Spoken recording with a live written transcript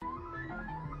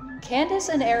Candace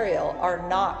and Ariel are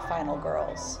not final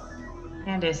girls.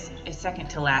 Candace is second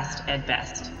to last at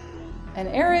best. And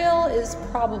Ariel is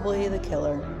probably the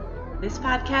killer. This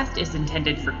podcast is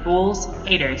intended for ghouls,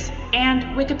 haters, and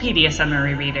Wikipedia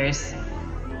summary readers.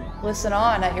 Listen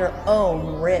on at your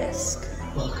own risk.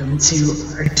 Welcome to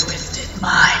Our Twisted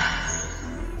Minds.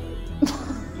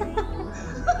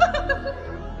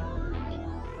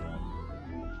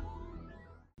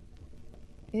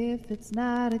 If it's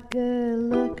not a good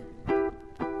look,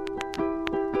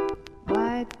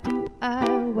 why do I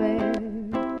wear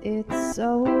it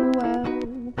so well?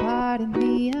 Pardon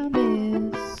me, I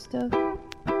mistook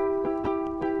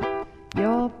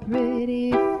your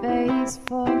pretty face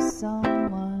for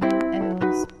someone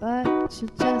else, but you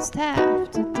just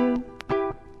have to do,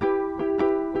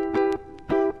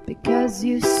 because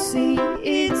you see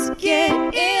it's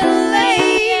getting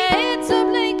late. It's a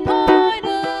bleak point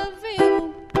of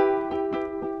view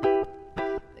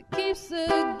that keeps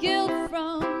the guilt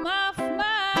from off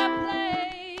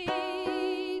my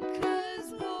plate.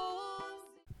 'Cause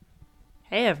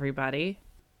Hey everybody.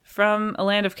 From a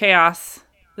land of chaos,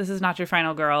 this is Not Your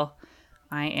Final Girl.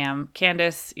 I am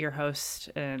Candace, your host,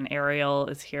 and Ariel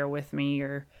is here with me,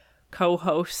 your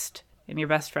co-host and your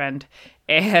best friend.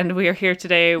 And we are here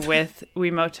today with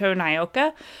Wimoto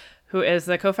Nyoka, who is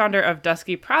the co-founder of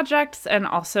Dusky Projects and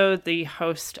also the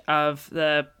host of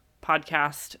the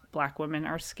podcast Black Women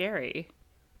Are Scary.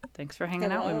 Thanks for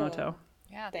hanging out, Wimoto.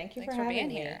 Yeah, Thanks for having being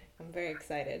me here. I'm very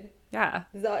excited. Yeah.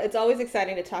 It's always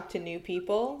exciting to talk to new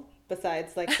people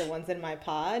besides like the ones in my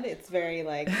pod. It's very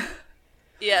like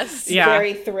Yes. Yeah.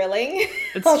 very thrilling.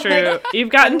 It's I'm true. like, You've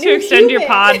gotten a to new extend your human.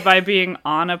 pod by being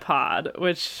on a pod,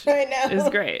 which I know. is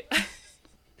great.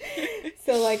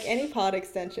 So like any pod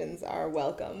extensions are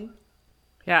welcome.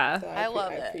 Yeah. So I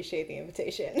love I it. appreciate the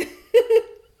invitation.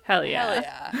 Hell yeah. Hell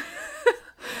yeah.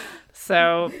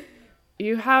 So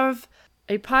you have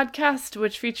a podcast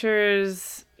which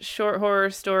features short horror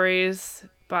stories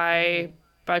by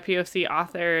POC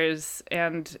authors,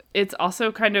 and it's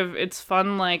also it's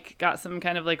fun, like got some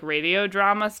kind of like radio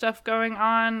drama stuff going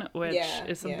on, which Yeah,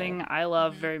 is something I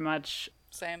love very much.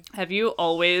 Same. Have you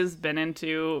always been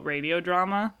into radio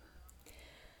drama?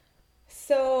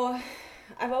 So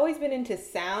I've always been into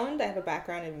sound. I have a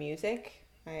background in music.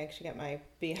 I actually got my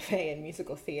BFA in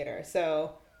musical theater.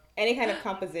 So any kind of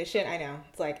composition, I know.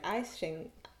 It's like I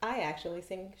actually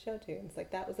sing show tunes.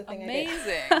 Like that was the thing I did.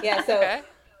 Amazing. Yeah, so Okay.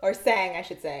 or sang, I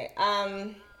should say.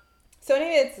 So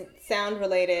anyway, it's sound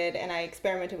related, and I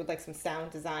experimented with like some sound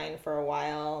design for a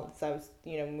while. So I was,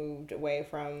 moved away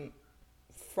from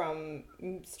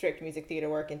strict music theater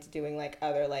work into doing like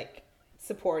other like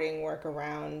supporting work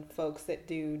around folks that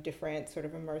do different sort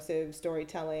of immersive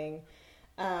storytelling.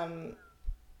 And,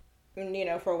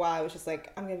 for a while I was just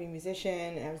like, I'm gonna be a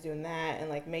musician, and I was doing that and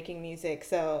like making music.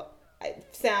 So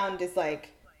sound is like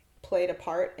played a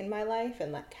part in my life,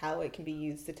 and like how it can be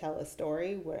used to tell a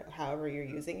story, however you're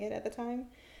using it at the time.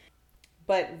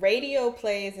 But radio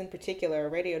plays in particular,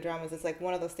 radio dramas, it's like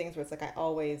one of those things where it's like I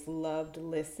always loved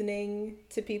listening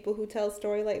to people who tell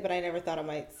story, like, but I never thought of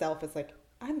myself as like,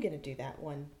 I'm gonna do that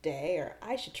one day, or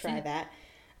I should try that,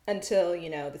 until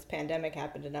this pandemic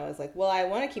happened, and I was like, well, I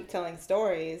want to keep telling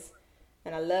stories,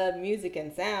 and I love music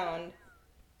and sound.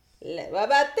 What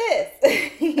about this?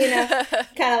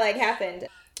 Kind of like happened.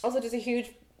 Also, just a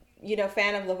huge,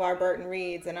 fan of LeVar Burton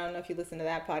Reads, and I don't know if you listen to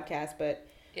that podcast, but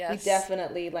Yes. we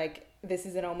definitely, like, this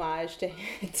is an homage to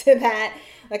that.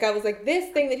 Like, I was like,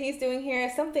 this thing that he's doing here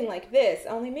is something like this,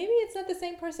 only maybe it's not the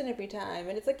same person every time,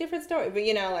 and it's like different story. But,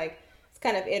 like, it's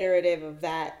kind of iterative of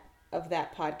that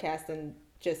podcast, and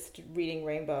just reading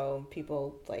Rainbow,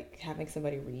 people, like, having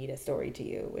somebody read a story to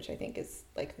you, which I think is,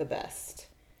 like, the best.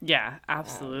 Yeah,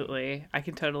 absolutely. I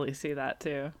can totally see that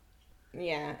too.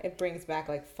 Yeah, it brings back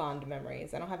like fond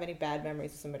memories. I don't have any bad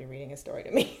memories of somebody reading a story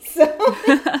to me, so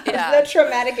Yeah. no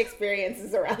traumatic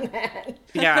experiences around that.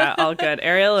 Yeah, all good.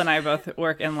 Ariel and I both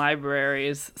work in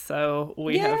libraries, so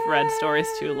we have read stories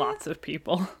to lots of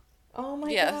people. Oh my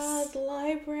Yes. God,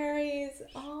 libraries!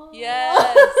 Oh.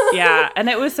 Yes. Yeah, and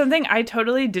it was something I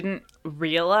totally didn't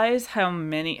realize how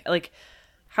many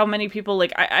people,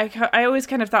 like, I always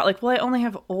kind of thought, like, well, I only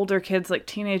have older kids, like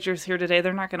teenagers here today.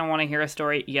 They're not going to want to hear a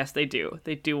story. Yes, they do.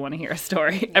 They do want to hear a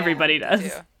story. Everybody does.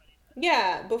 Yeah.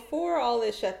 Yeah, before all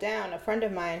this shut down, a friend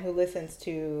of mine who listens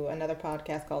to another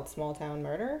podcast called Small Town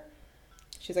Murder,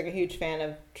 she's like a huge fan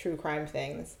of true crime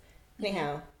things.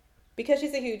 Anyhow, because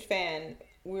she's a huge fan,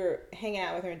 we were hanging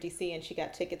out with her in DC, and she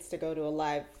got tickets to go to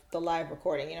the live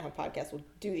recording. You know how podcasts will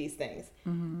do these things.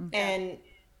 Mm-hmm. And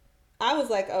I was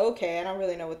like, okay, I don't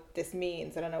really know what this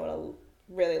means. I don't know what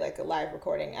really like a live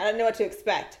recording. I don't know what to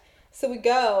expect. So we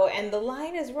go, and the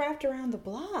line is wrapped around the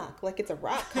block like it's a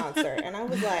rock concert. And I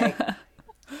was like,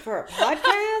 for a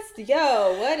podcast?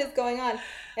 Yo, what is going on?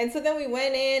 And so then we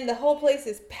went in, the whole place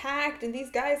is packed, and these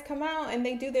guys come out and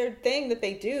they do their thing that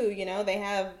they do, you know, they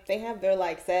have their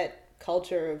like set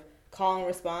culture of call and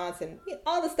response and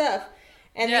all the stuff.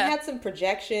 And they had some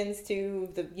projections to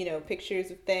the, you know,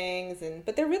 pictures of things,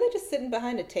 but they're really just sitting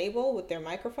behind a table with their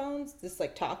microphones, just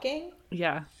like talking.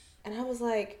 Yeah. And I was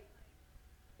like,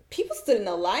 people stood in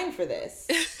a line for this.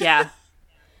 Yeah.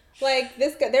 Like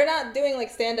this guy, they're not doing like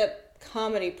stand-up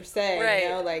comedy per se, right. You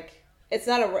know, like it's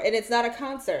not a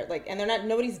concert, like, and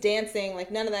nobody's dancing, like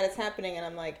none of that is happening. And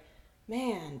I'm like,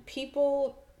 man,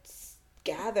 people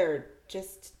gathered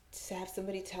just to have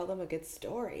somebody tell them a good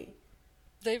story.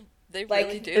 They like,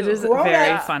 really do. It is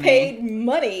very funny. Paid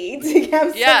money to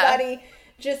have somebody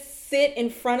just sit in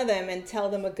front of them and tell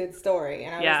them a good story.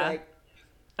 And I was like,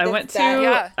 I went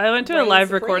to a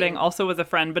live recording also with a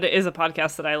friend, but it is a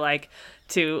podcast that I like,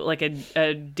 to like a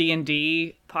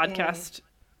D&D podcast,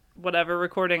 whatever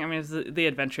recording. I mean, it was the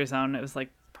Adventure Zone. It was like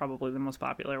probably the most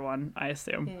popular one, I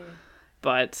assume,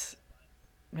 but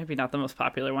maybe not the most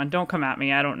popular one. Don't come at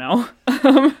me. I don't know.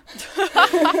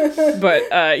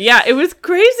 But yeah, it was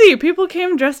crazy. People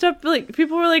came dressed up, like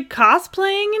people were like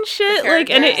cosplaying and shit. Like,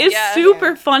 and it is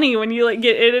super funny when you like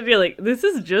get in and you're like, this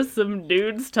is just some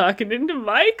dudes talking into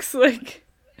mics. Like,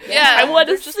 I want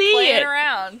to see it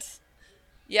around.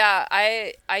 Yeah,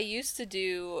 I used to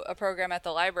do a program at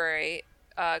the library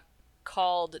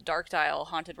called Dark Dial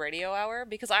Haunted Radio Hour,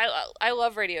 because I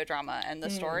love radio drama and the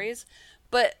stories,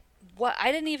 but what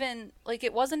I didn't even like,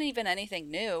 it wasn't even anything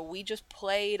new. We just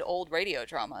played old radio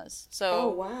dramas.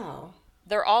 So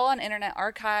they're all on Internet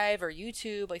Archive or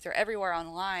YouTube, like they're everywhere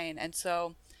online. And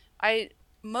so I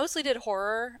mostly did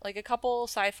horror, like a couple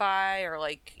sci-fi, or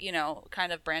like, you know,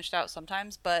 kind of branched out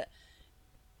sometimes, but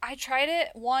I tried it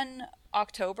one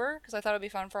October because I thought it'd be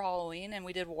fun for Halloween, and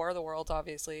we did War of the Worlds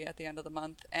obviously at the end of the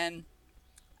month, and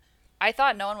I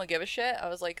thought no one would give a shit. I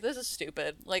was like, this is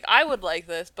stupid. Like, I would like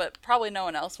this, but probably no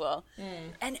one else will.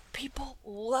 And people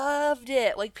loved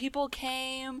it. Like, people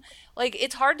came. Like,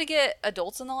 it's hard to get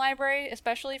adults in the library,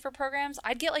 especially for programs.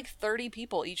 I'd get like 30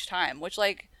 people each time, which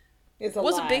like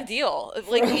was a big deal.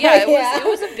 Like, it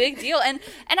was a big deal. And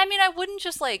I mean, I wouldn't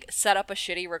just like set up a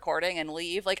shitty recording and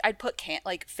leave. Like, I'd put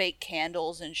like fake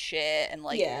candles and shit, and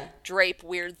like drape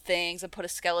weird things and put a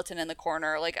skeleton in the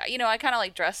corner. Like, you know, I kind of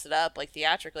like dressed it up like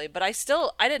theatrically, but I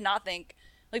did not think,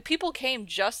 like, people came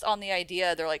just on the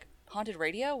idea. They're like, haunted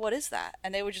radio? What is that?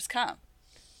 And they would just come.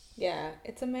 Yeah,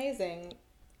 it's amazing.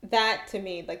 That to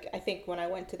me, like, I think when I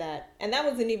went to that, and that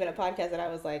wasn't even a podcast that I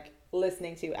was like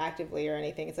listening to actively or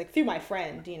anything. It's like through my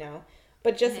friend, you know,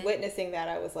 but just witnessing that,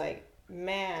 I was like,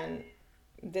 man,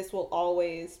 this will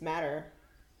always matter.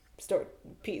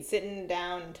 Sitting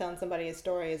down and telling somebody a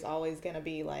story is always going to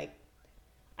be like,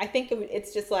 I think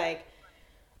it's just like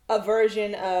a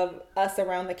version of us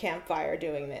around the campfire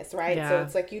doing this, right? Yeah. So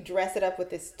it's like you dress it up with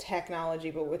this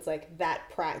technology, but it's like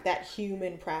that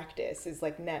human practice is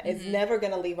like it's never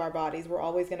going to leave our bodies. We're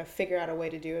always going to figure out a way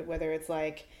to do it, whether it's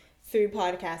like through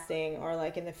podcasting or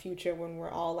like in the future when we're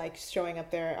all like showing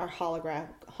up there, our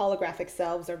holographic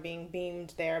selves are being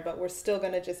beamed there, but we're still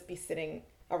going to just be sitting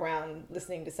around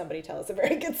listening to somebody tell us a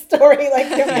very good story,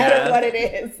 like no matter what it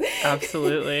is.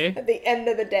 Absolutely. At the end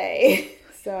of the day.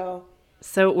 So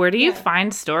where do you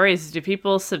find stories? Do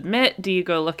people submit? Do you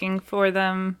go looking for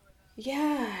them?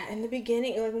 Yeah, in the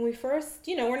beginning, like when we first,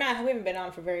 you know, we haven't been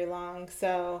on for very long,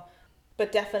 so,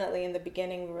 but definitely in the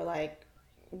beginning we were like,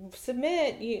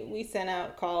 submit. We sent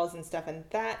out calls and stuff, and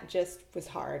that just was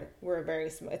hard. We're very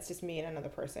small. It's just me and another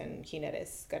person,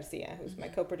 Kinetis Garcia, who's my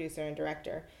co-producer and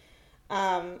director.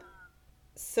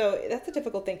 So that's a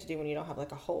difficult thing to do when you don't have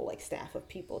like a whole like staff of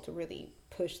people to really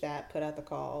push that, put out the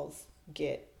calls,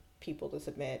 get people to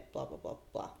submit, blah, blah, blah,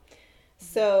 blah.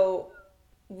 So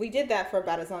we did that for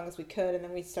about as long as we could, and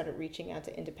then we started reaching out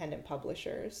to independent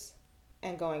publishers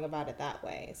and going about it that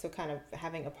way. So kind of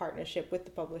having a partnership with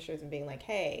the publishers and being like,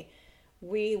 hey,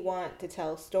 we want to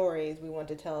tell stories. We want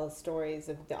to tell stories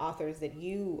of the authors that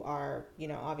you are, you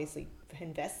know, obviously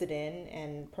invested in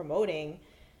and promoting.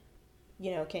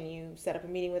 You know, can you set up a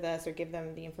meeting with us or give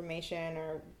them the information,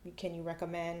 or can you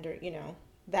recommend, or, you know,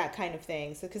 that kind of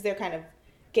thing. So, because they're kind of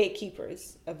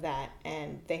gatekeepers of that,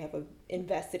 and they have a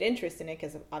invested interest in it,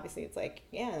 because obviously it's like,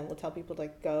 yeah, and we'll tell people to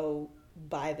like go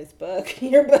buy this book,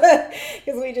 your book,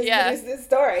 because we just produced this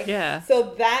story. Yeah.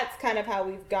 So that's kind of how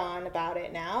we've gone about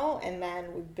it now, and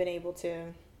then we've been able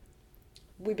to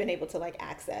like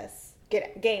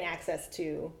gain access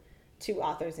to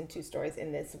authors and to stories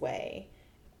in this way,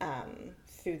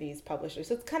 through these publishers.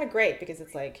 So it's kind of great, because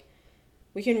it's like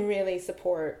we can really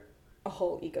support a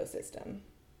whole ecosystem,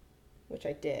 which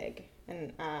I dig.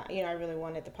 And, I really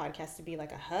wanted the podcast to be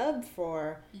like a hub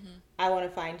for, I want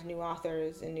to find new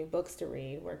authors and new books to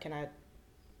read. Where can I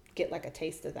get like a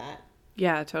taste of that?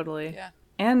 Yeah, totally. Yeah.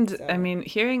 And So- I mean,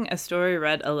 hearing a story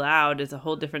read aloud is a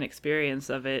whole different experience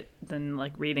of it than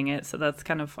like reading it. So that's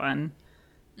kind of fun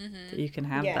that you can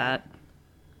have Yeah. that.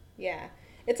 Yeah.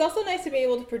 It's also nice to be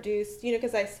able to produce,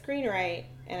 because I screenwrite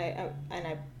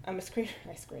I'm a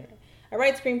screenwriter. I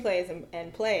write screenplays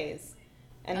and plays.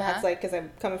 And that's like, because I'm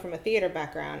coming from a theater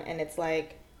background, and it's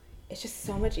like, it's just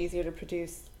so much easier to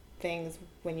produce things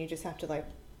when you just have to like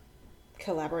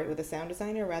collaborate with a sound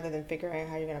designer rather than figuring out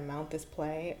how you're going to mount this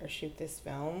play or shoot this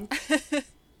film.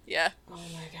 Yeah. Oh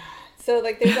my God. So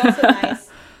like, there's also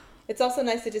it's also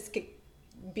nice to just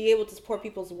be able to support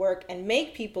people's work and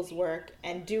make people's work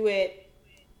and do it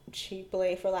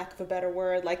cheaply, for lack of a better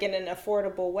word, like in an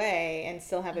affordable way, and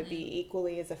still have it be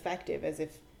equally as effective as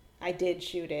if I did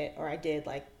shoot it or I did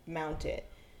like mount it.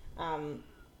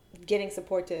 Getting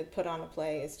support to put on a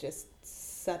play is just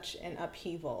such an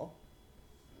upheaval.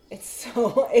 It's just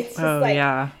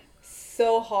Yeah.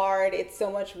 so hard. It's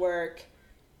so much work.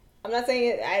 I'm not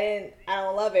saying I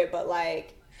don't love it, but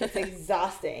like it's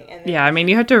exhausting. And then Yeah, I mean,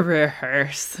 you have to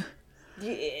rehearse.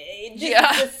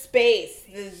 the space,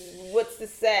 what's the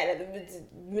set, the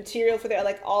material for there,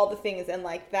 like all the things, and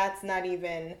like that's not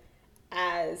even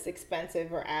as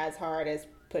expensive or as hard as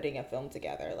putting a film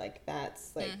together. Like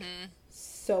that's like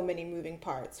so many moving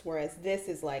parts, whereas this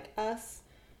is like us,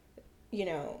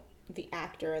 the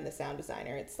actor and the sound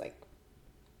designer. It's like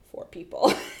 4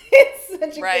 people. It's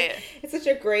such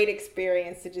a great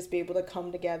experience to just be able to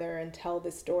come together and tell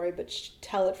this story, but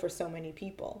tell it for so many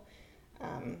people.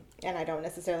 And I don't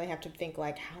necessarily have to think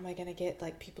like, how am I going to get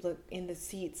like people in the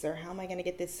seats, or how am I going to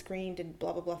get this screened in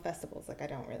blah, blah, blah festivals? Like I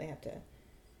don't really have to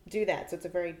do that. So it's a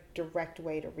very direct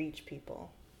way to reach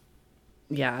people.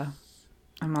 Yeah.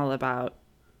 I'm all about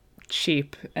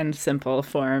cheap and simple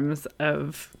forms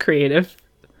of creative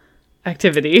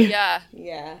activity. Yeah.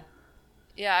 Yeah.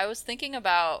 Yeah, I was thinking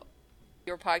about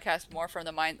your podcast more from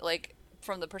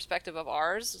the perspective of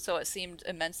ours, so it seemed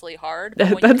immensely hard. But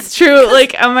when you That's true.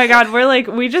 Like, oh my God, we're like,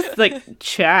 we just like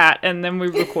chat and then we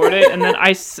record it, and then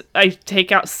I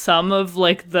take out some of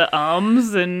like the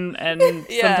ums and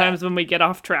Yeah. sometimes when we get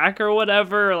off track or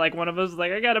whatever, like one of us is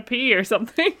like, I gotta pee or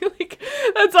something. Like,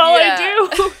 that's all I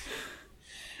do.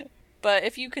 But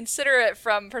if you consider it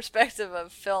from perspective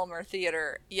of film or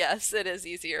theater, yes, it is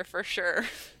easier for sure.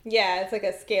 Yeah, it's like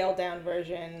a scaled down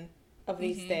version of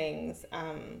these things.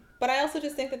 But I also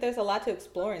just think that there's a lot to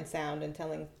explore in sound and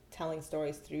telling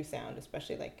stories through sound,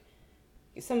 especially like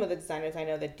some of the designers I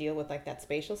know that deal with like that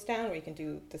spatial sound, where you can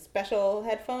do the special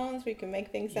headphones where you can make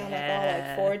things sound like all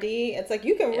like 4D. It's like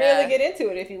you can really get into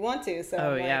it if you want to. So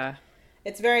Oh like, yeah.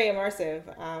 it's very immersive,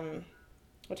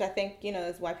 which I think,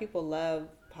 is why people love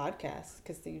podcasts,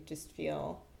 because you just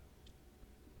feel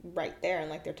right there and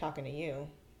like they're talking to you.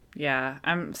 Yeah,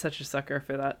 I'm such a sucker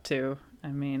for that too. I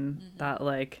mean, that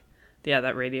like, yeah,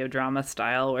 that radio drama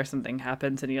style where something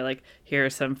happens and you're like, here are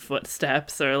some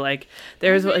footsteps, or like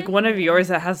there's like one of yours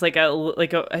that has like a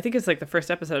I think it's like the first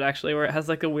episode actually, where it has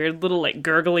like a weird little like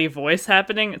gurgly voice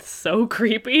happening. It's so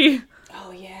creepy.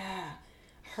 Oh yeah,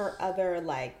 her other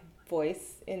like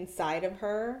voice inside of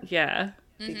her, Yeah.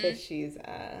 because she's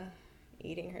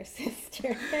eating her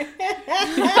sister.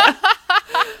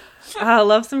 I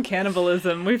love some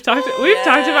cannibalism. We've talked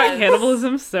about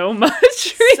cannibalism so much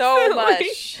So recently.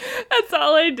 much. That's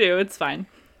all I do. It's fine.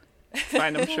 It's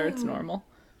fine. I'm sure it's normal.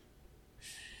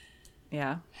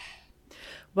 Yeah.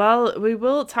 Well, we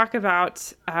will talk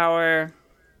about our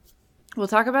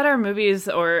movies,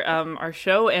 or our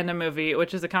show and a movie,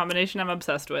 which is a combination I'm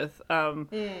obsessed with.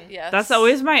 Yes. That's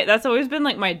always been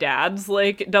like my dad's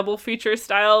like double feature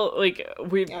style. Like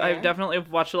I've definitely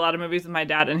watched a lot of movies with my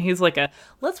dad, and he's like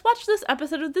let's watch this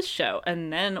episode of this show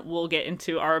and then we'll get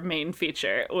into our main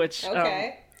feature, which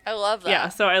Okay. I love that. yeah,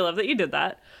 so I love that you did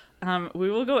that. We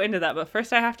will go into that, but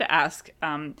first I have to ask,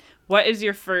 what is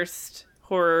your first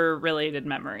horror related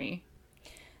memory?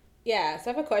 Yeah, so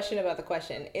I have a question about the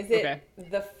question. Is it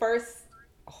the first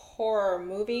horror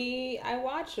movie I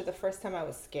watched, or the first time I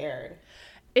was scared?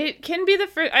 It can be the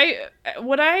first.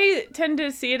 What I tend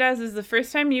to see it as is the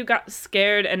first time you got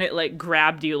scared and it like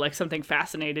grabbed you, like something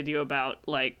fascinated you about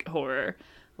like horror.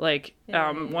 Like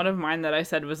one of mine that I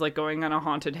said was like going on a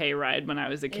haunted hayride when I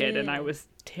was a kid, and I was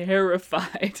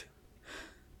terrified.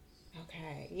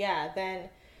 Okay, yeah, then.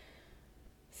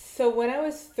 So when I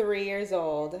was 3 years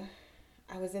old,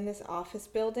 I was in this office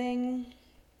building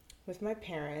with my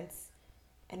parents,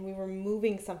 and we were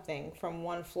moving something from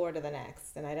one floor to the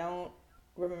next. And I don't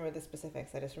remember the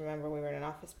specifics. I just remember we were in an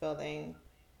office building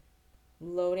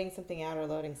loading something out or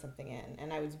loading something in.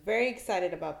 And I was very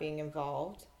excited about being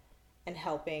involved and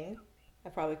helping. I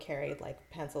probably carried like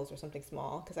pencils or something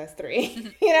small because I was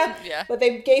 3, you know? Yeah. But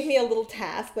they gave me a little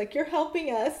task, like, you're helping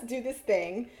us do this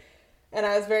thing. And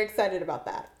I was very excited about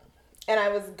that. And I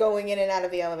was going in and out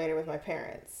of the elevator with my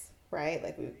parents, right?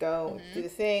 Like, we would go do the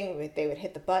thing. They would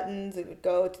hit the buttons. We would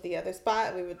go to the other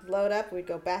spot. We would load up. We'd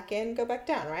go back in, go back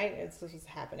down, right? This was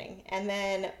happening. And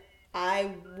then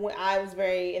I was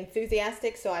very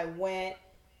enthusiastic, so I went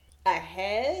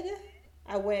ahead.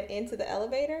 I went into the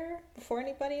elevator before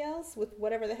anybody else with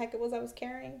whatever the heck it was I was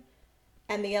carrying.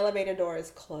 And the elevator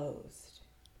doors closed.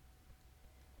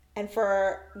 And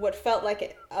for what felt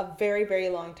like a very, very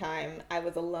long time, I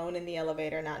was alone in the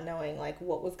elevator, not knowing like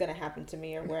what was going to happen to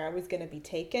me or where I was going to be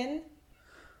taken,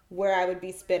 where I would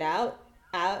be spit out,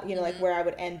 you know, like where I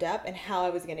would end up and how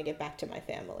I was going to get back to my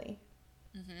family.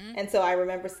 And so I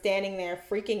remember standing there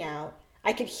freaking out.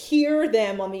 I could hear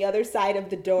them on the other side of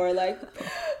the door, like, we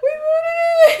want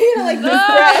it, you know, like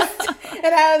distressed.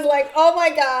 And I was like, oh my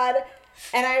God.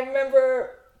 And I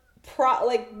remember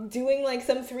doing like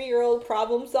some 3-year-old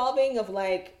problem solving of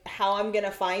like how I'm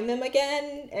gonna find them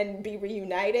again and be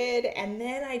reunited. And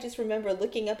then I just remember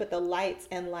looking up at the lights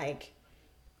and like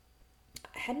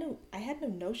I had no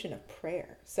notion of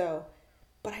prayer. So,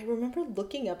 but I remember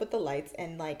looking up at the lights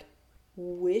and like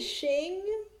wishing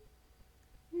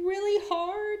really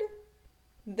hard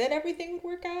that everything would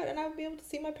work out and I would be able to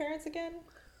see my parents again.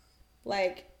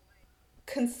 Like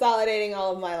consolidating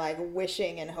all of my like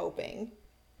wishing and hoping.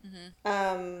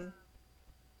 And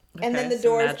then the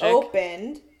doors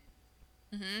opened,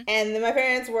 and then my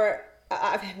parents were.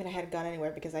 I hadn't gone anywhere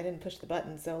because I didn't push the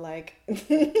button. So like,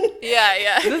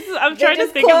 yeah. I'm trying to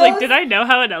think of like, did I know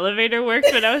how an elevator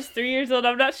worked when I was 3 years old?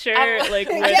 I'm not sure. Like,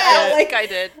 I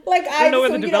did. Like I don't know where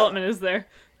the development is there.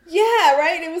 Yeah,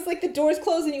 right. It was like the doors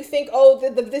close and you think, oh,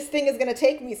 this thing is going to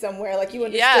take me somewhere. Like you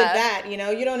understood that, you know,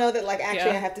 you don't know that like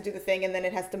actually I have to do the thing and then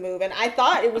it has to move. And I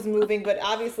thought it was moving, but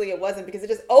obviously it wasn't because it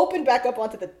just opened back up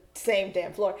onto the same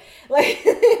damn floor. Like,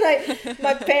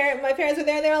 my parents were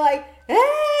there and they were like,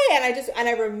 hey, and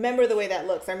I remember the way that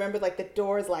looks. I remember like the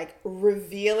doors like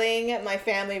revealing my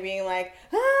family being like,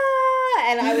 ah,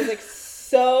 and I was like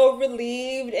so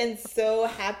relieved and so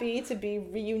happy to be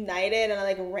reunited, and I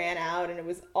like ran out and it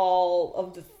was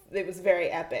it was very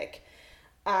epic.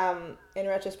 In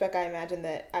retrospect, I imagine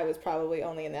that I was probably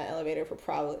only in that elevator for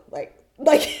probably like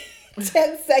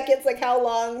 10 seconds. Like how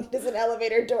long does an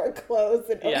elevator door close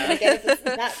and open again if it's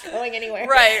not going anywhere?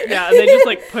 Right. Yeah, they just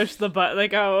like push the button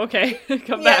like, oh, okay,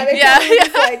 come back.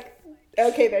 Just, like,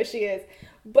 okay, there she is.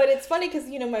 But it's funny because,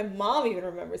 you know, my mom even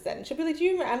remembers that. And she'll be like, do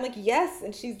you remember? I'm like, yes.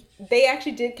 And they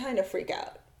actually did kind of freak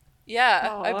out. Yeah,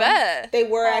 aww. I bet. They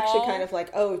were actually kind of like,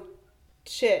 oh,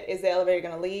 shit, is the elevator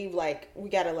going to leave? Like, we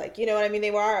got to like, you know what I mean? They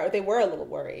were a little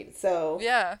worried. So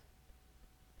yeah,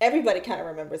 everybody kind of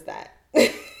remembers that.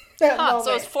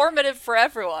 So it's formative for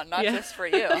everyone, not just for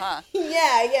you, huh?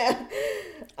 Yeah.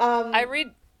 I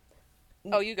read...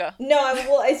 Oh, you go. No,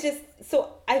 well, it's just...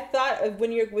 So I thought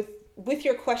when you're with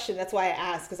your question, that's why I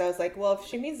asked, because I was like, well, if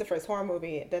she means the first horror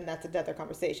movie, then that's another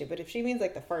conversation. But if she means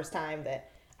like the first time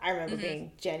that I remember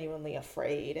being genuinely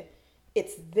afraid,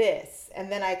 it's this.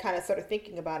 And then I kind of started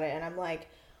thinking about it, and I'm like,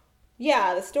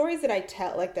 yeah, the stories that I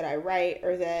tell, like that I write,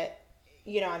 or that,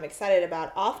 you know, I'm excited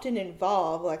about, often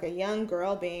involve like a young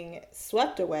girl being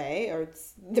swept away, or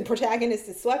the protagonist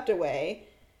is swept away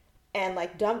and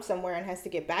like dumped somewhere and has to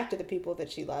get back to the people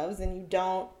that she loves, and you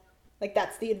don't, like,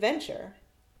 that's the adventure.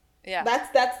 Yeah.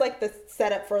 That's like the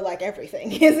setup for like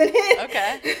everything, isn't it?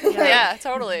 Okay. Like, yeah,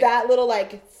 totally. That little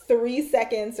like 3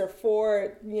 seconds or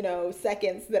 4, you know,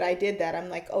 seconds that I did that,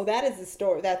 I'm like, oh, that is the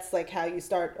story. That's like how you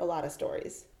start a lot of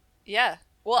stories. Yeah.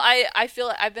 Well, I feel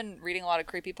like I've been reading a lot of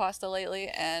creepypasta lately,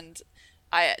 and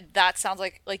that sounds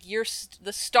like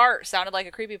the start sounded like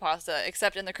a creepypasta,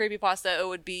 except in the creepypasta it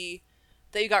would be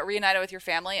that you got reunited with your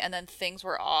family and then things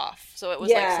were off. So it was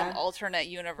like some alternate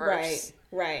universe.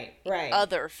 Right.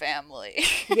 Other family.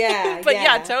 Yeah. But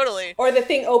yeah, totally. Or the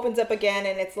thing opens up again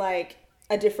and it's like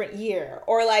a different year.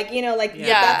 Or like, you know, like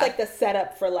that's like the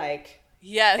setup for like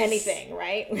anything,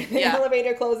 right? The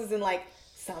elevator closes and like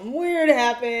something weird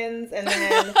happens and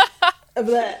then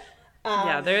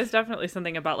yeah, there is definitely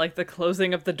something about like the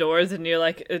closing of the doors and you're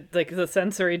like the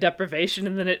sensory deprivation,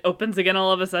 and then it opens again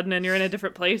all of a sudden and you're in a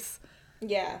different place.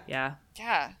 Yeah.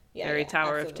 Very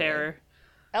Tower of Terror.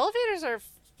 Elevators are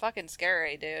fucking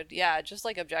scary, dude. Yeah, just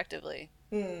like objectively.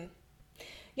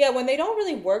 Yeah, when they don't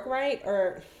really work right,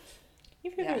 or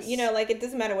You've never, Yes. you know, like, it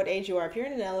doesn't matter what age you are. If you're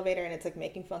in an elevator and it's like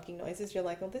making funky noises, you're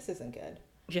like, oh, this isn't good.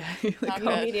 Yeah. You're like, Not You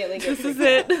good. immediately get this is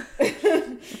freaked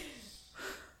it.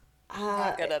 out.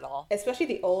 Not good at all. Especially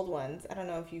the old ones. I don't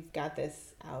know if you've got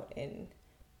this out in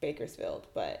Bakersfield,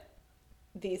 but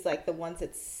these, like, the ones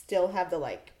that still have the,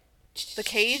 like, The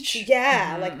cage?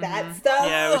 yeah, like that stuff.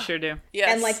 Yeah, we sure do. Yes.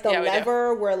 And like the yeah, we do.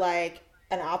 lever where like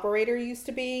an operator used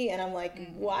to be, and I'm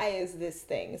like, why is this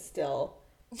thing still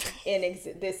in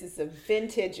this is a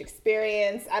vintage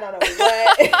experience. I don't know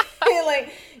what.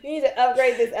 Like, you need to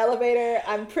upgrade this elevator.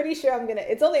 I'm pretty sure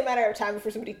it's only a matter of time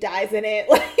before somebody dies in it.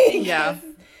 Like, Yeah.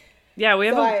 Yeah, we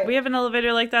have So we have an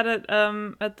elevator like that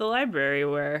at the library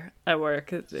where I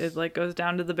work. It like goes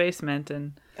down to the basement,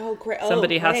 and oh great.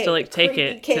 Somebody has to, like, take Creepy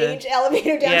it cage to-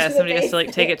 elevator down yeah, to the somebody has to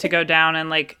like take it to basement. go down and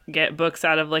like get books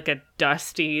out of like a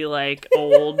dusty like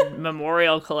old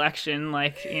memorial collection,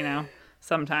 like, you know,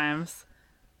 sometimes.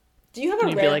 Do you have a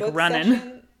you'd be, rare like, books running.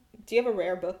 section? Do you have a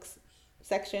rare books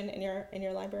section in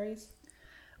your libraries?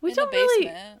 We in the don't really.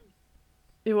 basement.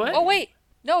 What? Oh wait,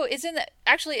 no, it's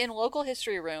actually in local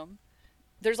history room.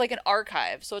 There's like an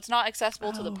archive, so it's not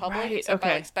accessible to the Oh, public right, except by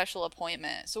okay. like special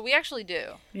appointment. So we actually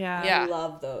do. Yeah. Yeah. I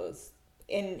love those.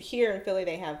 Here in Philly,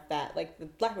 they have that. Like, the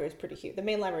library is pretty huge. The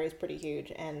main library is pretty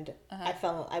huge, and I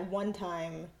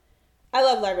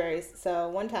love libraries. So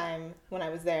one time when I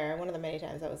was there, one of the many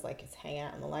times I was like, just hanging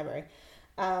out in the library,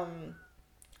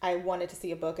 I wanted to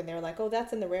see a book, and they were like, oh,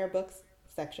 that's in the rare books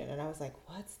section, and I was like,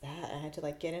 what's that? And I had to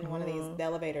like get in one of these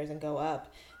elevators and go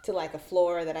up to like a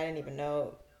floor that I didn't even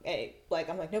know. Like,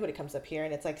 I'm like, nobody comes up here,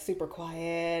 and it's like super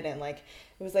quiet, and like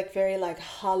it was like very like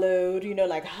hollowed, you know,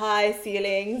 like high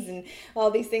ceilings and all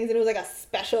these things, and it was like a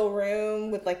special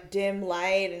room with like dim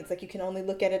light, and it's like you can only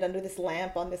look at it under this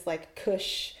lamp on this like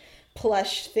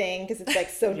plush thing because it's like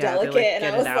so Yeah, delicate. they like And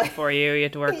get I was it out like, for you. You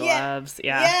have to wear gloves.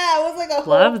 Yeah. yeah, it was like a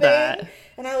whole Love thing. that.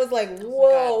 And I was like,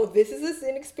 whoa, this is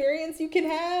an experience you can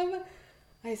have.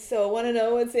 I so want to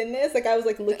know what's in this. Like, I was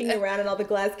like looking around in all the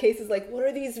glass cases, like, what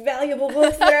are these valuable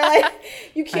books? And they're like,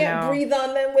 you can't know. breathe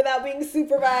on them without being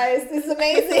supervised. This is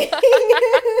amazing.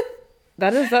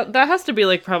 That has to be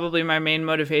like probably my main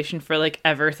motivation for like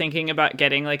ever thinking about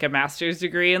getting like a master's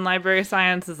degree in library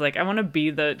science is like I want to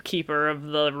be the keeper of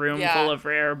the room Yeah. full of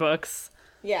rare books.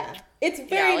 Yeah, it's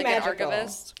very like magical. an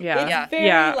archivist. Yeah. It's very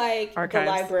Yeah. like Archives.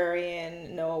 the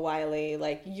librarian, Noah Wiley.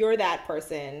 Like, you're that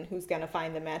person who's going to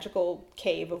find the magical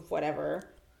cave of whatever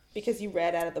because you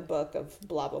read out of the book of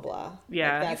blah, blah, blah.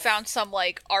 Yeah. Like, You You that's- found some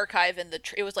like archive in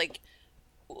it was like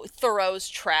Thoreau's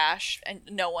trash, and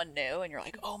no one knew, and you're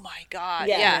like, oh my god,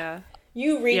 Yeah. yeah.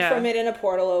 You read Yeah. from it and a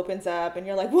portal opens up and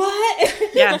you're like, what?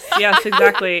 Yes,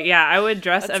 exactly. Yeah, I would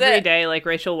dress That's every it. day like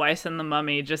Rachel Weisz in The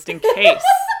Mummy just in case.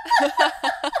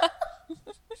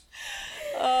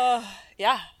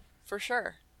 Yeah, for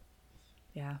sure.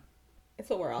 Yeah. It's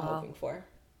what we're all hoping for.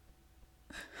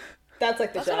 That's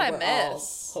like the That's job what I we're all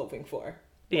miss. hoping for.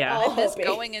 Yeah. All I miss hoping.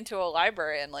 going into a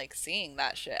library and like seeing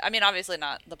that shit. I mean, obviously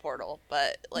not the portal,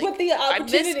 but like But the I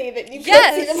miss- opportunity that you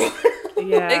Yes! can see the portal.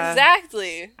 Yeah.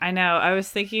 Exactly. I know. I was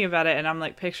thinking about it and I'm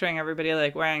like picturing everybody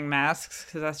like wearing masks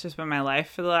because that's just been my life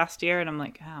for the last year. And I'm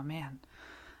like, oh man,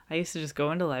 I used to just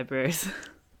go into libraries.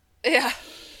 Yeah,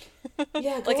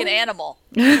 Yeah, like an going- animal.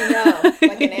 No,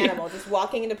 like an animal, just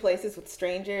walking into places with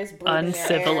strangers, breathing their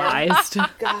air. Uncivilized.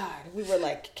 God, we were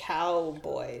like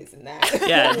cowboys in that.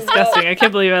 Yeah, disgusting. I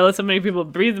can't believe I let so many people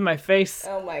breathe in my face.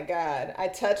 Oh my God, I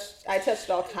touched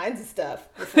all kinds of stuff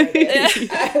before this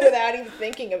without even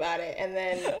thinking about it, and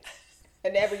then I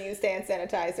never used hand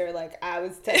sanitizer. Like, I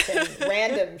was touching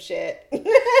random shit.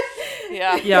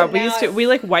 Yeah. Yeah, Now we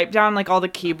like wipe down like all the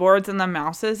keyboards and the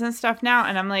mouses and stuff now,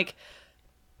 and I'm like,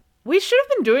 we should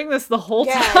have been doing this the whole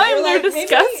Yeah, time. you're They're like, maybe-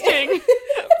 disgusting.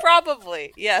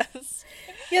 Probably. Yes.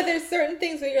 Yeah, there's certain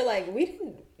things where you're like, we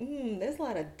didn't. There's a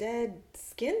lot of dead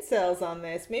skin cells on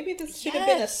this. Maybe this should have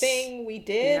been a Yes. thing we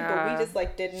did, but Yeah. we just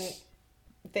like didn't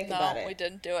think about No, it. we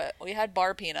didn't do it. We had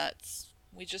bar peanuts.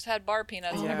 We just had bar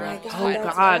peanuts. Oh and Yeah. my everyone was God, Oh, fine.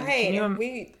 that's God, right. can you And im-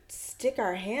 we stick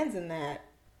our hands in that.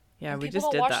 Yeah, we People just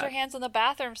don't did wash that. their hands in the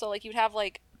bathroom, so like you'd have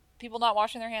like people not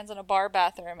washing their hands in a bar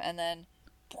bathroom, and then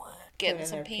getting in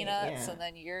some their peanuts, yeah. and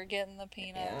then you're getting the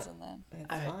peanuts, Yeah. and then It's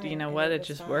fine, You know and what? It was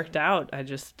just fine. worked out. I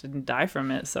just didn't die from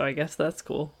it, so I guess that's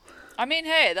cool. I mean,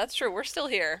 hey, that's true. We're still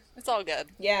here. It's all good.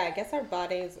 Yeah, I guess our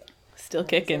bodies Still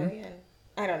kicking. resilient.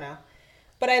 I don't know,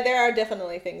 but there are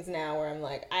definitely things now where I'm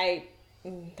like,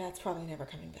 that's probably never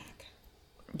coming back.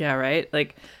 Yeah, right?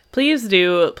 Like, please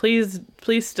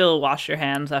still wash your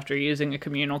hands after using a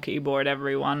communal keyboard,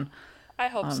 everyone. I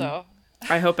hope so.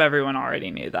 I hope everyone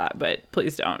already knew that, but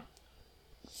please don't.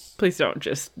 Please don't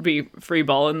just be free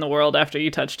ball in the world after you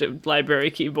touched a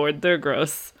library keyboard. They're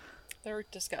gross. They're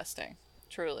disgusting.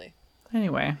 Truly.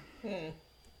 Anyway. Who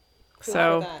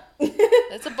So thought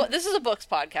of This is a books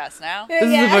podcast now. this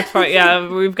is a book part. Yeah,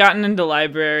 we've gotten into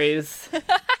libraries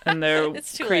and their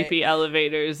It's too creepy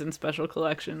elevators and special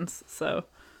collections. So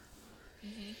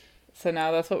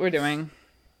now that's what we're doing.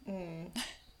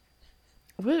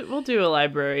 We'll do a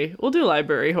library. We'll do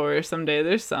library horror someday.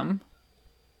 There's some.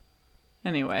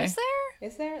 Anyway. Is there?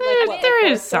 Is there? There horror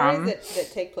is some. stories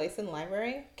that take place in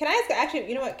library? Can I ask, actually,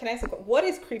 you know what? Can I ask, what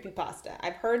is creepypasta?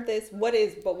 I've heard this. What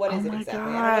is it exactly? I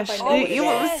don't know if I know what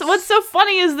it is. What's so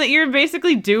funny is that you're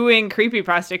basically doing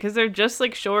creepypasta because they're just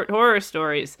like short horror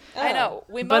stories. I know.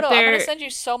 But I'm they're- going to send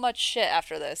you so much shit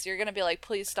after this. You're going to be like,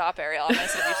 please stop, Ariel. I'm going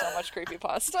to send you so much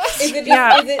creepypasta. Is it just,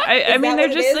 Yeah, is it, I is mean that they're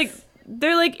what it just is? like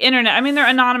they're like internet. I mean they're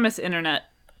anonymous internet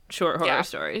short horror Yeah.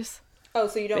 stories. Oh,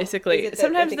 so you don't Basically, is it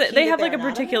sometimes is it key they that have they're like a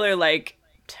anonymous? particular like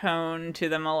tone to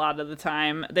them. A lot of the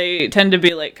time, they tend to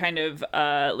be like kind of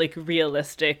like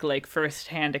realistic, like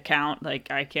first-hand account. Like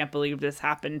I can't believe this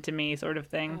happened to me, sort of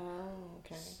thing. Oh,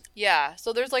 okay. Yeah,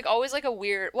 so there's like always like a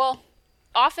weird, well,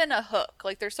 often a hook.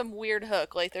 Like there's some weird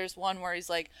hook. Like there's one where he's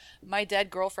like, my dead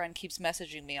girlfriend keeps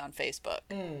messaging me on Facebook.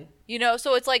 You know,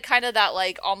 so it's like kind of that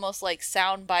like almost like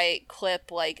soundbite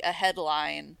clip, like a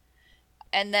headline.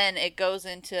 And then it goes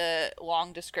into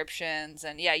long descriptions.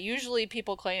 And yeah, usually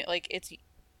people claim like it's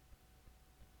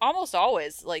almost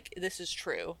always like this is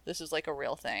true. This is like a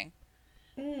real thing.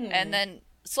 And then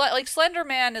like Slender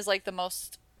Man is like the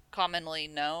most commonly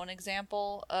known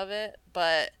example of it,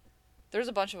 but there's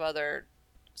a bunch of other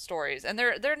stories, and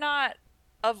they're not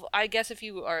of, I guess, if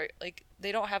you are like,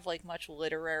 they don't have like much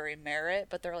literary merit,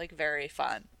 but they're like very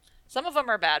fun. Some of them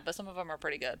are bad, but some of them are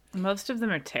pretty good. Most of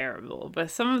them are terrible, but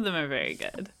some of them are very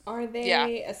good. Are they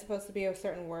Yeah. supposed to be a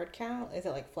certain word count? Is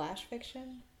it like flash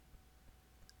fiction?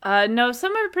 No,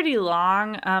 some are pretty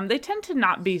long. They tend to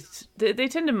not be. They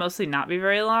tend to mostly not be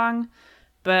very long.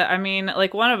 But I mean,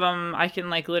 like one of them, I can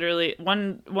like literally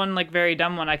one like very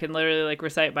dumb one I can literally like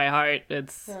recite by heart.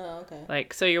 It's Oh, okay.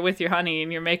 like, so you're with your honey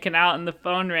and you're making out and the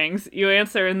phone rings. You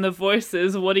answer and the voice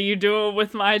is, "What are you doing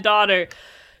with my daughter?"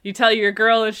 You tell your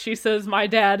girl and she says, "My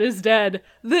dad is dead."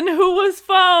 Then who was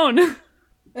phone?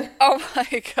 Oh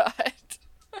my god.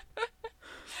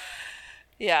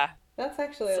 Yeah, That's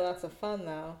actually lots of fun,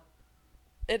 though.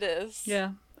 it is.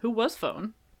 Yeah, who was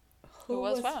phone? Who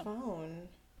was phone? phone?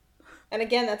 And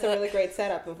again, that's a really great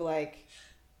setup of like.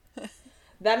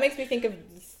 That makes me think of,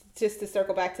 just to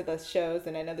circle back to those shows,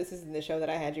 and I know this isn't the show that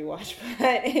I had you watch,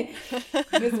 but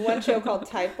there's one show called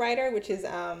Typewriter, which is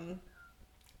on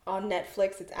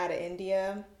Netflix. It's out of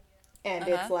India, and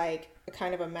it's like a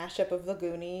kind of a mashup of The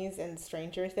Goonies and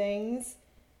Stranger Things.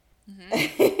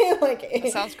 Like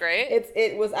That sounds great.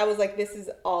 I was like, this is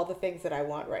all the things that I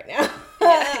want right now.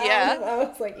 Yeah. I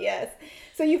was like, yes.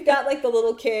 So you've got like the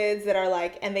little kids that are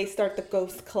like, and they start the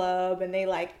ghost club, and they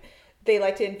like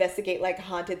to investigate like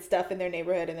haunted stuff in their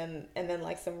neighborhood, and then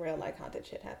like some real like haunted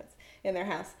shit happens in their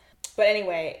house. But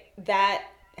anyway, that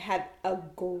had a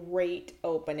great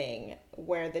opening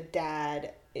where the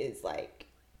dad is like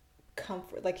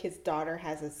like his daughter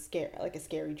has a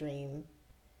scary dream,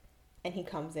 and he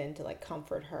comes in to like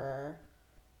comfort her.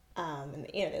 And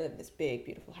you know, they live in this big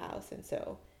beautiful house, and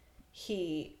so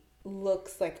he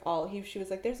looks like she was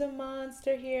like, there's a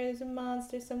monster here, there's a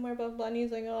monster somewhere, blah, blah, blah. And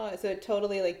he's like, oh, so it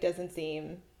totally like doesn't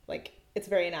seem like, it's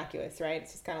very innocuous, right?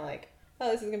 It's just kind of like,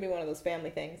 oh, this is gonna be one of those family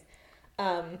things.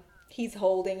 He's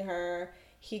holding her,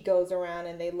 he goes around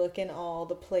and they look in all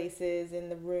the places in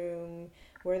the room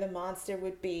where the monster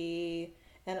would be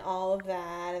and all of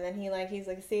that, and then he's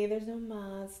like, see, there's no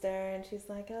monster, and she's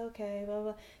like, okay, blah,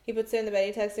 blah. He puts her in the bed,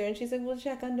 he texts her, and she's like, we'll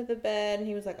check under the bed, and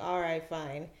he was like, all right,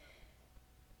 fine.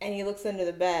 And he looks under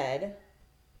the bed,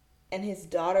 and his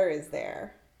daughter is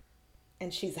there,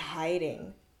 and she's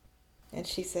hiding. And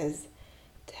she says,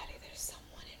 Daddy, there's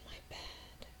someone in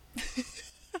my bed.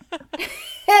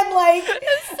 And like,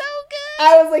 It's so good.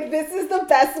 I was like, this is the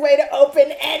best way to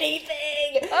open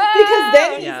anything. Because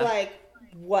then he's Yeah. like,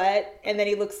 what? And then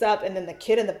he looks up, and then the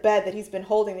kid in the bed that he's been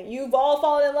holding, that you've all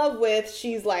fallen in love with,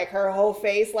 she's like, her whole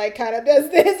face like kind of does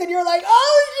this, and you're like,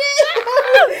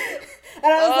 oh shit. And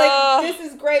I was like,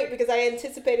 this is great, because I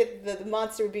anticipated that the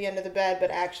monster would be under the bed,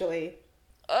 but actually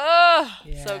Oh,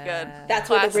 so good. that's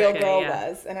where the real Classic. girl yeah.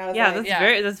 was. And I was Yeah,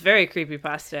 like, that's very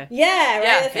creepypasta. yeah, right?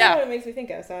 Yeah, That's yeah. what it makes me think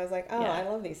of. So I was like, oh, Yeah. I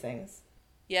love these things.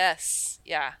 Yes.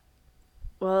 Yeah.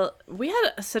 Well, we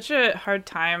had such a hard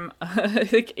time.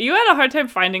 Like, you had a hard time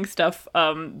finding stuff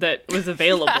that was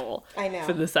available I know.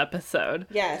 for this episode.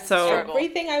 Yes. So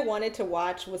everything I wanted to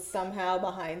watch was somehow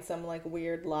behind some like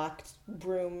weird locked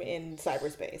room in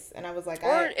cyberspace, and I was like,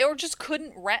 Or just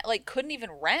couldn't rent, like couldn't even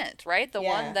rent, right? The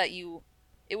Yeah. one that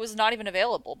it was not even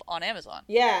available on Amazon.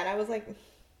 yeah, and I was like,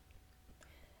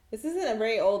 this isn't a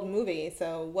very old movie,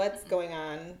 so what's going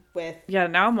on with? yeah,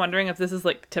 now I'm wondering if this is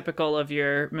like typical of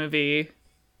your movie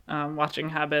watching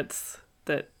habits,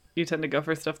 that you tend to go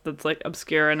for stuff that's like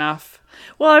obscure enough.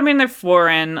 Well, I mean, they're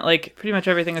foreign. Like, pretty much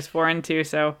everything is foreign too.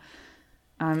 So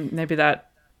maybe that.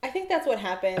 I think that's what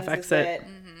happens. Affects Is it. that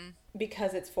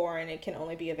because it's foreign, it can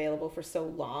only be available for so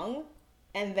long,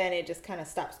 and then it just kind of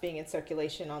stops being in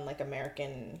circulation on like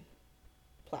American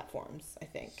platforms, I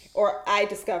think. Or I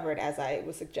discovered as I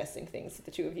was suggesting things to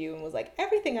the two of you and was like,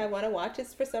 everything I want to watch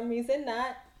is for some reason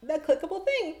not the clickable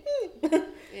thing.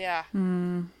 Yeah.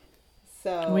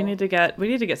 So We need to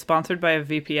get sponsored by a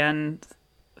VPN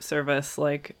service,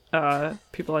 like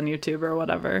people on YouTube or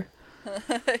whatever.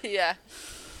 Yeah.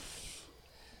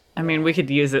 I mean, we could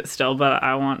use it still, but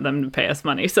I want them to pay us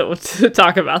money to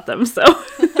talk about them. So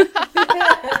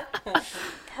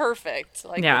Perfect.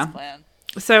 Like Yeah. this plan.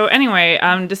 So anyway,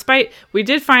 despite we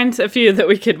did find a few that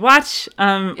we could watch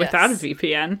without a Yes.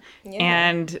 VPN, Yeah.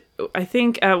 and I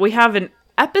think we have an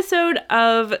episode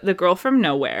of The Girl from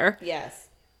Nowhere, yes.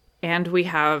 and we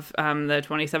have the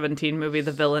 2017 movie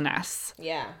The Villainess.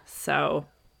 Yeah. So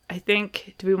I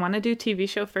think, do we want to do TV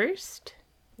show first?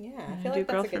 Yeah. I feel do like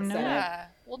Girl that's a from good Nowhere? setup. Yeah.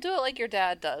 We'll do it like your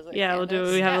dad does. Like Yeah, we'll do.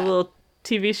 Candace. We have a little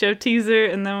TV show teaser,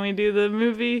 and then we do the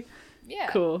movie. Yeah.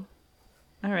 Cool.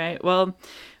 All right. Well,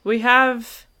 we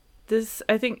have this.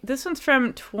 I think this one's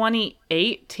from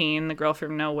 2018, The Girl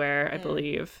from Nowhere, I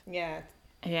believe. Yeah.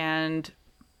 And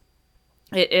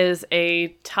it is a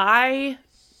Thai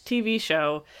TV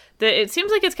show that it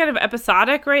seems like it's kind of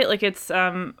episodic, right? Like it's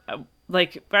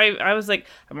like I was like,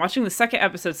 I'm watching the second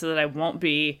episode so that I won't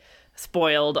be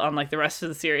spoiled on like the rest of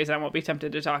the series. I won't be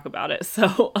tempted to talk about it.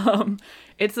 So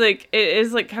it's like, it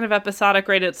is like kind of episodic,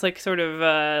 right? It's like sort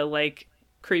of like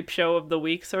creep show of the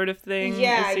week sort of thing.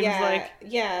 Yeah, it seems yeah, like.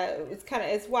 yeah.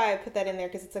 It's why I put that in there,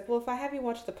 because it's like, well, if I have you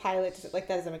watch the pilot, like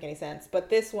that doesn't make any sense. But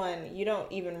this one, you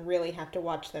don't even really have to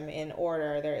watch them in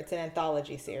order. It's an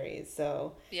anthology series,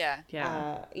 so Yeah.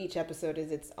 each episode is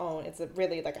its own. It's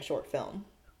really like a short film.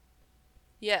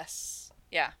 Yes.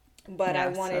 Yeah. But I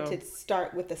Yeah, wanted so- to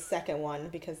start with the second one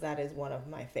because that is one of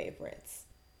my favorites.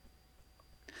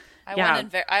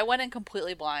 I went in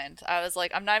completely blind. I was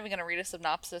like, I'm not even gonna read a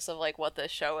synopsis of like what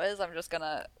this show is. I'm just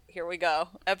gonna, here we go,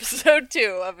 episode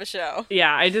 2 of a show.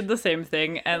 Yeah, I did the same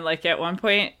thing, and like at one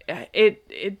point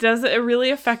it does a really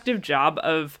effective job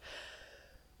of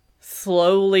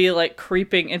slowly like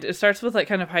creeping into, it starts with like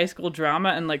kind of high school drama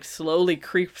and like slowly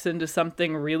creeps into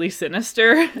something really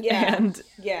sinister. Yeah, and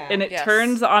yeah. and it Yes.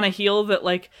 turns on a heel that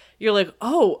like you're like,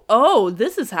 oh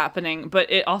this is happening, but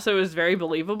it also is very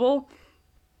believable.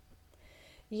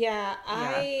 Yeah,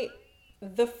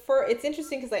 it's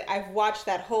interesting because like I've watched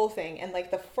that whole thing, and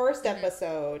like the first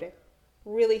episode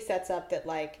really sets up that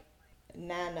like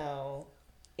Nano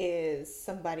is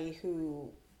somebody who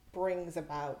brings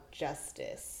about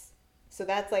justice. So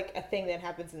that's like a thing that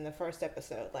happens in the first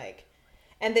episode, like,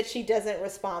 and that she doesn't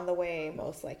respond the way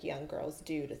most like young girls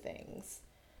do to things.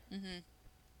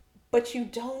 But you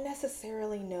don't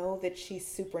necessarily know that she's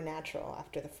supernatural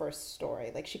after the first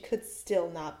story. Like, she could still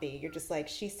not be. You're just like,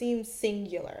 she seems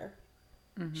singular.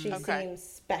 She Okay. seems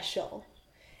special.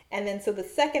 And then, so the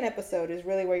second episode is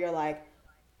really where you're like,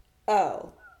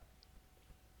 oh,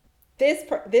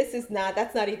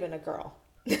 that's not even a girl.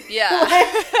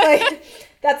 Yeah. Like,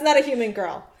 that's not a human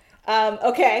girl.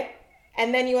 Okay.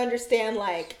 And then you understand,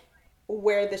 like,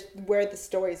 where the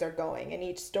stories are going. And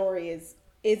each story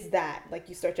is that, like,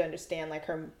 you start to understand like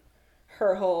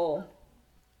her whole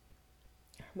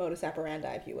modus operandi,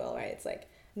 if you will, right? It's like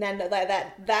Nano,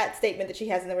 that statement that she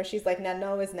has in there where she's like,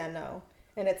 Nano is Nano,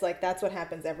 and it's like that's what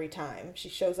happens every time she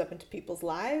shows up into people's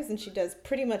lives, and she does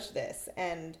pretty much this.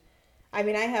 And I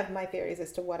mean, I have my theories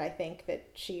as to what I think that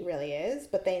she really is,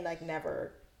 but they like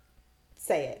never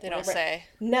say it. They don't Whenever- say.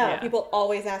 No, Yeah. people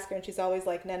always ask her, and she's always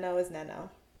like, Nano is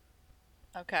Nano.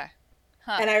 Okay.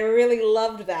 And I really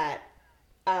loved that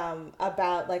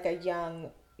about like a young,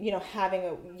 having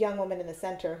a young woman in the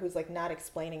center who's like not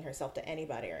explaining herself to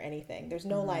anybody or anything. There's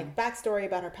no like backstory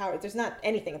about her powers. There's not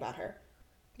anything about her.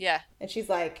 Yeah. And she's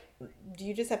like, do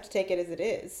you just have to take it as it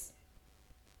is?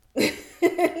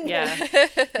 Yeah.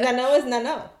 Nano is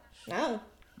Nano. No.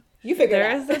 You figure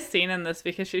There it is out. this scene in this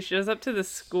because she shows up to the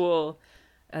school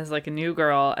as like a new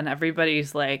girl, and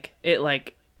everybody's like, it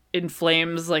like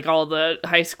inflames like all the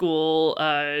high school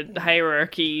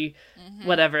hierarchy,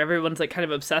 whatever. Everyone's like kind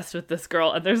of obsessed with this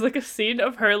girl, and there's like a scene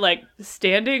of her like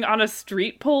standing on a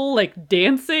street pole like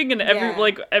dancing, and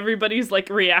everybody's like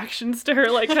reactions to her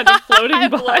like kind of floating I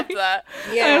by. love that.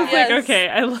 Yeah. I was Yes. like, okay,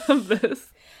 I love this.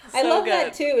 I So love good.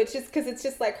 that too. It's just because it's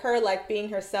just like her like being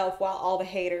herself while all the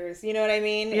haters, you know what I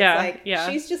mean? It's Yeah, like yeah.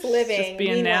 she's just living. Just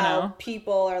being Meanwhile, Nano.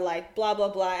 people are like blah blah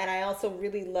blah. And I also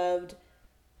really loved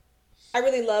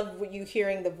what you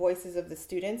hearing the voices of the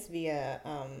students via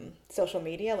social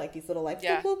media, like these little like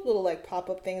Yeah. bloop, bloop, little like pop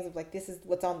up things of like this is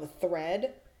what's on the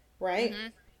thread, right?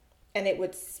 And it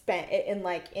would spend in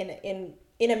like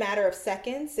in a matter of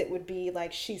seconds, it would be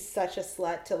like, she's such a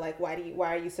slut to like, why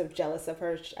are you so jealous of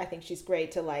her? I think she's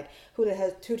great to like, who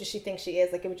does she think she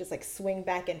is? Like, it would just like swing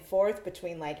back and forth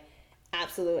between like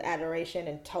absolute adoration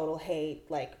and total hate,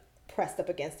 like pressed up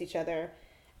against each other.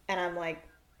 And I'm like,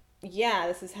 yeah,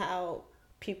 this is how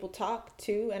people talk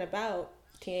to and about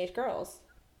teenage girls.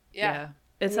 Yeah.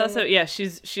 It's also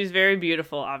she's very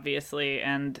beautiful, obviously,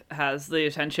 and has the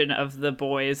attention of the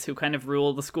boys who kind of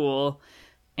rule the school.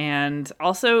 And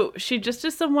also, she just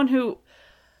is someone who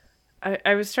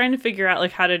I was trying to figure out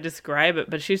like how to describe it,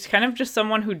 but she's kind of just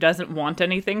someone who doesn't want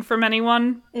anything from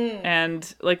anyone.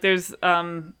 And like there is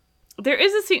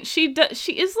a scene she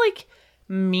is like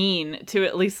mean to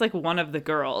at least like one of the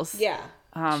girls. Yeah.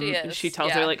 She is, She tells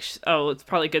yeah. her like, oh, it's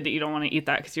probably good that you don't want to eat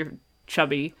that because you're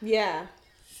chubby. Yeah.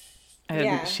 And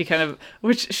Yeah. she kind of,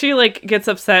 which she like gets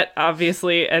upset,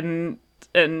 obviously, and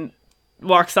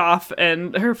walks off.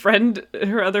 And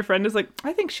her other friend is like,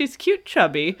 I think she's cute,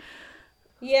 chubby.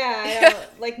 Yeah, I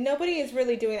don't, like nobody is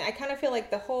really doing that. I kind of feel like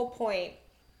the whole point,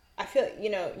 I feel,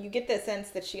 you get the sense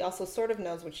that she also sort of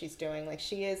knows what she's doing. Like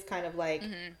she is kind of like,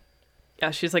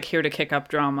 Yeah, she's like here to kick up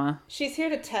drama. she's here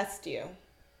to test you.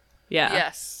 Yeah.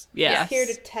 Yes. Yeah. She's here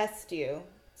to test you.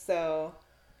 So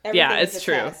Yeah, everything is it's a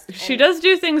true. test. She And- does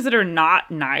do things that are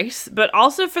not nice, but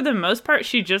also for the most part,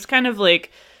 she just kind of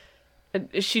like,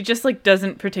 she just like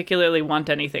doesn't particularly want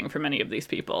anything from any of these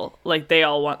people. Like they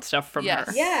all want stuff from Yes.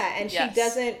 her. Yeah, and Yes. she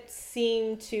doesn't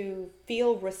seem to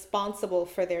feel responsible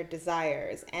for their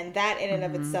desires, and that in and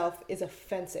of itself is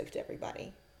offensive to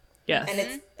everybody. Yes.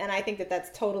 And I think that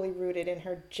that's totally rooted in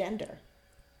her gender.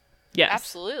 Yes.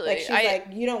 Absolutely. Like she's like,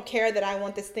 you don't care that I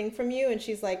want this thing from you, and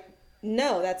she's like,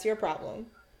 no, that's your problem.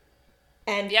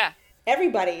 And Yeah.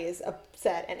 everybody is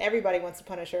upset, and everybody wants to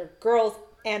punish her, girls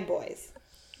and boys.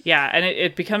 Yeah, and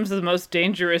it becomes the most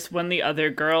dangerous when the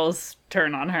other girls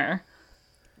turn on her.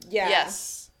 Yeah.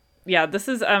 Yes. Yeah, this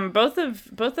is both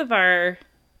of our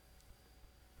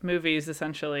movies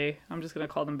essentially. I'm just gonna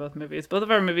call them both movies. Both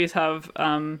of our movies have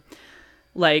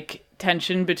like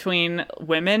tension between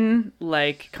women,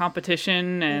 like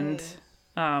competition and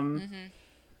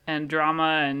and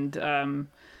drama and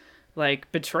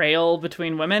like betrayal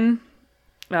between women.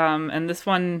 And this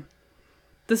one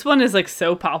is like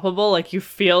so palpable. Like you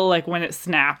feel like when it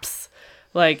snaps,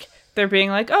 like they're being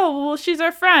like, oh, well, she's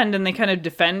our friend. And they kind of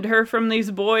defend her from these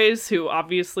boys who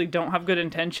obviously don't have good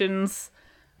intentions.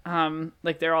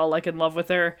 Like they're all like in love with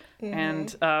her. And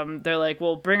they're like,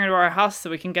 well, bring her to our house so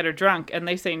we can get her drunk. And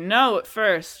they say no at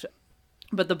first.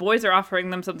 But the boys are offering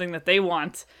them something that they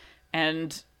want.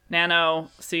 And Nano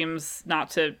seems not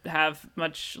to have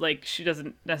much, like, she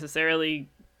doesn't necessarily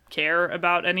care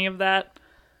about any of that.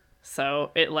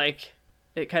 So it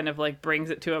kind of like brings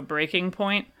it to a breaking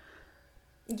point.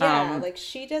 Yeah, like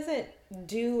she doesn't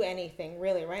do anything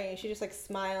really, right? She just like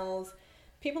smiles.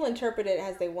 People interpret it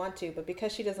as they want to, but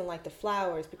because she doesn't like the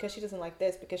flowers, because she doesn't like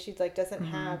this, because she like doesn't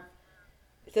have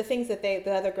the things that the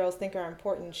other girls think are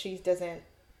important, she doesn't,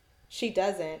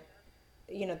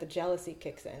 the jealousy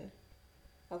kicks in.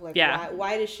 Of like,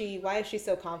 why is she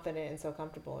so confident and so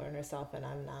comfortable in herself and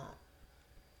I'm not?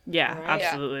 Yeah, Right?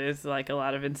 absolutely. It's like a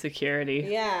lot of insecurity.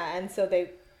 Yeah, and so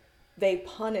they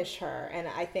punish her, and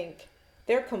I think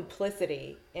their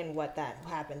complicity in what that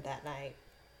happened that night,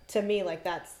 to me, like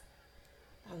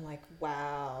I'm like,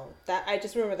 wow. That I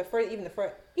just remember even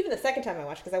the second time I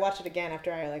watched, because I watched it again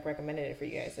after I like recommended it for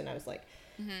you guys, and I was like,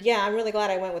 yeah, I'm really glad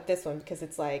I went with this one, because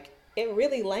it's like it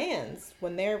really lands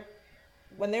when they're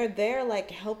there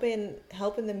like helping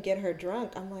them get her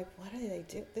drunk. I'm like, what do they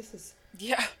do?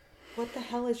 Yeah. What the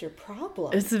hell is your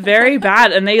problem? It's very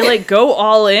bad. And they like go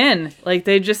all in. Like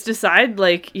they just decide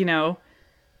like,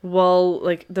 well,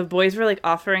 like the boys were like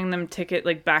offering them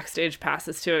like backstage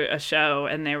passes to a show.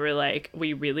 And they were like,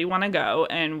 we really want to go.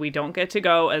 And we don't get to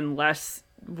go unless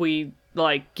we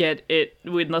like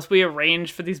unless we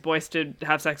arrange for these boys to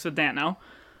have sex with Nano.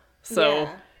 So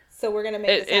yeah. So we're going to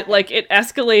make it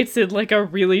escalates in like a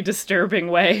really disturbing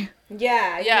way.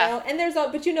 Yeah, Yeah. you know, and there's all,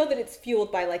 but you know that it's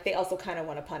fueled by like they also kind of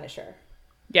want to punish her.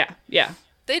 Yeah, yeah.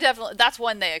 They definitely, that's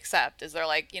one they accept, is they're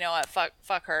like, you know what,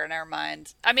 fuck her, never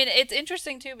mind. I mean, it's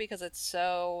interesting too because it's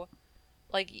so,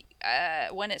 like,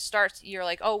 when it starts, you're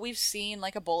like, oh, we've seen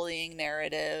like a bullying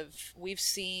narrative, we've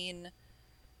seen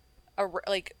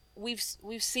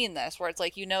we've seen this where it's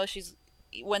like, you know,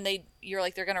 you're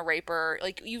like, they're gonna rape her,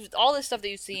 like, all this stuff that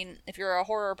you've seen if you're a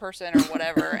horror person or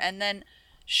whatever, and then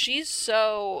she's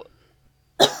so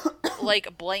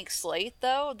like blank slate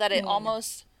though that it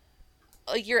almost,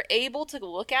 like, you're able to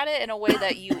look at it in a way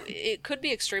that it could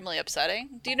be extremely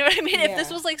upsetting. Do you know what I mean? Yeah. If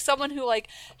this was like someone who like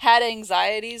had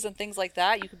anxieties and things like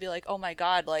that, you could be like, oh my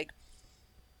god, like,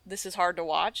 this is hard to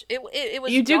watch. It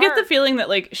was. You do dark. get the feeling that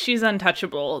like she's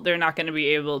untouchable. They're not going to be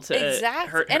able to hurt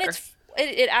her. And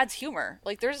it adds humor.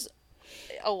 Like, there's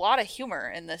a lot of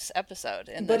humor in this episode,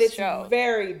 But this it's show.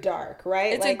 very dark,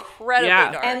 right? It's like, incredibly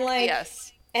Yeah. dark. and like,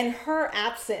 yes. and her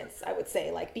absence, I would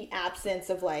say, like the absence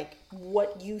of like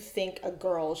what you think a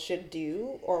girl should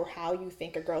do or how you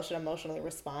think a girl should emotionally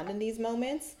respond in these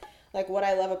moments. Like, what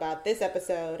I love about this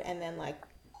episode, and then like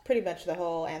pretty much the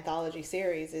whole anthology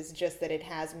series, is just that it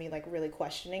has me like really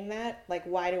questioning that. Like,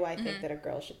 why do I think that a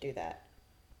girl should do that?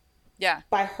 Yeah.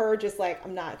 By her just like,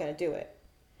 I'm not gonna do it.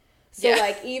 So Yeah.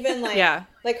 like, even like, Yeah.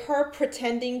 like her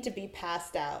pretending to be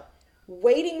passed out,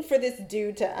 waiting for this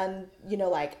dude to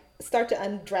like start to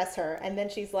undress her, and then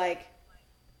she's like,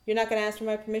 you're not gonna ask for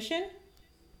my permission?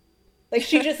 Like,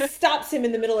 she just stops him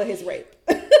in the middle of his rape.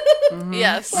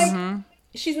 Yes. Like,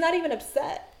 she's not even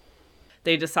upset.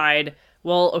 They decide,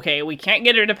 well, okay, we can't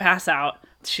get her to pass out.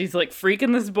 She's like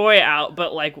freaking this boy out,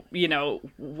 but like, you know,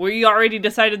 we already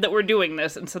decided that we're doing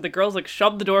this. And so the girls like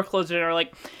shove the door closed and are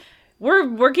like,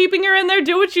 we're keeping her in there,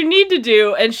 do what you need to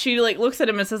do. And she like looks at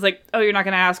him and says like, oh, you're not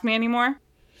gonna ask me anymore?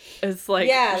 It's like,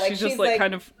 Yeah, like, she just she's, like like,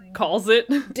 kind of calls it.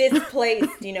 Displaced,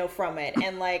 from it.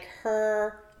 And like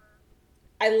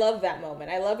I love that moment.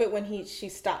 I love it when she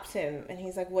stops him and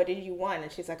he's like, what did you want?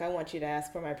 And she's like, I want you to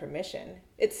ask for my permission.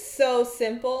 It's so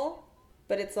simple,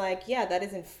 but it's like, yeah, that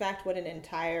is in fact what an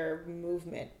entire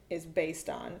movement is based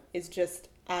on. Is just,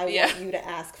 I want you to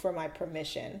ask for my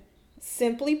permission.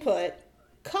 Simply put,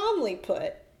 calmly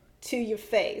put, to your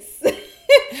face.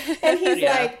 And he's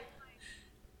like,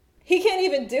 he can't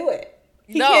even do it.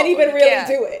 He can't even really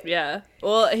do it. Yeah.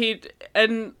 Well,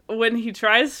 and when he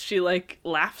tries, she like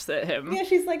laughs at him. Yeah,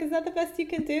 she's like, is that the best you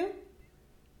can do?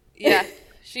 Yeah.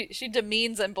 She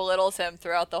demeans and belittles him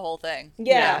throughout the whole thing.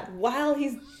 Yeah. While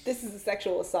this is a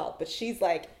sexual assault, but she's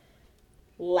like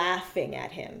laughing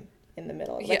at him in the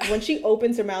middle. Like, when she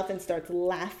opens her mouth and starts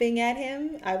laughing at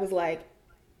him, I was like,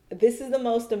 this is the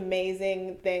most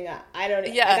amazing thing. I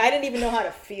didn't even know how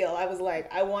to feel. I was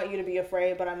like, I want you to be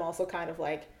afraid, but I'm also kind of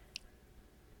like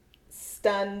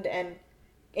stunned and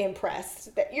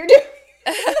impressed that you're doing.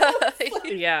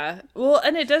 Yeah. Well,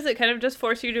 and it kind of just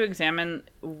force you to examine,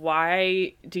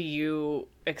 why do you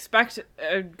expect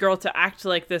a girl to act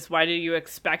like this? Why do you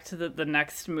expect that the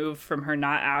next move from her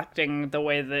not acting the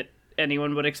way that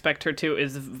anyone would expect her to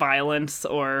is violence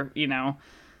or,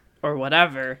 or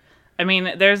whatever? I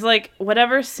mean, there's like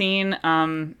whatever scene,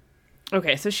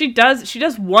 okay, so she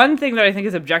does one thing that I think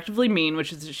is objectively mean,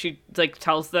 which is she like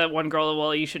tells the one girl,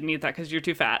 well, you shouldn't eat that because you're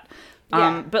too fat.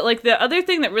 But like the other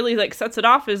thing that really like sets it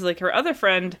off is like her other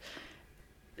friend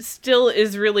still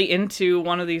is really into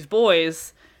one of these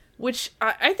boys, which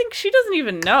I think she doesn't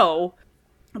even know,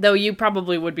 though you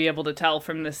probably would be able to tell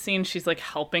from this scene. She's like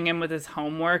helping him with his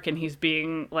homework and he's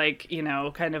being like,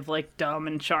 kind of like dumb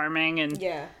and charming, and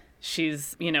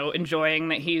she's, enjoying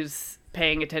that he's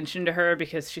paying attention to her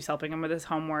because she's helping him with his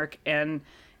homework. And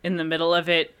in the middle of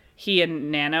it, he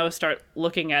and Nano start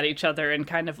looking at each other and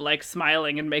kind of like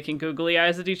smiling and making googly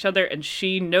eyes at each other. And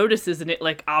she notices, and it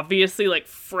like obviously like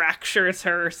fractures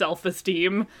her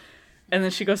self-esteem. And then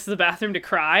she goes to the bathroom to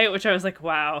cry, which I was like,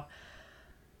 wow,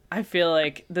 I feel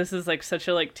like this is like such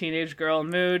a like teenage girl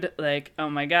mood. Like, oh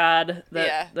my God.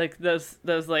 Like those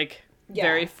like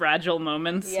very fragile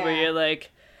moments where you're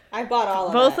like, I bought all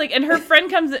of both that. like, and her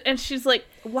friend comes in and she's like,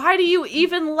 why do you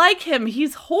even like him?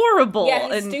 He's horrible. Yeah,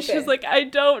 he's and stupid. she's like, I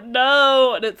don't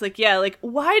know. And it's like, yeah, like,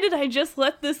 why did I just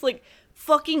let this like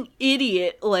fucking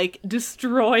idiot like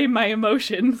destroy my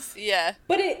emotions? Yeah.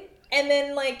 But and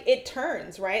then like it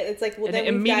turns, right? It's like, well, And then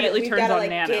it we've immediately gotta, turns on like,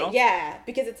 Nano.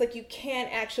 because it's like you can't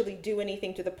actually do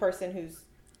anything to the person who's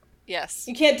Yes.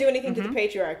 you can't do anything to the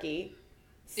patriarchy.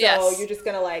 So Yes. you're just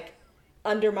gonna like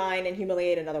undermine and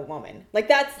humiliate another woman. Like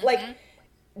that's like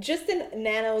just in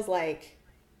Nano's like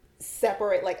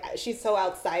separate, like she's so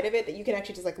outside of it that you can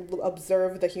actually just like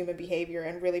observe the human behavior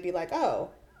and really be like, oh,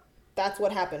 that's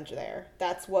what happened there.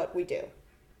 That's what we do.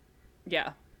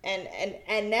 Yeah.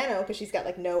 And Nano, because she's got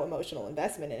like no emotional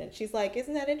investment in it, she's like,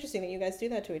 isn't that interesting that you guys do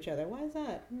that to each other? Why is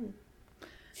that?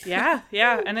 Yeah,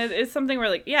 yeah. And it is something where,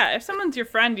 like, yeah, if someone's your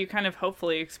friend, you kind of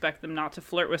hopefully expect them not to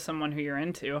flirt with someone who you're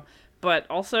into. But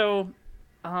also,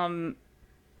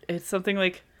 it's something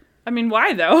like, I mean,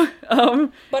 why though?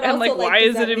 But and also, like, like, why does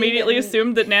is that it mean immediately that-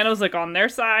 assumed that Nano's like on their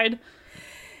side?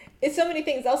 It's so many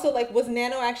things. Also, like, was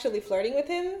Nano actually flirting with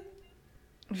him?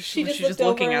 She just looked over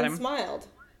looking at and him. smiled.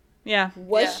 Yeah.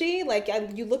 Was Yeah. she? Like,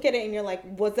 you look at it and you're like,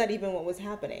 was that even what was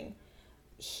happening?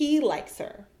 He likes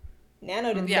her.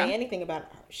 Nano didn't Yeah. say anything about her.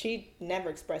 She never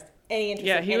expressed any interest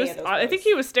Yeah, in he any was. of those I think boys.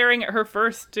 he was staring at her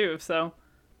first too. So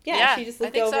Yeah, she just I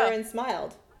looked think over so. and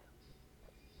smiled.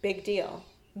 Big deal.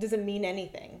 Doesn't mean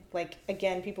anything. Like,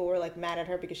 again, people were like mad at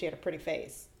her because she had a pretty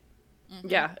face.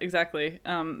 yeah, exactly.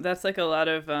 That's like a lot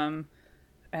of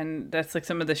and that's like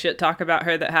some of the shit talk about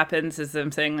her that happens is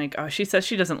them saying like, oh, she says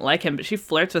she doesn't like him, but she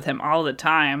flirts with him all the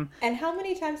time. And how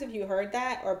many times have you heard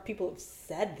that, or people have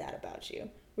said that about you?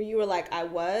 Where you were like, I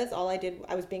was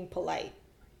being polite.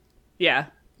 Yeah.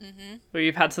 Where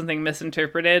you've had something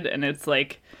misinterpreted and it's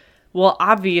like, well,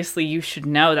 obviously you should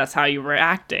know that's how you were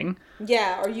acting.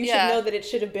 Yeah, or you Yeah. should know that it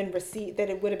should have been received, that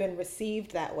it would have been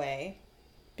received that way.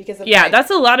 Because of Yeah, like,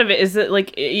 that's a lot of it is that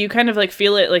like you kind of like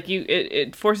feel it like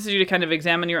it forces you to kind of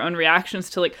examine your own reactions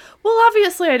to like, well,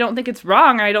 obviously I don't think it's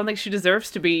wrong. I don't think she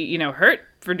deserves to be, hurt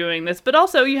for doing this. But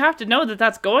also you have to know that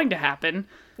that's going to happen.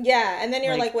 yeah, and then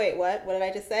you're like- like, wait, what? What did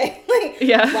I just say? Like,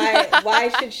 Yeah. why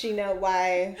should she know?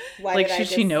 Why Like, did I should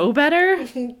she just- know better?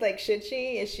 Like, should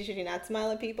she? Should she not smile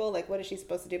at people? Like, what is she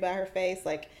supposed to do about her face?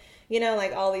 Like,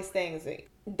 like all these things. They,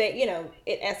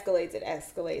 it escalates.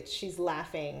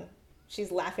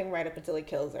 She's laughing right up until he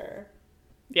kills her.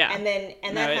 Yeah. And then,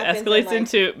 No, that it happens. and, escalates like,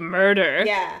 into murder.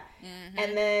 yeah.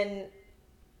 And then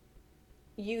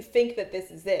you think that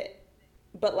this is it.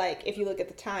 But, like, if you look at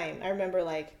the time, I remember,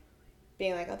 like,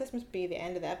 being like, oh, this must be the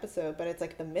end of the episode. But it's,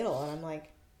 like, the middle. And I'm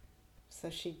like, so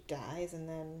she dies and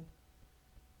then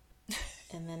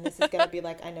this is going to be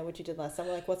like, I know what you did last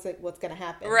summer. Like, what's going to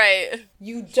happen? Right.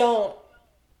 You don't,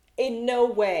 in no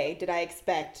way did I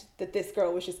expect that this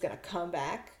girl was just going to come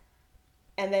back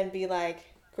and then be like,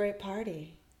 great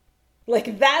party.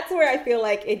 Like, that's where I feel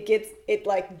like it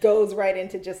like goes right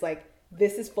into just like,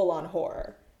 this is full on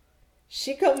horror.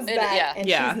 She comes back yeah. and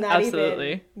Yeah, she's not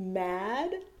absolutely. even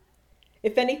mad.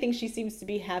 If anything, she seems to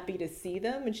be happy to see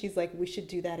them. And she's like, we should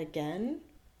do that again.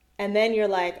 And then you're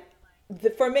like,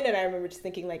 for a minute, I remember just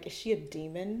thinking like, is she a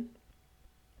demon?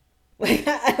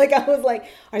 Like I was like,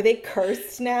 are they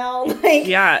cursed now? Like,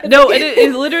 Yeah. No,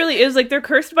 it literally is like they're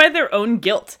cursed by their own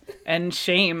guilt and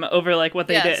shame over like what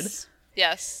they did.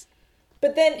 Yes.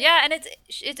 But then, Yeah, and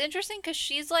it's interesting because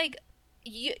she's like,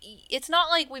 it's not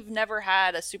like we've never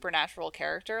had a supernatural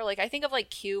character. Like I think of like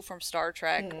Q from Star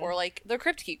Trek or like the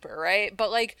Crypt Keeper, right?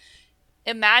 But like,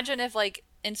 imagine if like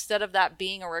instead of that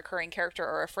being a recurring character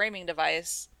or a framing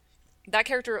device, that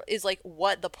character is like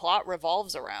what the plot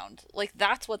revolves around. Like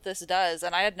that's what this does,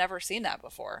 and I had never seen that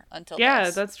before until Yeah,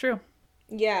 this. that's true.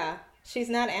 yeah, she's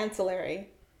not ancillary.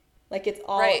 Like it's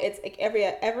all, Right. it's like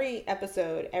every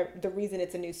episode, the reason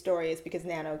it's a new story is because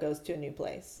Nano goes to a new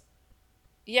place.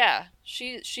 Yeah,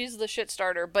 she's the shit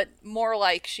starter, but more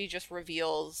like she just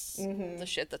reveals the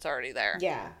shit that's already there.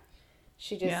 Yeah.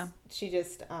 She Yeah.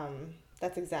 just,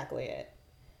 that's exactly it.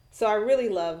 So I really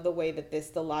love the way that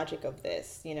the logic of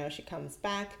this, she comes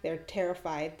back, they're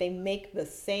terrified, they make the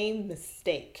same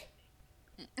mistake.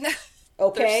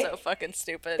 Okay? They're so fucking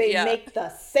stupid. They yeah. make the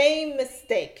same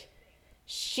mistake.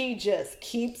 She just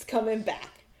keeps coming back.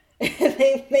 And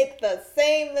they make the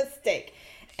same mistake.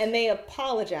 And they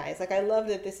apologize. Like, I love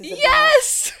that this is about...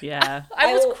 Yes! Yeah.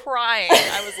 I was will- crying.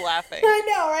 I was laughing. I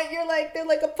know, right? They're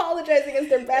like apologizing as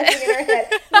they're bashing in her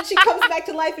head. And she comes back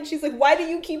to life and she's like, why do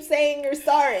you keep saying you're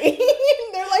sorry?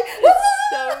 And they're like,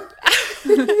 So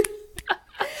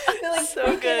they're like so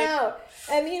freaking good. out.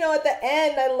 And at the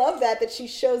end, I love that she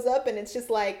shows up and it's just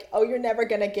like, oh, you're never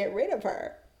going to get rid of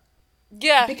her.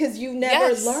 yeah. Because you never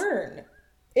Yes. learn.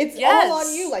 It's Yes. all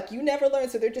on you. Like, you never learn.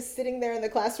 So they're just sitting there in the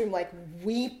classroom, like,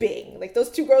 weeping. Like, those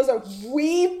two girls are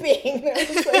weeping. They're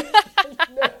just like,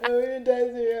 no, it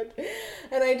doesn't.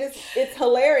 And it's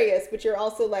hilarious. But you're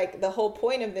also like, the whole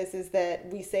point of this is that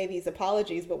we say these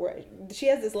apologies, but she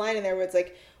has this line in there where it's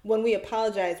like, when we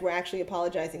apologize, we're actually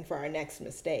apologizing for our next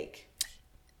mistake.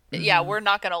 Yeah, we're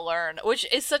not going to learn, which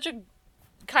is such a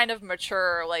kind of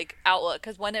mature like outlook,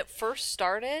 because when it first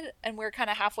started and we're kind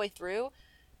of halfway through,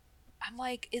 I'm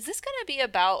like, is this going to be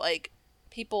about like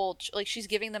people, like she's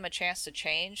giving them a chance to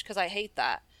change? Because I hate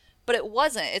that. But it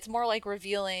wasn't. It's more like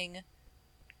revealing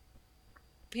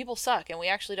people suck and we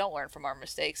actually don't learn from our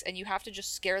mistakes, and you have to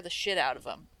just scare the shit out of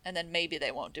them, and then maybe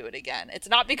they won't do it again. It's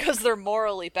not because they're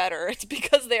morally better, it's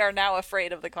because they are now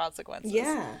afraid of the consequences.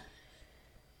 Yeah.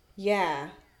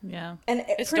 And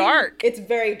It's dark. It's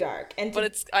very dark. And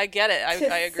But I get it. I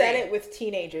agree. Set it with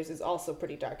teenagers is also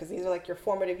pretty dark, because these are like your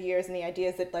formative years, and the idea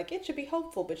is that like it should be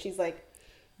hopeful, but she's like,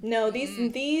 no,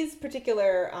 these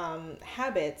particular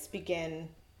habits begin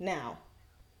now.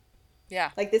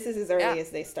 Yeah. Like this is as early as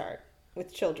they start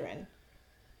with children.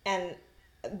 And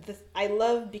I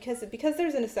love, because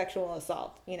there's a sexual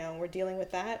assault, you know, we're dealing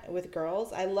with that with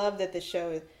girls. I love that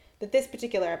this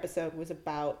particular episode was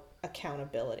about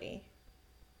accountability.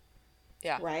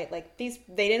 Yeah. Right? Like they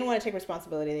didn't want to take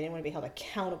responsibility. They didn't want to be held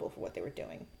accountable for what they were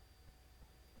doing.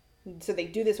 So they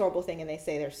do this horrible thing and they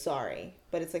say they're sorry.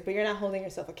 But it's like, but you're not holding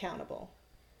yourself accountable.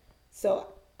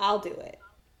 So I'll do it.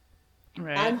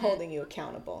 Right. I'm holding you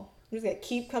accountable. I'm just going to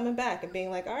keep coming back and being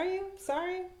like, are you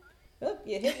sorry? Oh,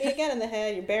 you hit me again in the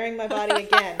head. You're burying my body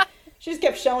again. She just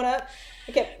kept showing up.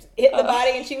 I kept hitting the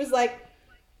body, and she was like,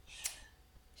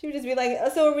 she would just be like, oh,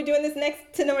 so are we doing this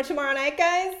tomorrow night,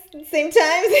 guys? Same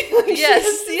time? Like,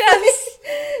 yes.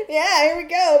 Yeah, here we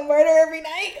go. Murder every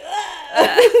night.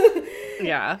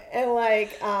 Yeah. And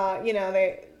like, you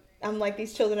know, I'm like,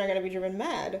 these children are going to be driven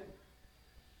mad.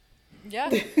 Yeah.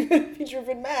 Be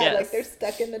driven mad. Yes. Like they're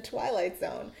stuck in the Twilight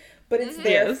Zone. But it's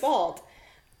their fault.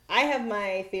 I have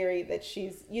my theory that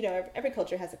she's, you know, every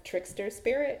culture has a trickster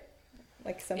spirit.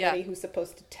 Like somebody who's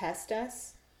supposed to test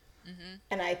us. Mm-hmm.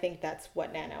 And I think that's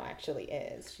what Nano actually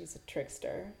is. She's a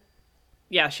trickster.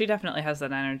 Yeah, she definitely has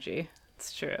that energy.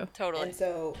 It's true. Totally. And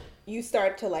so you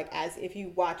start to like, as if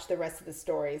you watch the rest of the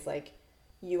stories, like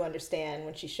you understand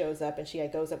when she shows up and she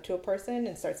goes up to a person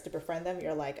and starts to befriend them,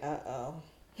 you're like, uh-oh.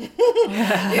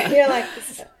 you're like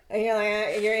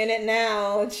you're in it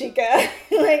now, chica.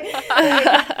 like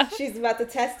she's about to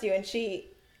test you, and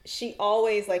she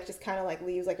always like just kind of like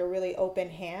leaves like a really open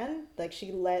hand, like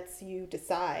she lets you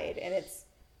decide. And it's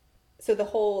so the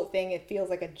whole thing, it feels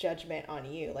like a judgment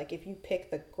on you. Like if you pick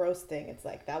the gross thing, it's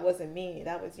like, that wasn't me,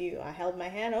 that was you. I held my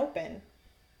hand open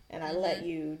and I let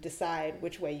you decide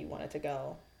which way you wanted to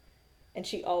go. And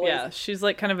she always she's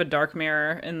like kind of a dark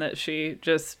mirror in that she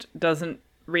just doesn't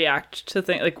react to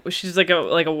things. Like she's like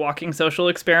a walking social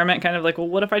experiment, kind of like, well,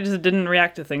 what if I just didn't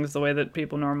react to things the way that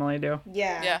people normally do?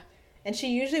 Yeah. And she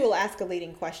usually will ask a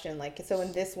leading question, like, so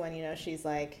in this one, you know, she's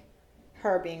like,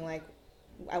 her being like,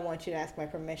 I want you to ask my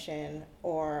permission,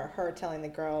 or her telling the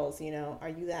girls, you know, are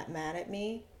you that mad at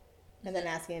me? And then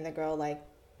asking the girl, like,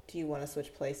 do you want to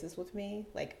switch places with me?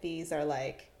 Like, these are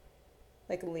like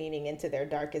leaning into their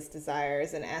darkest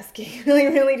desires and asking,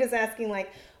 really just asking,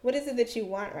 like, what is it that you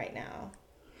want right now?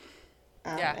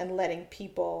 And letting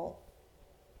people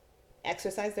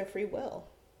exercise their free will.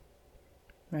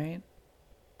 Right.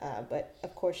 But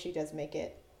of course she does make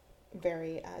it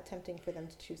very tempting for them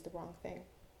to choose the wrong thing.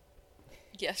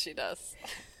 Yes, she does.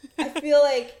 I feel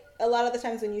like a lot of the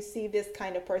times when you see this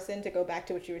kind of person, to go back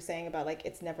to what you were saying about like,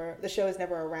 the show is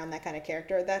never around that kind of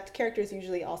character. That character is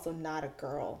usually also not a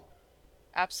girl.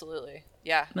 Absolutely.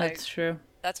 Yeah. That's true.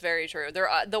 That's very true. They're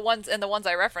the ones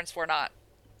I referenced were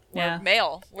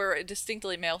male. Were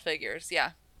distinctly male figures.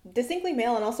 Yeah. Distinctly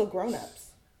male, and also grown-ups.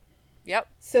 Yep.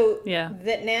 So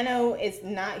that Nano is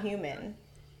not human,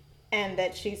 and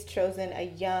that she's chosen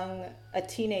a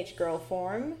teenage girl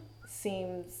form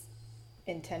seems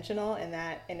intentional, and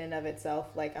that in and of itself,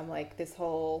 like, I'm like, this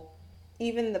whole,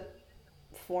 even the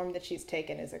form that she's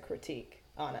taken is a critique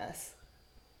on us.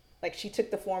 Like, she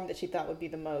took the form that she thought would be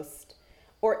the most,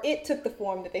 or it took the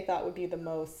form that they thought would be the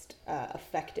most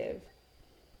effective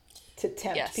to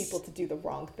tempt people to do the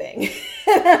wrong thing.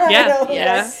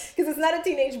 Because it's not a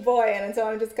teenage boy, and so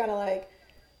I'm just kind of like,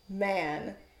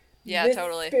 man, this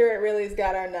totally. Spirit really has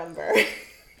got our number.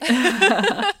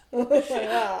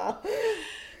 Wow.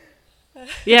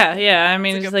 Yeah. I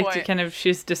mean, it's like point. kind of,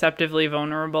 she's deceptively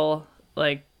vulnerable.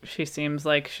 Like she seems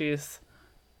like she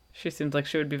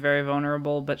would be very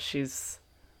vulnerable, but she's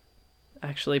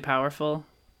actually powerful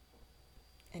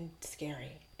and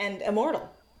scary and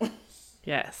immortal.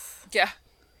 Yes. Yeah.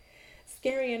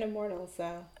 Scary and immortal.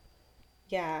 So,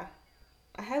 yeah,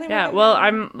 I highly Yeah. recommend. Well,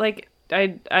 I'm like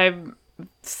I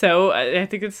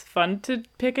think it's fun to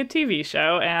pick a TV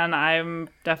show, and I'm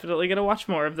definitely gonna watch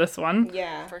more of this one.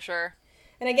 Yeah, for sure.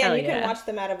 And again, Hell you can yeah. watch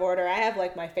them out of order. I have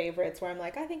like my favorites where I'm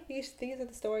like, I think these are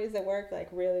the stories that work like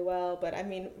really well. But I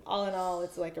mean, all in all,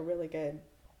 it's like a really good,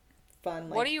 fun.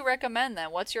 Like, what do you recommend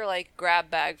then? What's your like grab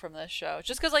bag from this show?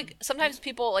 Just because like sometimes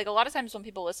people, like a lot of times when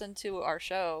people listen to our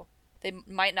show, they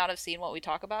might not have seen what we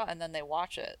talk about, and then they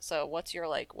watch it. So what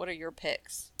are your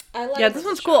picks? I like Yeah, this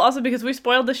one's cool also because we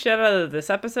spoiled the shit out of this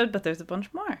episode, but there's a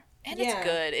bunch more. And Yeah. it's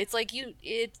good. It's like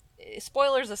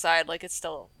spoilers aside, like it's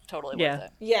still totally worth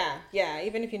it. Yeah.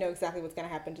 Even if you know exactly what's gonna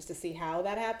happen, just to see how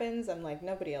that happens, I'm like,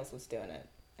 nobody else was doing it.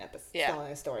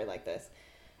 Telling a story like this.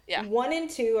 Yeah. 1 and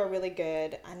 2 are really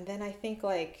good, and then I think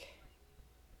like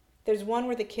there's one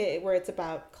where it's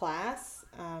about class,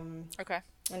 Okay.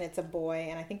 and it's a boy,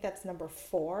 and I think that's number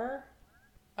 4.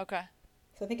 Okay.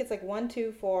 So I think it's like 1,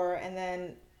 2, 4, and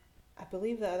then I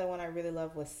believe the other one I really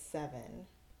love was 7.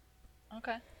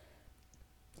 Okay.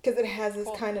 Because it has this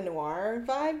Cool. kind of noir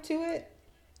vibe to it.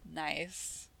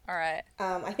 Nice. All right.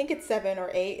 I think it's 7 or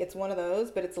 8. It's one of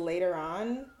those, but it's later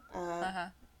on. Uh-huh.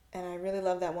 And I really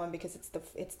love that one because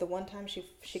it's the one time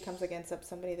she comes against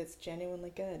somebody that's genuinely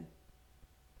good.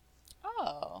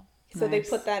 Oh. So they Nice.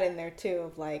 put that in there too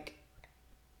of like.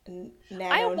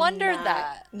 I wondered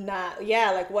that.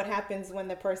 Like what happens when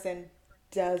the person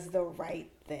does the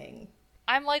right thing.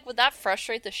 I'm like, would that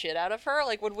frustrate the shit out of her?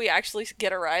 Like, would we actually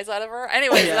get a rise out of her?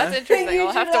 Anyways, Yeah. that's interesting. You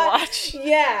I'll have should to watch.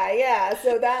 Yeah.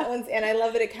 So that one's, and I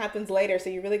love that it happens later. So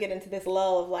you really get into this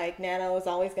lull of like, Nano is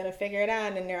always going to figure it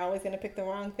out, and they're always going to pick the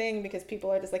wrong thing because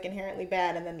people are just like inherently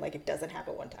bad, and then like it doesn't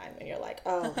happen one time, and you're like,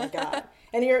 oh my god,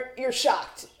 and you're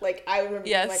shocked. Like I remember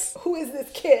being Yes. like, who is this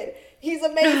kid? He's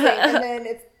amazing, and then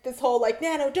it's this whole like,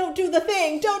 Nano, don't do the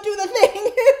thing.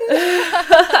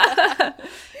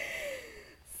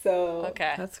 So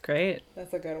Okay. That's great.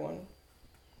 that's a good one.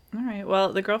 All right.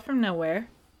 Well, The Girl from Nowhere.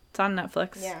 It's on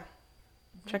Netflix. Yeah,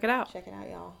 Check it out. check it out,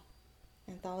 y'all.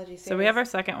 Anthology series. So we have our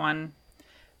second one,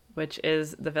 which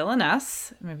is The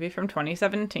Villainess, a movie from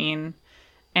 2017.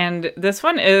 And this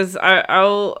one is, I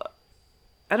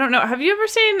don't know. Have you ever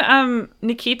seen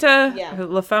Nikita? Yeah.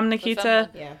 La Femme Nikita?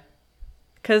 Yeah.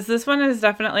 Because this one is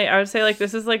definitely, I would say, like,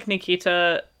 this is like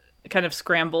Nikita kind of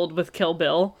scrambled with Kill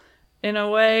Bill in a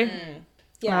way.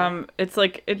 Yeah. It's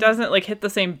like, it doesn't like hit the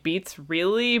same beats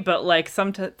really, but like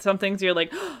some things you're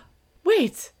like,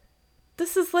 wait,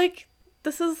 this is like,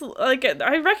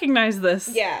 I recognize this.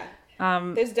 Yeah.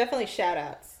 There's definitely shout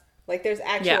outs. Like there's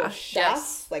actual Yeah. shots,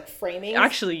 Yes. like framing.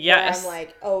 Actually, yes. Where I'm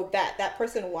like, oh, that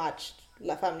person watched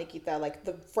La Femme Nikita, like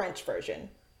the French version,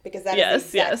 because that is Yes,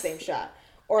 the exact yes. same shot.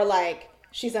 Or like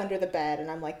she's under the bed, and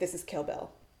I'm like, this is Kill Bill.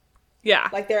 Yeah.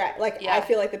 Like they're like, Yeah. I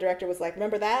feel like the director was like,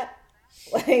 remember that?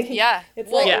 Like, Yeah.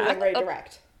 it's Well, like, yeah. it was very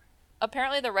direct.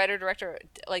 Apparently, the writer-director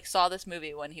like saw this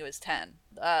movie when he was 10,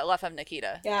 La Femme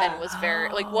Nikita, Yeah. and was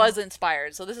was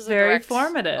inspired. So this is a Very direct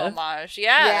formative. homage.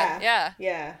 Yeah.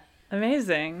 Yeah.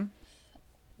 Amazing.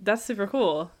 That's super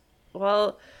cool.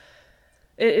 Well,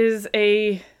 it's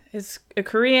a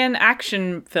Korean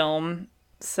action film.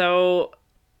 So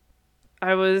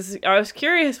I was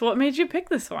curious, what made you pick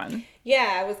this one?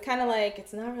 Yeah, it was kind of like,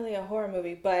 it's not really a horror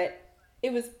movie, but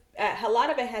it was, a lot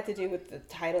of it had to do with the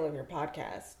title of your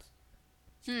podcast.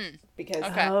 Because,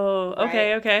 Okay. Oh,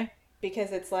 okay, Right. okay.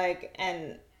 because it's like,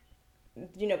 and,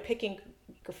 you know, picking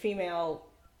female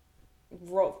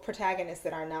protagonists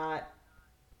that are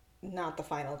not the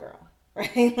final girl,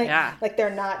 right? Like, Yeah. like they're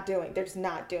just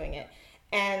not doing it.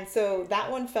 And so that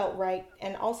one felt right.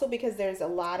 And also because there's a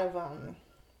lot of,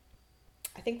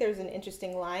 I think there's an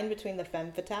interesting line between the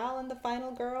femme fatale and the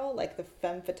final girl. Like the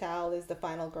femme fatale is the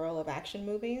final girl of action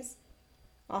movies.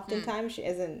 Oftentimes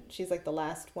she's like the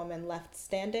last woman left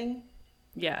standing.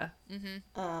 Yeah.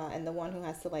 And the one who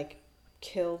has to like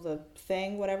kill the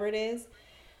thing, whatever it is.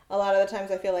 A lot of the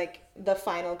times I feel like the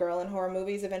final girl in horror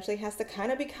movies eventually has to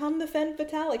kind of become the femme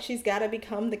fatale. Like she's got to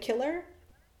become the killer.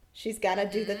 She's got to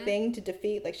do the thing to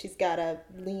defeat. Like she's got to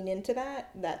lean into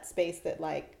that space that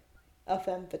like a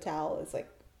femme fatale is like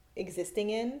existing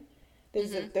in.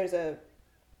 There's a,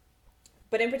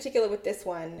 but in particular with this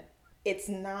one, it's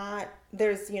not,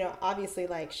 there's, you know, obviously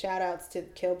like shout outs to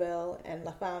Kill Bill and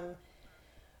La Femme,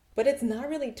 but it's not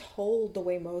really told the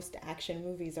way most action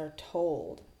movies are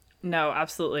told. No,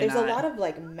 absolutely There's not. a lot of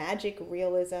like magic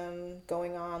realism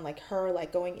going on, like her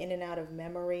like going in and out of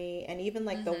memory, and even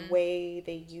like the way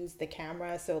they use the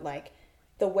camera. So like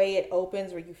the way it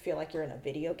opens, where you feel like you're in a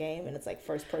video game and it's like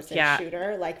first person Yeah.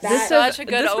 shooter, like This that. Such a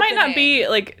good this might not opening. be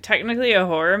like technically a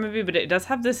horror movie, but it does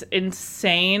have this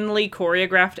insanely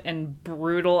choreographed and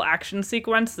brutal action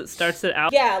sequence that starts it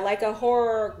out. Yeah, like a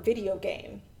horror video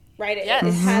game, right? It, Yes,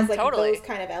 it has like totally. those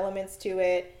kind of elements to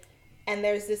it. And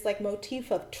there's this like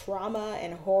motif of trauma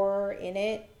and horror in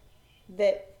it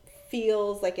that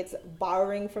feels like it's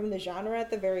borrowing from the genre at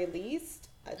the very least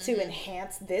to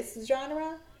enhance this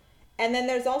genre. And then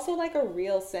there's also like a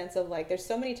real sense of like, there's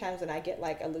so many times when I get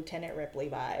like a Lieutenant Ripley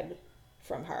vibe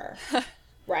from her,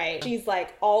 right? She's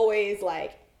like always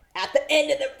like at the end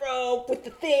of the rope with the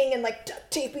thing and like duct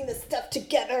taping the stuff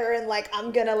together and like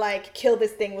I'm gonna like kill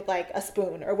this thing with like a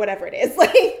spoon or whatever it is.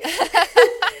 Like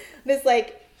this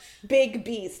like big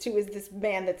beast who is this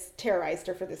man that's terrorized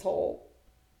her for this whole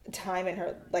time in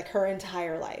her like her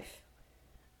entire life.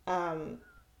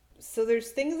 So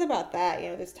there's things about that, you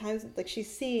know, there's times like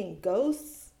she's seeing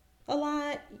ghosts a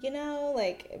lot, you know,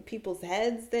 like people's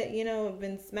heads that, you know, have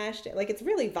been smashed in. Like it's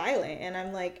really violent, and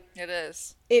I'm like, It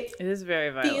is. It is very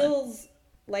violent. Feels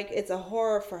like it's a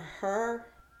horror for her,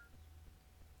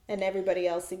 and everybody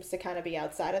else seems to kind of be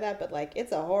outside of that, but like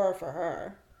it's a horror for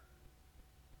her.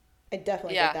 I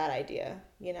definitely get that idea,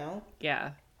 you know?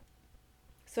 Yeah.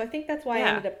 So I think that's why I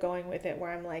ended up going with it,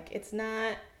 where I'm like, it's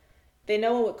not, they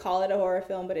no one would call it a horror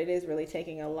film, but it is really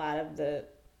taking a lot of the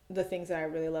things that I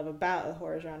really love about the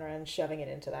horror genre and shoving it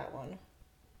into that one.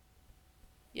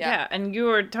 Yeah, and you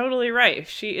were totally right.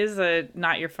 She is a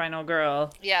not your final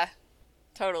girl. Yeah,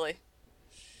 totally.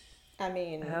 I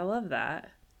mean, I love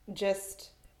that. Just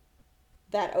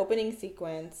that opening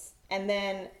sequence, and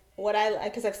then what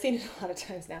because I've seen it a lot of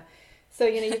times now. So,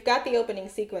 you know, you've got the opening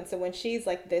sequence, so when she's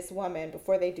like this woman,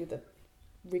 before they do the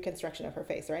reconstruction of her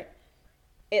face, right?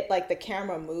 It like the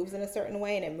camera moves in a certain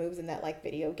way, and it moves in that like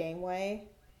video game way.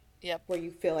 Yep. Where you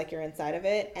feel like you're inside of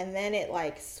it, and then it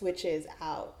like switches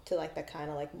out to like the kind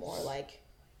of like more like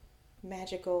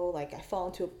magical, like I fall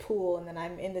into a pool and then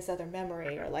I'm in this other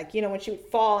memory, or like, you know, when she would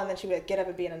fall and then she would get up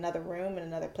and be in another room in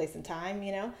another place and time,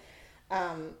 you know,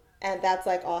 and that's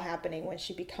like all happening when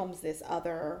she becomes this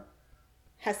other,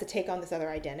 has to take on this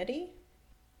other identity.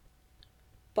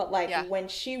 But like when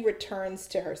she returns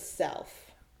to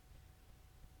herself,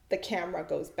 the camera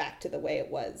goes back to the way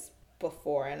it was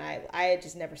before, and I had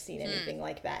just never seen anything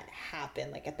like that happen.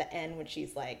 Like at the end when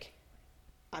she's like,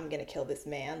 I'm gonna kill this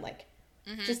man, like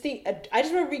just I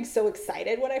just remember being so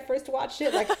excited when I first watched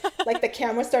it, like like the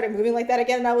camera started moving like that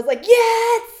again, and I was like, yeah,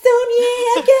 it's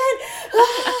Sonya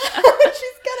again.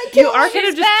 She's gonna kill you are her. kind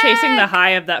of just chasing the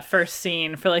high of that first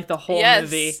scene for like the whole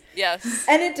movie. Yes.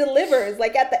 And it delivers.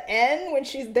 Like at the end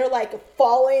when they're like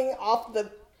falling off the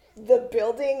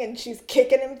building and she's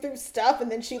kicking him through stuff,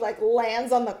 and then she like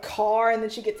lands on the car, and then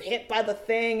she gets hit by the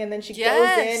thing, and then she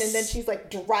goes in, and then she's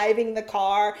like driving the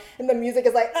car, and the music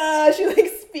is like she like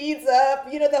speeds up,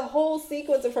 you know, the whole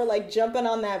sequence of her like jumping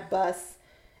on that bus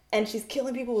and she's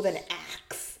killing people with an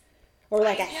axe or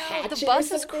like a hatchet. The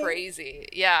bus is crazy.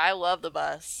 Yeah, I love the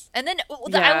bus. And then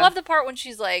I love the part when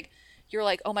she's like, you're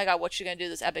like, oh my god, what's she gonna do,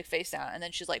 this epic face down? And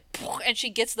then she's like, and she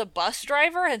gets the bus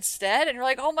driver instead, and you're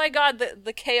like, oh my god,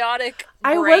 the chaotic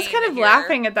I was kind of here.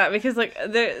 laughing at that, because like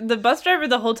the bus driver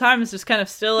the whole time is just kind of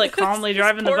still like calmly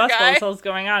driving the bus while this all's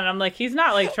going on, and I'm like, he's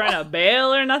not like trying to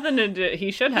bail or nothing,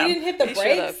 he should have. He didn't hit the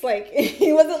brakes, like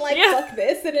he wasn't like fuck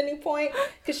this at any point,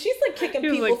 because she's like kicking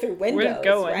people like, through windows,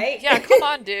 right? Yeah, come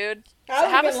on, dude.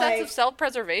 Have a sense like, of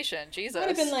self-preservation. Jesus. I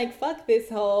would have been like, fuck this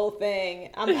whole thing.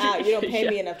 I'm out. You don't pay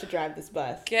me enough to drive this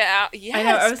bus. Get out. Yes, I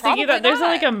know. I was thinking that there's not.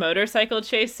 like a motorcycle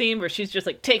chase scene where she's just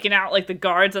like taking out like the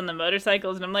guards on the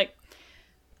motorcycles, and I'm like,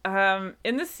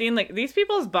 in this scene, like these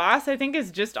people's boss, I think, is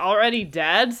just already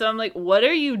dead. So I'm like, what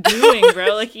are you doing,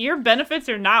 bro? Like your benefits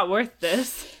are not worth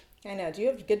this. I know. Do you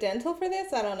have good dental for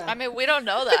this? I don't know. I mean, we don't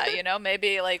know that, you know?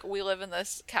 Maybe, like, we live in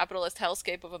this capitalist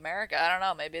hellscape of America. I don't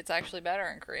know. Maybe it's actually better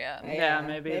in Korea. Yeah,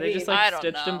 maybe. They just, like,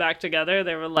 stitched them back together.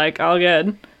 They were like, all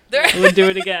good. They're... We'll do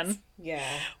it again. Yeah.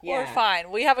 We're fine.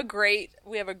 We have a great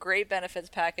benefits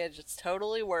package. It's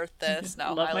totally worth this.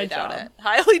 No, highly doubt it.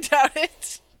 Highly doubt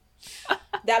it.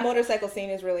 That motorcycle scene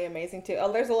is really amazing, too.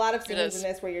 Oh, there's a lot of scenes in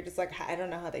this where you're just like, I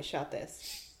don't know how they shot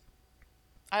this.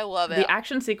 I love it. The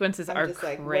action sequences are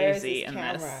like, crazy in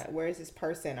this. Where is this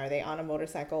person? Are they on a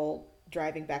motorcycle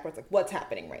driving backwards? Like, what's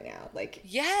happening right now? Like,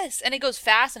 yes, and it goes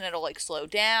fast and it'll like slow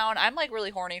down. I'm like really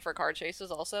horny for car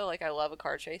chases also. Like I love a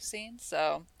car chase scene.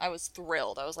 So I was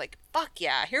thrilled. I was like, fuck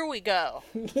yeah, here we go.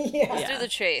 Let's do the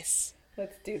chase.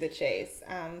 Let's do the chase.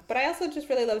 But I also just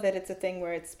really love that it's a thing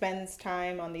where it spends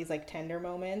time on these like tender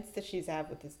moments that she's had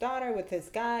with his daughter, with this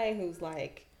guy who's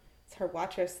like her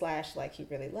watcher / like he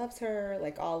really loves her,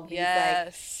 like all these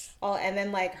like all, and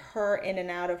then like her in and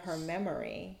out of her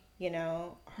memory, you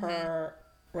know, her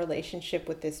relationship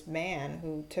with this man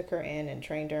who took her in and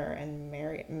trained her and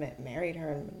married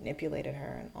her and manipulated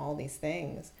her and all these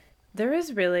things. There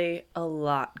is really a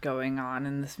lot going on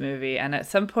in this movie, and at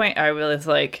some point I was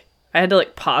like, I had to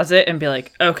like pause it and be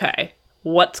like, okay,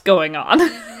 what's going on?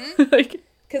 Like,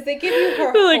 because they give you her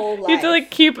like, whole life. You have to like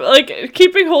keep like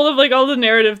keeping hold of like all the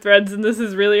narrative threads, and this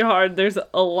is really hard. There's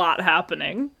a lot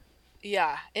happening.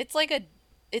 Yeah, it's like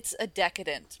it's a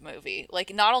decadent movie.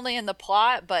 Like, not only in the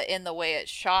plot, but in the way it's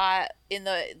shot, in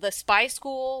the spy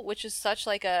school, which is such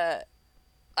like a,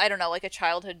 I don't know, like a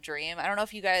childhood dream. I don't know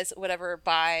if you guys would ever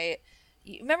buy.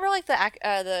 Remember like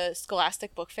the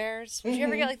Scholastic book fairs? Would you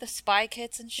ever get like the spy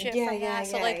kits and shit from that?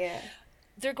 So like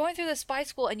they're going through the spy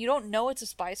school and you don't know it's a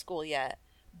spy school yet,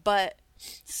 but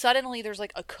suddenly there's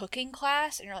like a cooking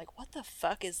class and you're like, what the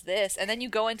fuck is this? And then you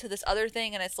go into this other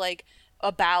thing and it's like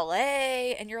a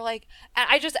ballet and you're like,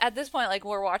 I just, at this point, like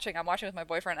I'm watching with my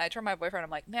boyfriend, and I turn to my boyfriend,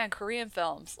 I'm like, man, Korean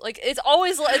films, like it's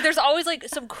always like, there's always like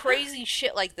some crazy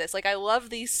shit like this. Like I love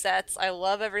these sets, I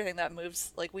love everything that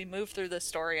moves, like we move through this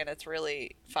story and it's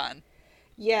really fun.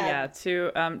 Yeah,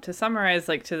 to summarize,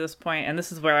 like, to this point, and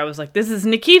this is where I was like, this is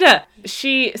Nikita!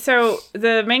 So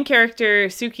the main character,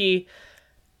 Suki,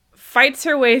 fights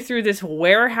her way through this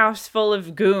warehouse full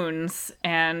of goons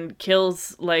and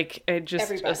kills, like,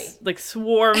 like,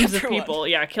 swarms of people.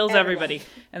 Yeah, kills everybody.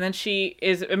 And then she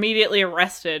is immediately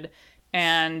arrested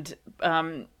and,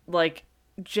 like,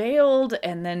 jailed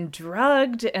and then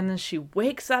drugged, and then she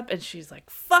wakes up and she's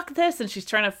like, fuck this, and she's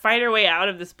trying to fight her way out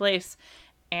of this place.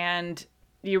 And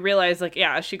you realize, like,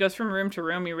 yeah, as she goes from room to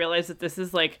room, you realize that this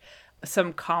is, like,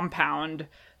 some compound,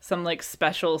 some, like,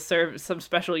 some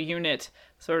special unit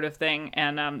sort of thing.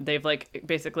 And they've, like,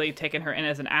 basically taken her in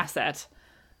as an asset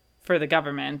for the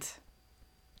government,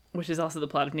 which is also the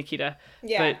plot of Nikita.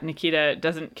 Yeah. But Nikita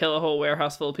doesn't kill a whole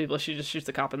warehouse full of people. She just shoots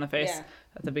a cop in the face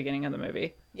at the beginning of the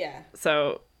movie. Yeah.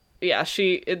 So, yeah,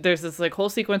 there's this, like, whole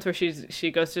sequence where she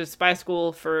goes to spy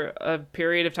school for a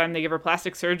period of time. They give her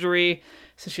plastic surgery,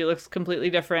 so she looks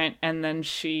completely different. And then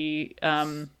she,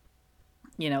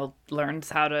 learns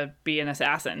how to be an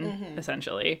assassin,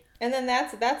 essentially. And then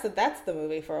that's the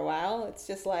movie for a while. It's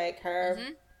just like her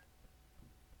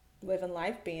living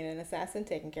life, being an assassin,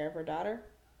 taking care of her daughter.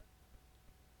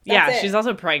 She's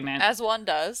also pregnant. As one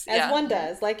does. One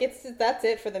does. Like, that's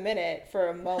it for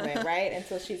a moment, right?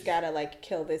 Until she's got to, like,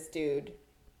 kill this dude.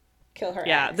 Kill her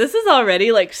ex. This is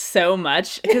already, like, so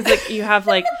much. Because, like, you have,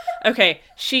 like, okay,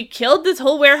 she killed this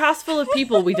whole warehouse full of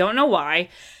people. We don't know why.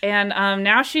 And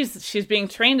now she's being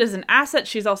trained as an asset.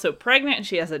 She's also pregnant and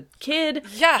she has a kid.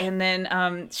 Yeah. And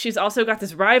then she's also got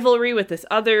this rivalry with this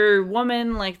other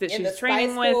woman, like, that she's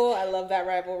training with. I love that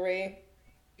rivalry.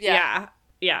 Yeah.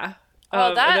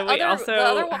 Oh, the other woman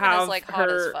is, like, hot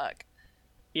as fuck.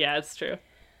 Yeah, it's true.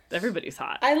 Everybody's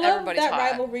hot. I love that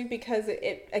rivalry because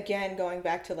it, again, going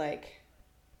back to, like,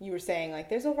 you were saying, like,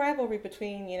 there's a rivalry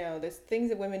between, there's things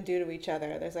that women do to each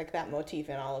other. There's, like, that motif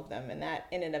in all of them, and that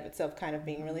in and of itself kind of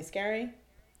being really scary.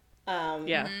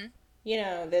 The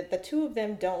two of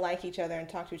them don't like each other and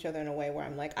talk to each other in a way where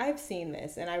I'm like, I've seen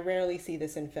this, and I rarely see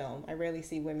this in film. I rarely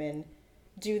see women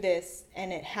do this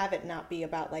and have it not be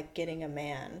about, like, getting a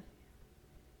man.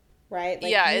 Right?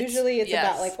 Like, usually it's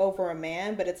about, like, over a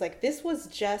man, but it's like, this was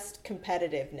just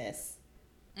competitiveness.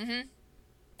 Mm-hmm.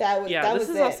 That was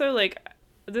it. Also, like,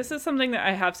 this is something that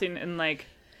I have seen in, like,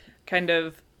 kind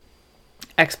of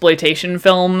exploitation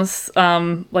films.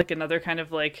 Like, another kind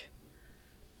of, like,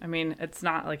 I mean, it's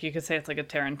not, like, you could say it's, like, a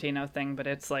Tarantino thing, but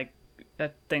it's, like, a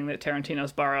thing that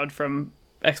Tarantino's borrowed from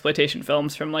exploitation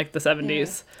films from, like, the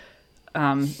 70s.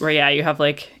 Where, you have,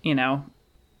 like,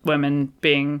 women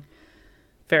being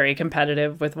very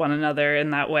competitive with one another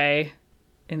in that way,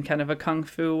 in kind of a kung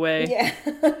fu way.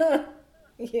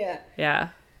 Yeah.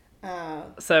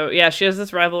 So she has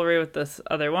this rivalry with this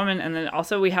other woman, and then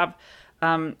also we have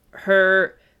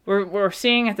her. We're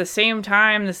seeing at the same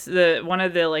time one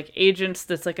of the, like, agents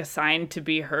that's, like, assigned to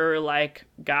be her, like,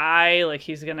 guy, like,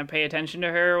 he's gonna pay attention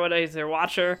to her, he's their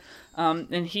watcher,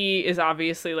 and he is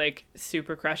obviously, like,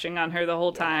 super crushing on her the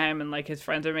whole time, and, like, his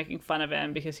friends are making fun of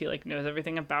him because he, like, knows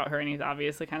everything about her, and he's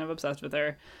obviously kind of obsessed with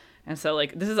her. And so,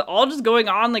 like, this is all just going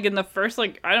on, like, in the first,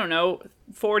 like, I don't know,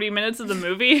 40 minutes of the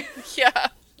movie. Yeah,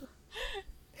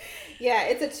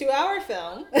 it's a 2-hour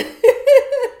film.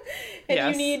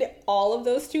 And you need all of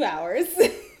those 2 hours.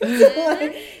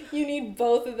 So, you need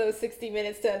both of those 60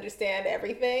 minutes to understand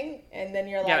everything. And then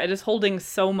you're like... Yeah, it is holding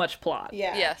so much plot.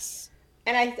 Yeah. Yes.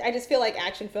 And I just feel like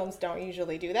action films don't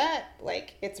usually do that.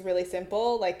 Like, it's really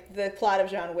simple. Like, the plot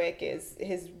of John Wick is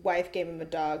his wife gave him a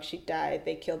dog. She died.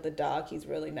 They killed the dog. He's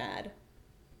really mad.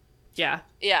 Yeah.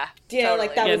 Yeah. Totally.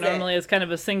 Like, that was normally it's kind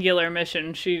of a singular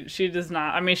mission. She does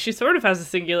not. I mean, she sort of has a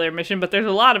singular mission, but there's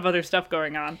a lot of other stuff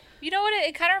going on. You know what?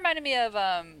 It kind of reminded me of,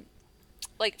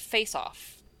 like, Face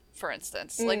Off, for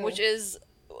instance. Like, which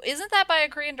isn't that by a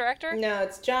Korean director? No,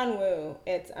 it's John Woo.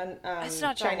 It's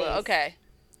not John Chinese. Woo.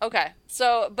 Okay.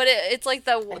 So, but it's like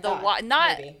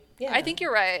not. Maybe. Yeah. I think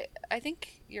you're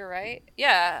right.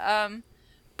 Yeah.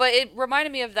 But it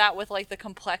reminded me of that with like the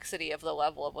complexity of the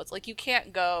level of what's like you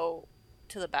can't go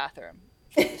to the bathroom.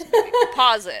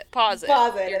 Pause it.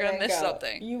 You're gonna miss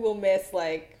something. You will miss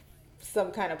like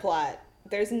some kind of plot.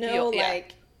 There's no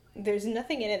there's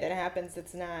nothing in it that happens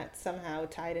that's not somehow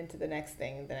tied into the next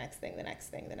thing, the next thing, the next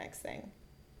thing, the next thing.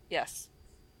 Yes.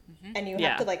 Mm-hmm. And you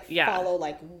have to like follow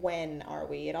like when are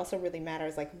we? It also really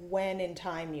matters like when in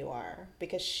time you are,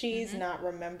 because she's not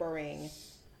remembering.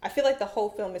 I feel like the whole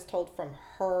film is told from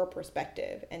her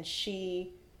perspective, and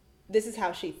this is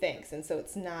how she thinks, and so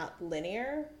it's not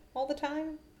linear all the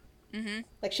time. Mm-hmm.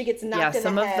 Like she gets knocked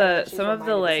in the head, some of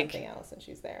the like something else, and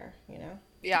she's there, you know.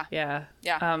 Yeah.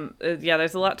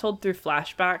 There's a lot told through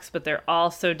flashbacks, but they're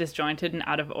all so disjointed and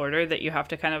out of order that you have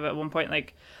to kind of at one point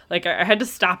like I had to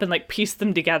stop and like piece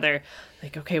them together.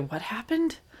 Like, okay, what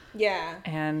happened? Yeah.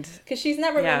 And because she's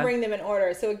not remembering them in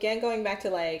order. So again, going back to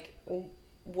like,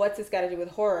 what's this got to do with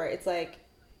horror? It's like,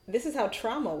 this is how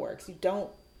trauma works. You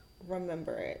don't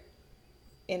remember it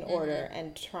in order,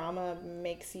 and trauma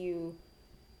makes you.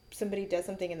 Somebody does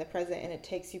something in the present, and it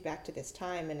takes you back to this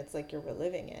time, and it's like you're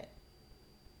reliving it.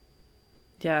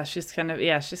 Yeah, she's kind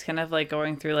of like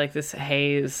going through like this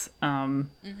haze, and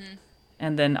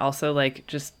then also like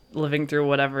just living through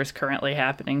whatever is currently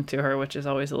happening to her, which is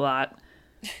always a lot.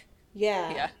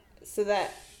 Yeah. So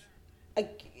that,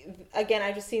 again,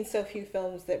 I've just seen so few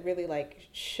films that really like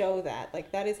show that.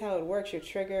 Like that is how it works. You're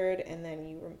triggered, and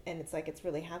then and it's like it's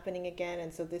really happening again,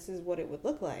 and so this is what it would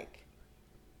look like.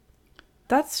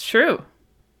 That's true.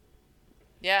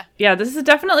 Yeah. Yeah, this is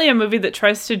definitely a movie that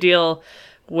tries to deal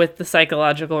with the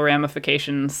psychological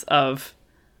ramifications of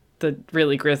the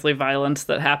really grisly violence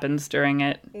that happens during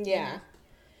it. Yeah.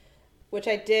 Which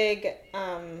I dig,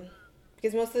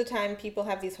 because most of the time people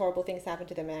have these horrible things happen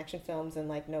to them in action films, and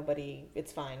like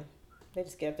it's fine. They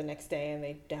just get up the next day and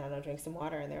they, I don't know, drink some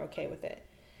water and they're okay with it.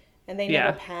 And they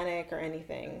never panic or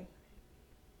anything.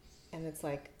 And it's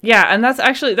like... Yeah, and that's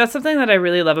something that I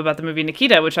really love about the movie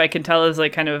Nikita, which I can tell is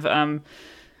like kind of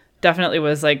definitely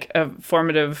was like a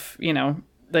formative, you know,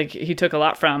 like he took a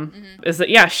lot from, is that,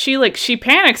 she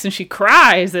panics and she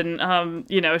cries and,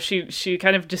 you know, she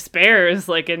kind of despairs,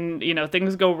 like, and, you know,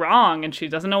 things go wrong and she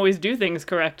doesn't always do things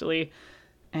correctly.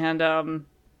 And,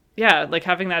 like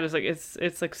having that is like,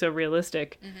 it's like so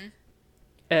realistic. Mm-hmm.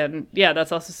 And yeah,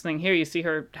 that's also something here. You see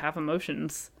her have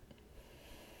emotions.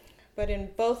 But in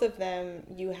both of them,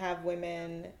 you have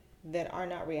women that are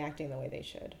not reacting the way they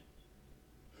should.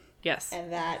 Yes.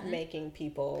 And that making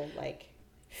people like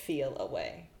feel a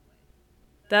way.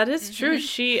 That is true.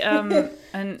 She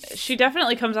and she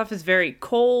definitely comes off as very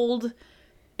cold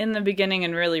in the beginning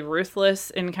and really ruthless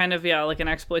in kind of like an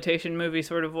exploitation movie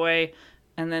sort of way.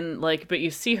 And then like, but you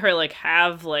see her like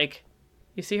have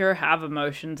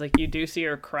emotions. Like you do see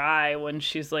her cry when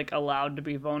she's like allowed to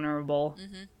be vulnerable.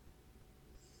 Mm-hmm.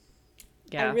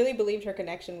 Yeah. I really believed her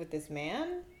connection with this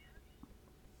man.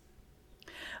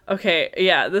 Okay,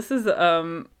 yeah, this is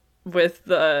with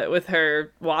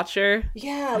her watcher.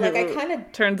 Yeah, like I kind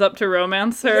of turns up to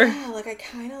romance her. Yeah, like I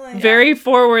kind of like very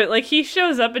forward. Like he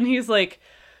shows up and he's like,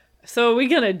 "So are we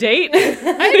gonna date?"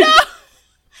 I know.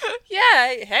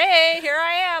 Yeah. Hey, here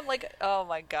I am. Like, oh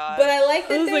my god. But I like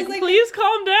that. I was like, please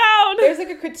calm down. There's like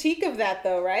a critique of that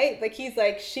though, right? Like he's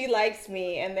like, she likes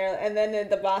me, and then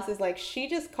the boss is like, she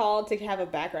just called to have a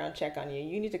background check on you.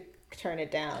 You need to turn it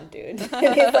down, dude.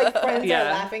 And his like friends are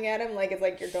laughing at him, like it's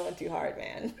like you're going too hard,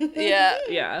 man.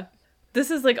 Yeah. This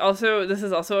is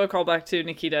also a callback to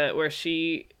Nikita, where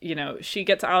she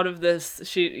gets out of this.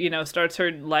 She, starts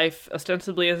her life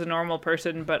ostensibly as a normal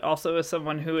person, but also as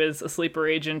someone who is a sleeper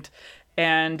agent.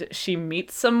 And she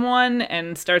meets someone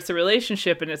and starts a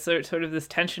relationship, and it's sort of this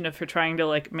tension of her trying to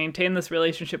like maintain this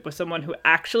relationship with someone who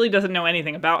actually doesn't know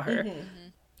anything about her. Mm-hmm.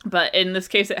 But in this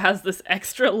case, it has this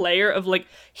extra layer of like,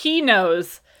 he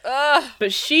knows,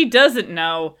 but she doesn't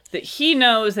know that he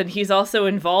knows, and he's also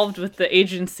involved with the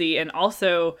agency, and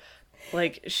also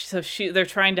like, so they're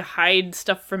trying to hide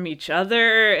stuff from each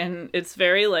other, and it's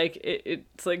very like,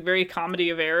 it's like very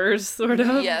comedy of errors, sort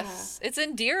of. Yes, it's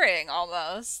endearing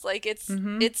almost. Like it's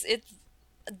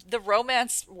the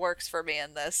romance works for me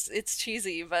in this. It's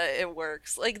cheesy, but it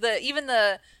works. Like even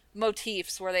the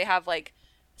motifs where they have like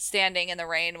standing in the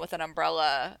rain with an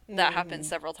umbrella that happens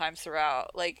several times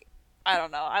throughout. Like, I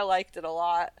don't know. I liked it a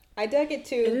lot. I dug it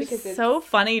too because it's so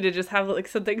funny to just have like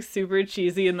something super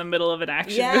cheesy in the middle of an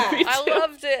action movie. I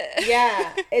loved it.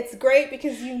 Yeah, it's great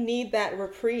because you need that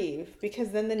reprieve, because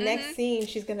then the next scene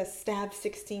she's gonna stab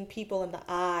 16 people in the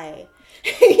eye.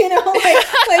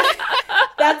 like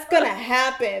that's gonna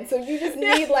happen. So you just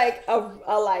need like a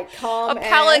calm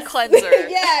palate cleanser.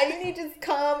 Yeah, you need just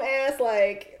calm ass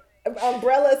like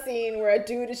umbrella scene where a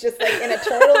dude is just like in a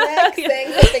turtleneck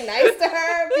saying something nice to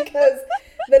her, because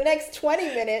the next 20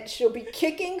 minutes she'll be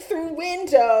kicking through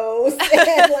windows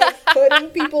and like putting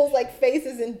people's like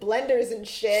faces in blenders and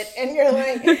shit, and you're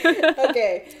like,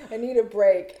 okay, I need a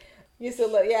break. You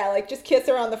said, like just kiss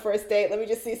her on the first date. Let me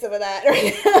just see some of that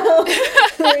right now.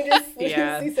 Let me just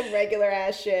see some regular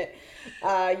ass shit.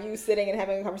 You sitting and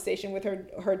having a conversation with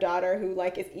her daughter who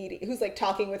like is eating, who's like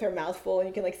talking with her mouth full, and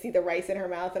you can like see the rice in her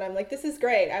mouth, and I'm like, this is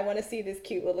great. I want to see this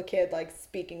cute little kid like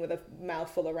speaking with a mouth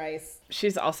full of rice.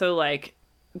 She's also like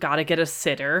gotta get a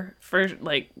sitter for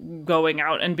like going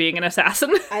out and being an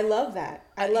assassin. I love that.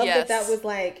 I love that was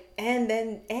like, and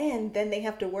then they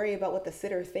have to worry about what the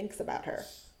sitter thinks about her.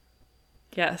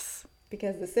 Yes.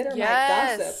 Because the sitter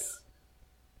might gossip.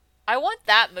 I want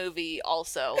that movie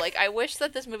also. Like, I wish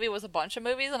that this movie was a bunch of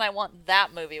movies, and I want that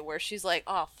movie where she's like,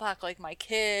 oh, fuck, like, my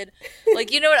kid.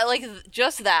 Like, you know what? Like,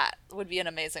 just that would be an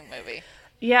amazing movie.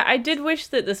 Yeah, I did wish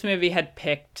that this movie had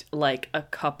picked, like, a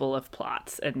couple of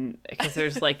plots, and because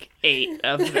there's, like, 8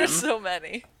 of them. There's so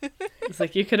many. It's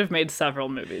like, you could have made several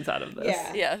movies out of this.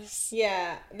 Yeah. Yes.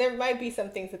 Yeah, there might be some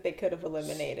things that they could have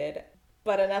eliminated,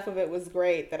 but enough of it was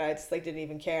great that I just, like, didn't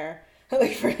even care.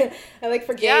 I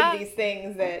forgave these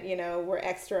things that, you know, were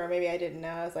extra, or maybe I didn't know.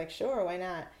 I was like, sure, why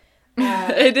not?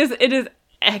 It is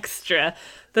extra.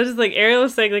 That is like Ariel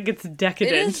was saying, like, it's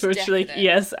decadent, which decadent. Like,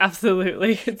 yes,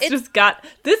 absolutely. It's just got,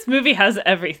 this movie has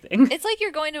everything. It's like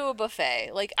you're going to a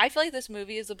buffet. Like, I feel like this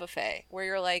movie is a buffet where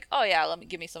you're like, oh yeah,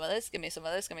 give me some of this, give me some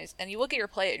of this, and you look at your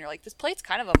plate and you're like, this plate's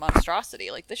kind of a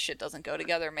monstrosity. Like, this shit doesn't go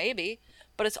together, maybe.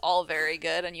 But it's all very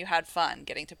good, and you had fun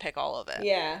getting to pick all of it.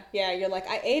 Yeah, you're like,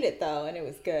 I ate it, though, and it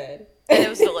was good. And it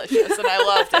was delicious, and I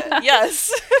loved it.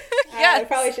 Yes. Yes. I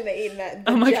probably shouldn't have eaten that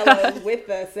Jell-O with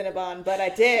the Cinnabon, but I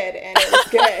did, and it was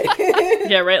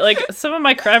good. Yeah, right? Like, some of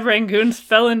my crab rangoons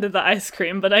fell into the ice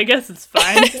cream, but I guess it's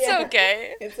fine. It's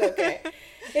okay. It's okay.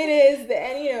 It is,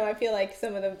 and, you know, I feel like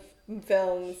some of the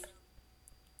films...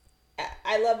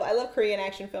 I love Korean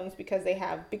action films because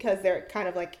they're kind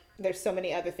of like, there's so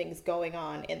many other things going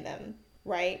on in them,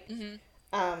 right?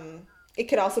 Mm-hmm. It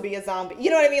could also be a zombie, you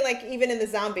know what I mean? Like, even in the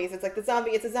zombies, it's like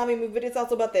it's a zombie movie, but it's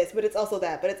also about this, but it's also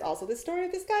that, but it's also the story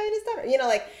of this guy and his daughter, you know,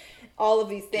 like all of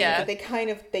these things. But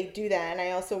they do that. And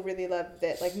I also really love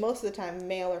that, like, most of the time,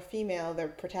 male or female, their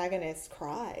protagonists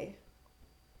cry,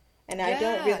 and I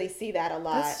don't really see that a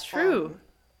lot. That's true.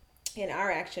 In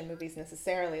our action movies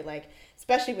necessarily, like,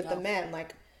 especially with the men,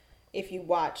 like, if you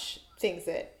watch things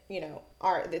that, you know,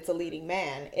 it's a leading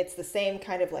man, it's the same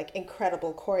kind of, like,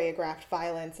 incredible choreographed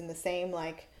violence and the same,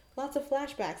 like, lots of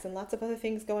flashbacks and lots of other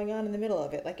things going on in the middle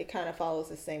of it. Like, it kind of follows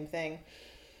the same thing.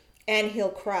 And he'll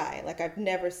cry. Like, I've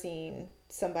never seen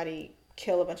somebody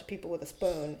kill a bunch of people with a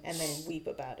spoon and then weep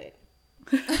about it.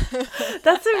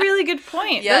 That's a really good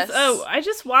point. Yes. I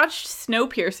just watched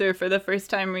Snowpiercer for the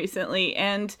first time recently,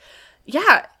 and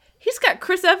yeah, he's got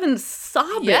Chris Evans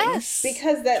sobbing. Yes,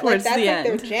 because that's like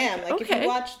their jam. Like, if you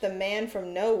watch The Man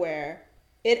from Nowhere,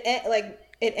 it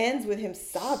ends with him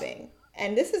sobbing,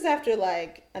 and this is after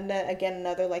like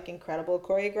another like incredible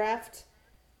choreographed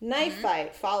knife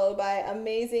fight, followed by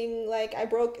amazing, like, I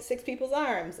broke 6 people's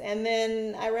arms, and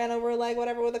then I ran over like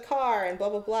whatever with a car, and blah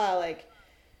blah blah, like.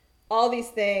 All these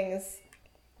things,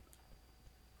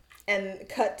 and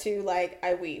cut to, like,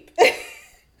 I weep.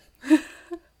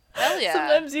 Hell yeah.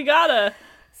 Sometimes you gotta.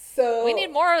 So we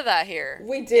need more of that here.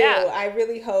 We do. Yeah. I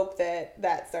really hope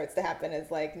that starts to happen,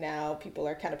 as, like, now people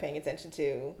are kind of paying attention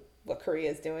to what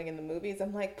Korea is doing in the movies.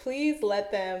 I'm like, please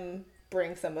let them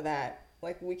bring some of that.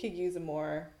 Like, we could use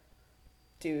more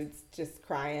dudes just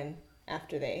crying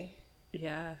after they...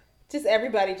 Yeah. Just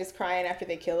everybody just crying after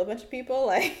they kill a bunch of people,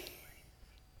 like...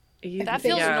 That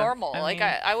feels normal. I mean,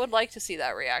 I would like to see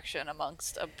that reaction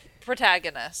amongst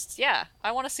protagonists. Yeah.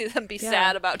 I want to see them be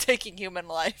sad about taking human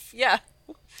life. Yeah.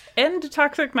 And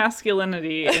toxic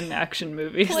masculinity in action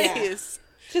movies. Please.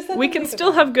 Just we can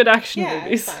still have good action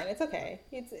movies. It's fine. It's okay.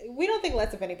 We don't think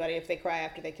less of anybody if they cry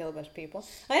after they kill a bunch of people.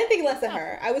 I didn't think less of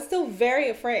her. I was still very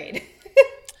afraid.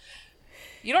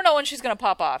 You don't know when she's going to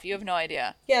pop off. You have no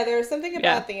idea. Yeah, there's something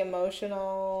about the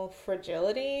emotional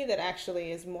fragility that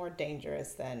actually is more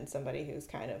dangerous than somebody who's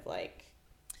kind of, like,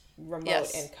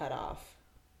 remote and cut off.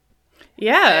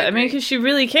 Yeah, I mean, because she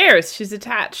really cares. She's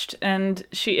attached. And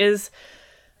she is,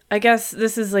 I guess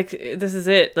this is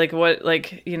it. Like, what,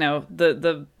 like, you know,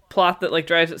 the plot that, like,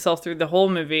 drives itself through the whole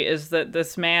movie is that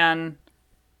this man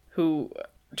who...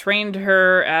 trained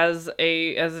her as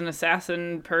an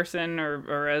assassin person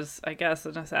or as, I guess,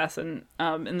 an assassin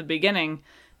in the beginning,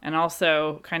 and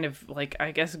also kind of, like,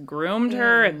 I guess, groomed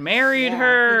her and married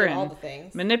her and all the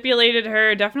things. Manipulated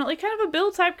her. Definitely kind of a Bill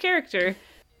type character.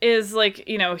 is like,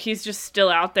 you know, he's just still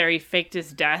out there. He faked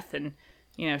his death, and,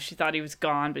 you know, she thought he was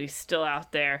gone, but he's still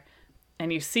out there.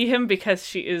 And you see him because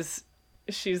she's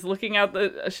looking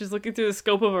through the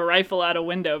scope of a rifle out a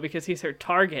window because he's her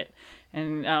target.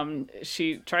 And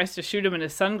she tries to shoot him, and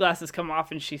his sunglasses come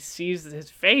off, and she sees his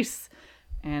face,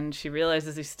 and she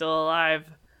realizes he's still alive.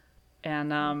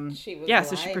 And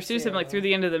so she pursues him like through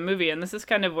the end of the movie. And this is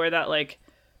kind of where that, like,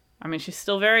 I mean, she's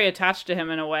still very attached to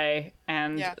him in a way.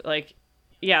 And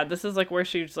this is like where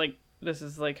she's like, this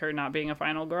is like her not being a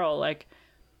final girl. Like,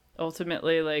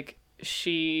 ultimately, like,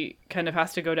 she kind of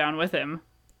has to go down with him.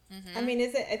 Mm-hmm. I mean,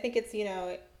 I think it's, you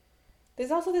know,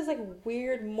 there's also this like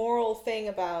weird moral thing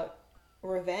about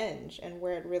revenge and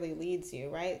where it really leads you,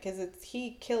 right? Because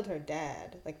he killed her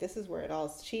dad. Like, this is where it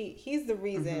all, he's the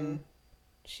reason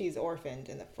she's orphaned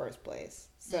in the first place.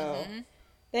 So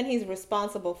then he's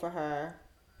responsible for her.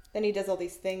 Then he does all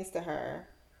these things to her.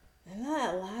 And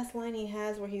that last line he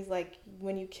has where he's like,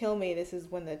 when you kill me, this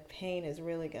is when the pain is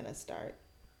really going to start.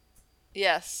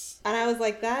 Yes. And I was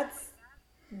like, that's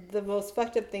the most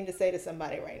fucked up thing to say to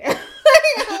somebody right now.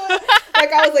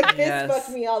 Like, I was like, this fucked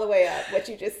me all the way up, what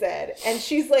you just said. And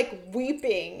she's like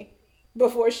weeping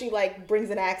before she like brings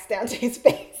an axe down to his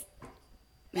face.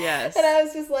 Yes. And I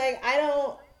was just like, I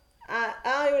don't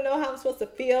even know how I'm supposed to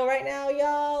feel right now,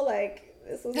 y'all. Like,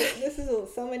 this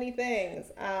is so many things.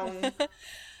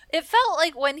 It felt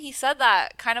like when he said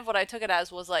that, kind of what I took it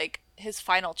as was like his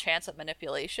final chance at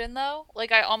manipulation, though.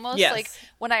 Like, I almost like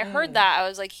when I heard that, I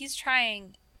was like, he's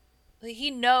trying. Like,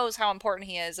 he knows how important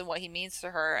he is and what he means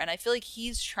to her, and I feel like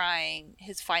he's trying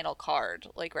his final card,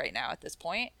 like, right now at this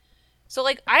point. So,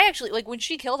 like, I actually, like, when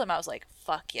she killed him, I was like,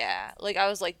 fuck yeah. Like, I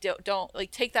was like, don't like,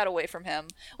 take that away from him.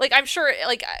 Like, I'm sure,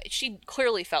 like, she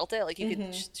clearly felt it. Like, you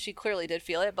could, she clearly did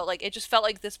feel it, but, like, it just felt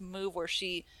like this move where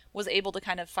she was able to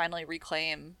kind of finally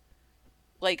reclaim,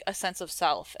 like, a sense of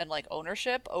self and, like,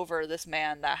 ownership over this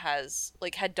man that has,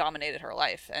 like, had dominated her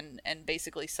life and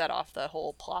basically set off the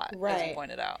whole plot, as you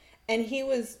pointed out. And he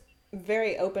was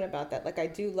very open about that. Like, I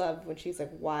do love when she's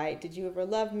like, why did you ever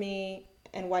love me?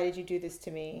 And why did you do this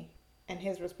to me? And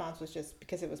his response was just,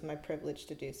 because it was my privilege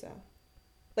to do so.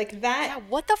 Like, that. Yeah,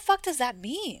 what the fuck does that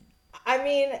mean? I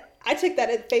mean, I took that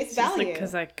at face value. Like,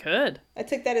 because I could. I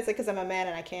took that as like, because I'm a man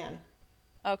and I can.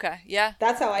 Okay, yeah.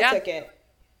 That's how I took it.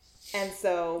 And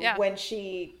so when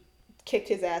she kicked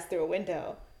his ass through a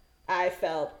window, I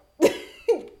felt,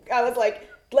 I was like,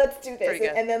 let's do this.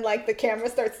 And then, like, the camera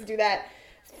starts to do that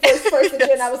first person,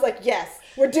 and I was like, yes,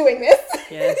 we're doing this.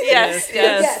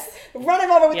 Yes. Run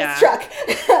him over with this truck.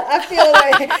 I feel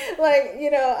like,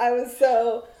 you know, I was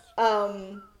so,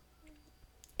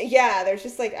 there's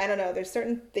just, like, I don't know, there's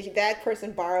certain, that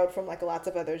person borrowed from, like, lots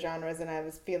of other genres, and I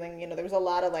was feeling, you know, there was a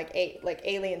lot of, like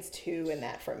Aliens 2 in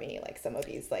that for me, like, some of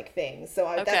these, like, things. So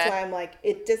that's why I'm like,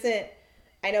 it doesn't,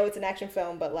 I know it's an action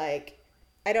film, but, like,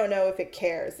 I don't know if it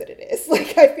cares that it is.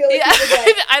 Like, I feel like,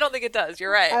 I don't think it does.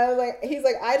 You're right. I was like, he's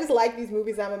like, I just like these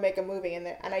movies. I'm gonna make a movie, and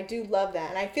I do love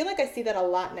that. And I feel like I see that a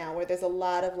lot now, where there's a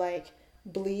lot of like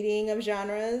bleeding of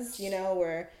genres. You know,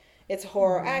 where it's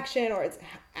horror action, or it's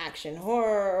action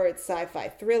horror, or it's sci-fi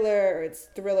thriller, or it's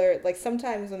thriller. Like,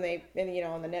 sometimes when they, you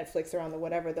know, on the Netflix or on the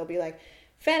whatever, they'll be like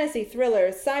fantasy, thriller,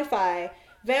 sci-fi,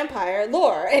 vampire,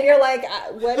 lore, and you're like,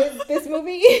 what is this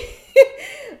movie?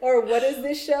 Or what is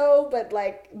this show? But,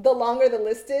 like, the longer the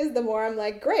list is, the more I'm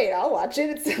like, great, I'll watch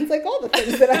it. It sounds like all the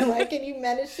things that I like, and you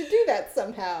managed to do that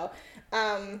somehow.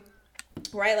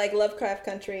 Right? Like, Lovecraft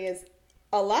Country is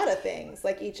a lot of things.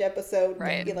 Like, each episode,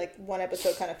 like, one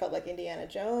episode kind of felt like Indiana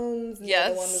Jones, and the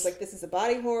other one was like, this is a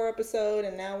body horror episode,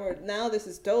 and now this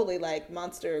is totally like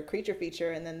monster creature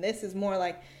feature, and then this is more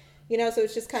like, you know, so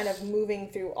it's just kind of moving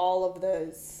through all of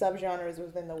the subgenres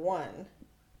within the one.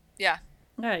 Yeah.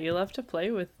 Yeah, you love to play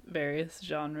with various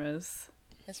genres.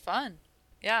 It's fun.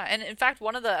 Yeah, and in fact,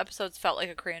 one of the episodes felt like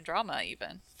a Korean drama,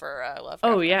 even, for Lovecraft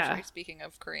Country, speaking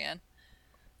of Korean.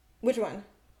 Which one?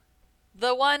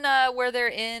 The one where they're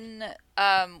in,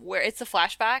 where it's a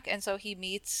flashback, and so he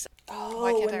meets...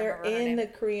 when they're in the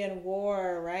Korean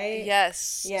War, right?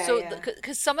 Yes. Yeah. So,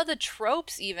 because some of the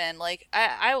tropes, even, like,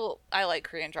 I like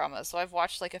Korean dramas, so I've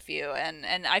watched like a few,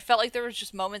 and I felt like there was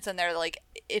just moments in there, like,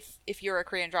 if you're a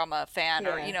Korean drama fan,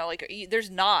 or, you know, like,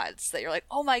 there's nods that you're like,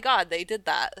 oh my god, they did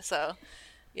that. So,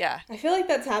 yeah. I feel like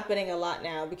that's happening a lot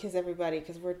now because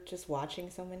we're just watching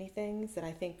so many things, and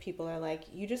I think people are like,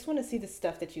 you just want to see the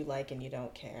stuff that you like and you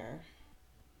don't care.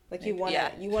 Like, you want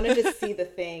to just see the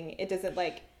thing. It doesn't,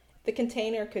 like, the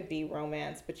container could be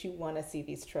romance, but you want to see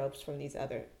these tropes from these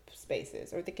other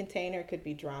spaces. Or the container could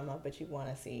be drama, but you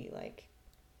want to see, like,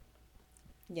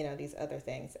 you know, these other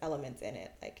things, elements in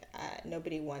it. Like,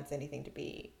 nobody wants anything to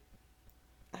be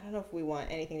I don't know if we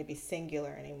want anything to be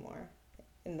singular anymore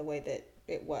in the way that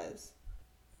it was.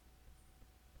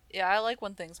 Yeah, I like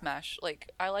when things mesh.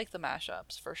 Like, I like the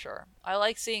mashups for sure. I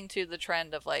like seeing too the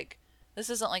trend of like, this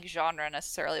isn't like genre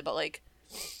necessarily, but like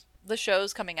the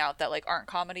shows coming out that like aren't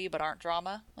comedy but aren't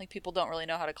drama. Like, people don't really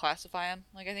know how to classify them.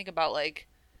 Like, I think about like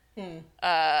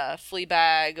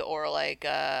Fleabag or like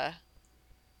I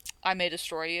May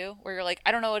Destroy You, where you're like,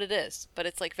 I don't know what it is, but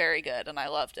it's like very good and I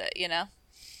loved it, you know?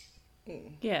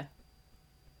 Yeah.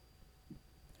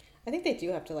 I think they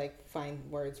do have to like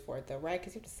find words for it though, right?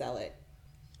 Because you have to sell it.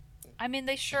 I mean,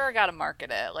 they sure gotta market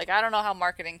it. Like, I don't know how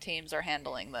marketing teams are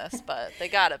handling this, but they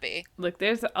gotta be. Look,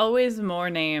 there's always more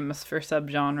names for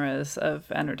subgenres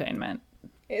of entertainment.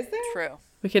 Is there? True.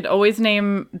 We could always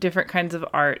name different kinds of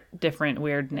art different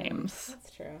weird names.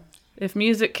 That's true. If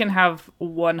music can have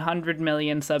 100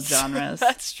 million subgenres.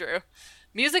 That's true.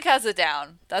 Music has it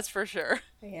down. That's for sure.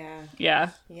 Yeah.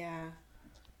 Yeah. Yeah.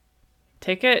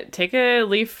 Take a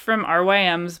leaf from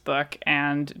RYM's book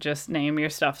and just name your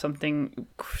stuff something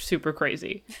super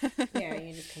crazy. Yeah,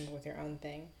 you just come up with your own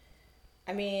thing.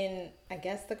 I mean, I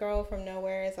guess The Girl from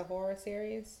Nowhere is a horror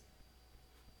series.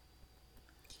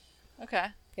 Okay.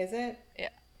 Is it? Yeah.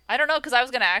 I don't know, because I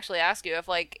was going to actually ask you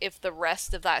if the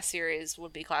rest of that series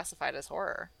would be classified as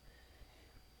horror.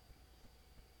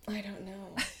 I don't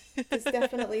know. There's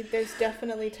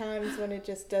definitely times when it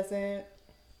just doesn't.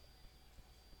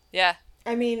 Yeah.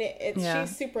 I mean, Yeah.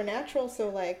 she's supernatural, so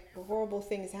like horrible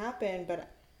things happen, but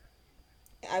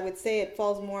I would say it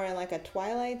falls more in like a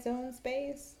Twilight Zone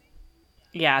space.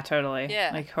 Yeah, totally. Yeah.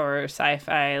 Like horror,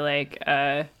 sci-fi, like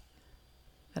I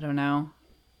don't know,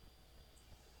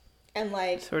 And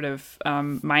like sort of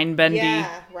mind-bendy.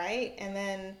 yeah, right? And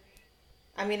then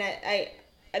I mean, I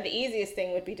the easiest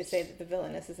thing would be to say that The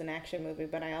Villainess is an action movie,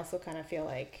 but I also kind of feel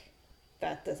like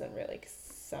that doesn't really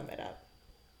sum it up.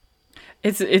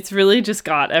 It's really just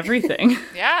got everything.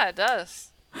 Yeah, it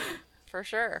does. For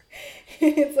sure.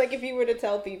 It's like if you were to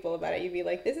tell people about it, you'd be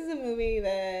like, this is a movie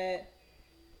that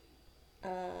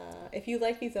if you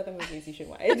like these other movies, you should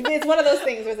watch. It's one of those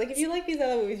things where it's like, if you like these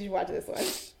other movies, you should watch this one.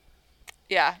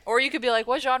 Yeah. Or you could be like,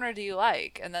 what genre do you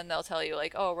like? And then they'll tell you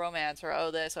like, oh, romance or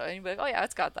oh, this. And you'd be like, oh, yeah,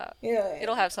 it's got that. Yeah.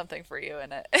 It'll have something for you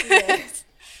in it. Yeah.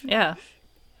 Yeah.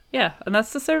 Yeah, and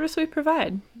that's the service we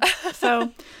provide.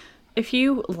 So if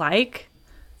you like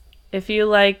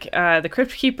The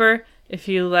Crypt Keeper, if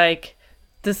you like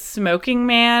The Smoking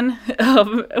Man,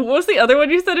 what was the other one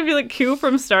you said? If you like Q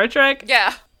from Star Trek?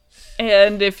 Yeah.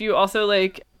 And if you also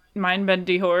like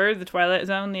mind-bendy horror, The Twilight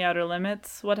Zone, The Outer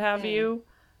Limits, what have you,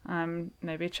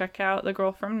 maybe check out The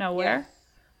Girl from Nowhere.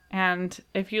 Yeah. And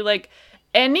if you like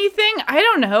anything, I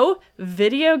don't know,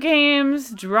 video games,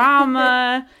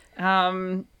 drama,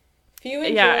 If you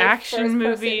enjoy action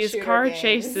movies, car games.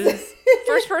 chases.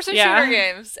 First-person shooter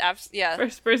games. Yeah.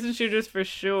 First-person shooters for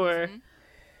sure.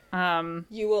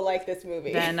 You will like this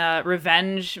movie. Then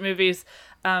revenge movies.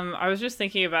 I was just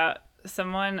thinking about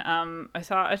someone, I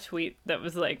saw a tweet that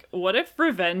was like, what if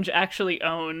revenge actually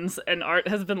owns and art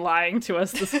has been lying to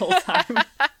us this whole time?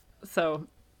 So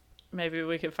maybe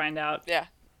we could find out. Yeah.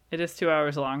 It is 2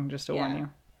 hours long, just to warn you.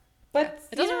 But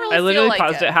it doesn't really I literally feel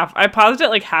like paused it. I paused it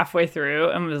like halfway through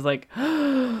and was like,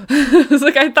 I was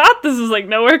like, I thought this was like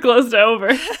nowhere close to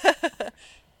over.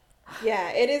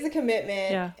 Yeah, it is a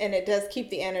commitment, Yeah. and it does keep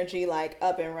the energy like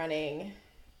up and running.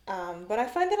 But I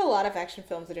find that a lot of action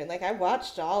films are doing. Like, I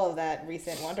watched all of that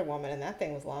recent Wonder Woman, and that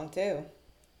thing was long too.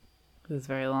 It was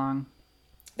very long.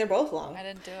 They're both long. I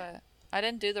didn't do it. I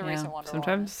didn't do the recent Wonder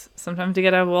Sometimes you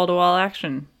get a wall-to-wall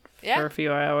action Yeah. for a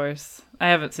few hours. I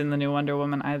haven't seen the new Wonder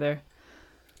Woman either.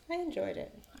 I enjoyed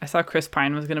it. I saw Chris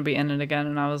Pine was going to be in it again,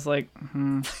 and I was like, I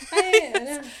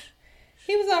know.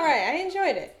 He was all right. I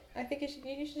enjoyed it. I think you should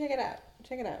check it out.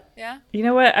 Check it out. Yeah. You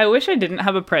know what? I wish I didn't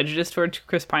have a prejudice towards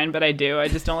Chris Pine, but I do. I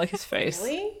just don't like his face.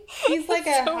 Really? He's like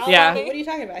a Hollywood. Yeah. What are you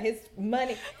talking about? His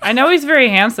money. I know he's very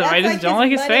handsome. That's I just like don't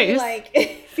like his money, face.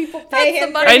 Like people pay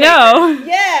him. money I know.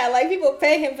 Yeah, like people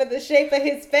pay him for the shape of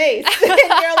his face. And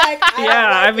you're like,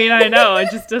 I know. It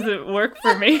just doesn't work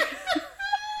for me.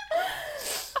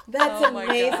 That's Oh my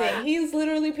amazing. God. He's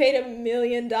literally paid $1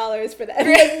 million for that.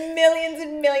 Like millions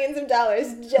and millions of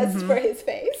dollars just for his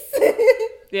face.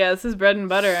 Yeah, this is bread and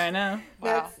butter. I know.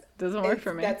 Wow. Doesn't work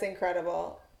for me. That's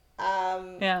incredible.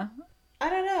 Yeah. I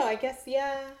don't know. I guess,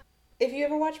 yeah. If you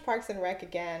ever watch Parks and Rec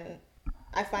again,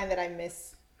 I find that I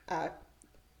miss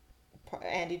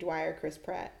Andy Dwyer, Chris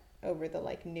Pratt over the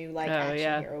like new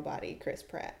action hero body Chris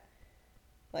Pratt.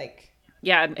 Like,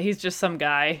 Yeah, he's just some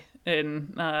guy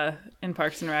in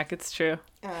Parks and Rec. It's true.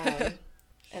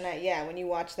 And when you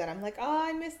watch that, I'm like, oh,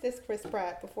 I miss this Chris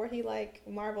Pratt before he like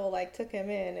Marvel like took him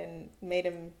in and made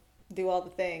him do all the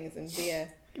things and be a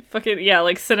Fucking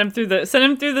like send him through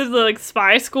the like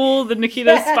spy school, the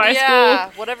Nikita spy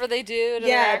school. Whatever they do. To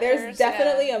there's actors,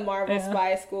 definitely a Marvel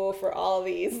spy school for all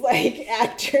these like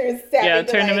actors. That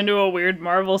Turn him into a weird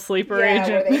Marvel sleeper agent.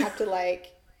 Where they have to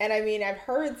like, and I mean, I've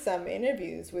heard some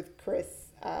interviews with Chris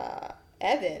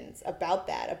Evans about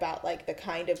that, about like the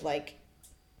kind of like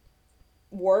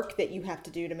work that you have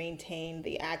to do to maintain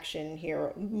the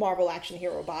Marvel action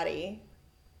hero body.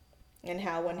 And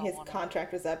how when his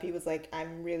contract was up, he was like,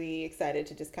 I'm really excited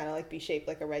to just kind of like be shaped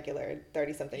like a regular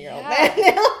 30-something-year-old man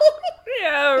now.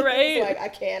 Yeah, right. He's like, I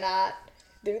cannot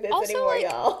do this anymore,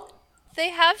 y'all. They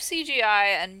have CGI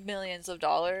and millions of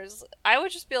dollars. I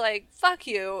would just be like, fuck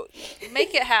you.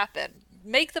 Make it happen.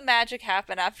 Make the magic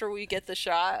happen after we get the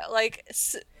shot. Like,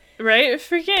 right?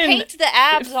 Freaking paint the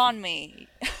abs on me.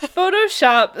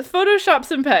 Photoshop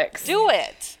some pecs. Do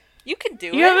it. You can do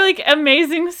it. You have like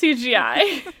amazing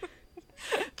CGI.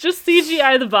 Just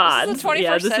CGI the bods. This is the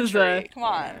 21st century. Come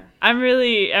on. I'm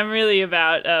really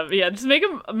about just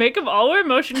make them all wear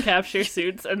motion capture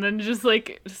suits and then just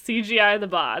like CGI the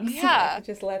bods. Yeah.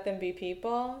 Just let them be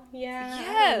people. Yeah.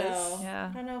 Yes.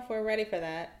 I don't know if we're ready for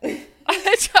that.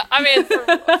 I mean,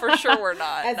 for sure we're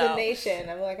not. As a nation,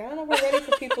 I'm like, I don't know if we're ready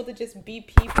for people to just be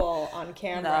people on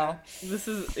camera. No. This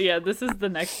is the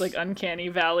next like Uncanny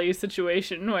Valley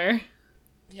situation where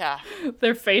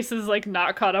their face is like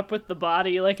not caught up with the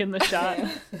body like in the shot.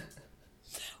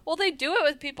 Well, they do it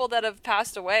with people that have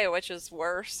passed away, which is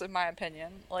worse in my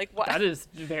opinion. Like what? That is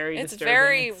very It's disturbing.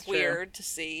 very weird to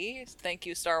see. Thank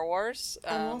you, Star Wars,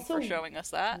 for showing us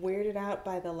that. Weirded out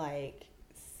by the like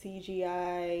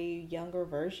CGI younger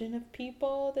version of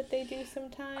people that they do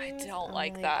sometimes. I don't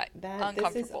like that.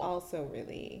 Uncomfortable. This is also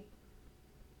really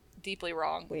deeply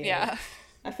wrong. Weird. Yeah.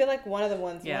 I feel like one of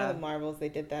the Marvels, they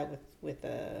did that with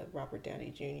Robert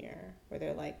Downey Jr., where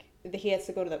they're like, he has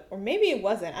to go to or maybe it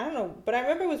wasn't, I don't know, but I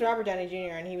remember it was Robert Downey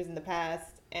Jr. and he was in the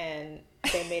past, and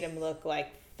they made him look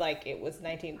like it was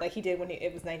like he did when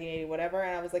it was 1980, whatever,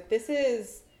 and I was like, this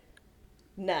is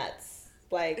nuts.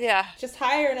 Like, just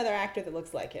hire another actor that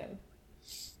looks like him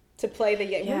to play the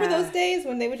young. Remember those days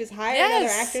when they would just hire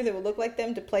another actor that would look like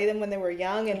them to play them when they were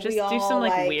young, and just we all do some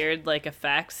like weird like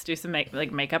effects, do some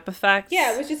makeup effects.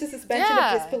 Yeah, it was just a suspension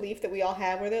of disbelief that we all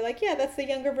have, where they're like, yeah, that's the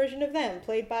younger version of them,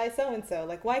 played by so and so.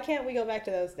 Like, why can't we go back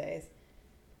to those days?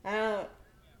 I don't.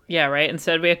 Yeah, right.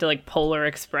 Instead, we have to like Polar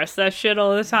Express that shit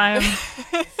all the time.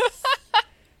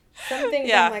 Some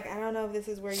things I'm like, I don't know if this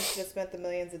is where you should have spent the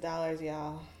millions of dollars,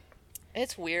 y'all.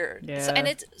 It's weird. Yeah.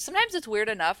 And sometimes it's weird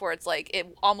enough where it's like,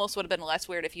 it almost would have been less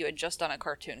weird if you had just done a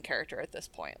cartoon character at this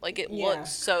point. Like, it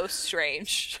looks so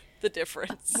strange, the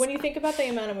difference. When you think about the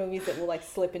amount of movies that will like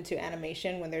slip into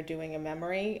animation when they're doing a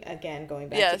memory, again, going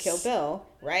back to Kill Bill,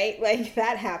 right? Like,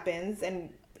 that happens, and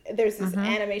there's this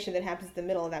animation that happens in the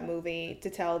middle of that movie to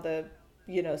tell the,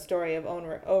 story of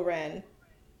O-Ren.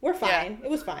 We're fine. Yeah. It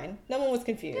was fine. No one was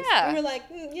confused. Yeah. We were like,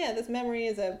 this memory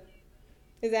is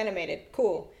animated.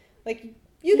 Cool. Like,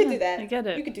 you could do that. I get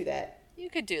it. You could do that. You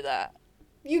could do that.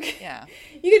 You could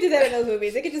do that in those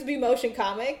movies. It could just be motion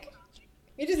comic.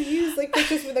 You just use like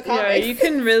pictures from the comics. Yeah, you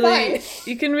can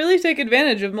really take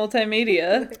advantage of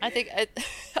multimedia. I think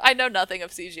I know nothing of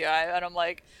CGI, and I'm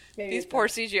like, these poor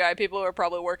CGI people who are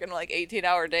probably working like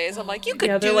 18-hour days. I'm like, you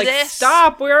could do like, this.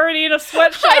 Stop! We're already in a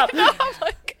sweatshop.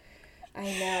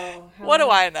 I know. What do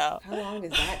I know? How long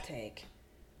does that take?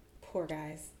 Poor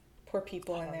guys. Poor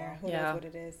people in there. Who knows what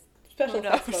it is? Special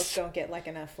effects folks don't get like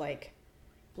enough like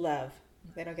love.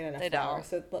 They don't get enough flowers.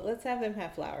 So let's have them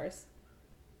have flowers.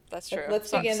 That's true. Let's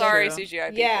begin. Sorry, CGI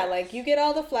people. Yeah, like, you get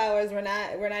all the flowers. We're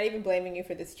not even blaming you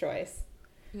for this choice.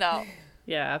 No.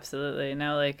 Yeah, absolutely.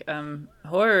 No, like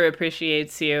horror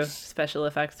appreciates you, special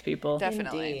effects people.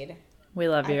 Definitely. Indeed. We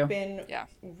love you. I've been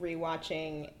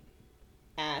rewatching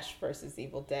Ash versus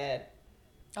Evil Dead.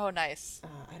 Oh, nice.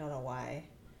 I don't know why,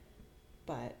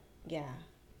 but yeah,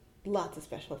 lots of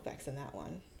special effects in that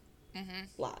one. Mm-hmm.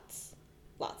 Lots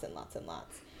and lots and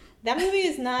lots. That movie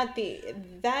is not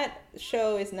that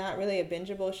show is not really a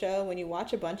bingeable show. When you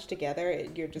watch a bunch together,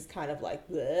 you're just kind of like,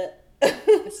 bleh.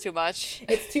 It's too much.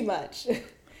 It's too much.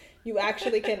 You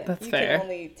actually can. That's you fair. can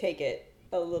only take it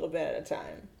a little bit at a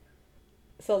time.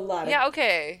 It's a lot of. Yeah.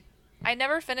 Okay. I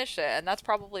never finished it, and that's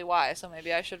probably why. So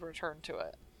maybe I should return to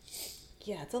it.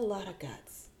 Yeah, it's a lot of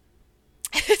guts.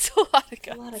 It's a lot of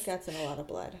guts. A lot of guts and a lot of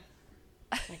blood.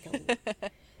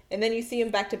 And then you see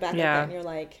them back to back like that, and you're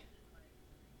like,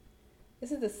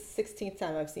 this is the 16th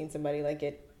time I've seen somebody like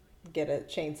get a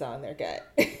chainsaw in their gut.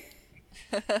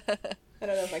 I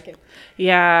don't know if I can.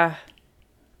 Yeah.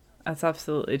 That's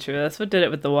absolutely true. That's what did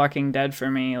it with The Walking Dead for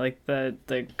me. Like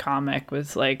the comic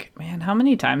was like, man, how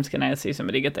many times can I see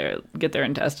somebody get their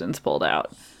intestines pulled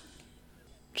out?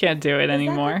 Can't do it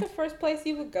anymore. Is that like the first place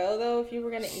you would go though if you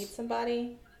were gonna eat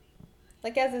somebody?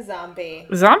 Like as a zombie.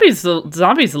 Zombies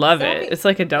love it. It's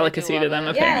like a delicacy to them,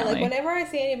 love Yeah, apparently. like whenever I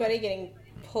see anybody getting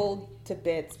pulled to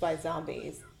bits by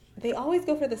zombies, they always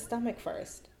go for the stomach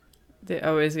first. They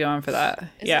always go on for that.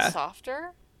 Is yeah. it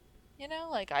softer? You know,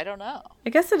 like, I don't know. I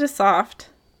guess it is soft.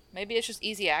 Maybe it's just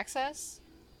easy access?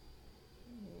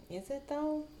 Is it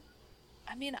though?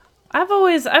 I mean, I've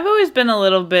always been a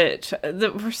little bit.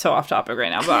 We're so off topic right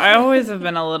now, but I always have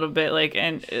been a little bit like,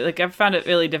 and like I've found it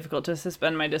really difficult to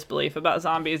suspend my disbelief about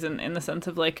zombies in the sense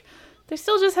of like they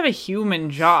still just have a human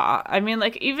jaw. I mean,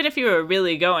 like even if you were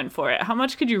really going for it, how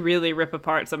much could you really rip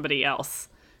apart somebody else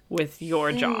with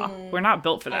your jaw? We're not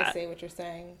built for that. I see what you're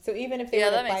saying. So even if they were Yeah,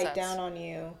 to that makes bite sense. down on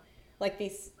you, like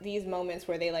these moments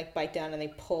where they like bite down and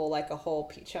they pull like a whole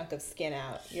chunk of skin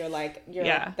out, you're like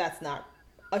that's not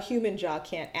a human jaw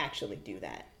can't actually do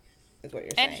that. Is what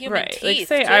you're saying. And human Right. teeth, Like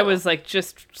say too. I was like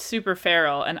just super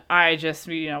feral and I just,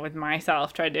 with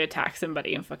myself tried to attack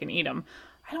somebody and fucking eat them.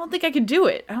 I don't think I could do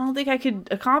it. I don't think I could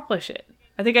accomplish it.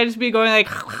 I think I'd just be going like,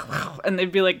 and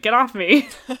they'd be like, get off me.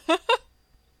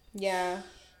 Yeah.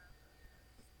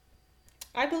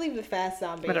 I believe the fast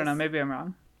zombies. I don't know. Maybe I'm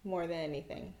wrong. More than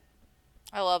anything.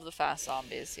 I love the fast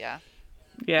zombies, yeah.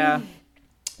 Yeah.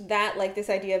 That, like, this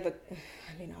idea of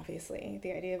obviously,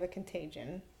 the idea of a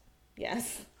contagion.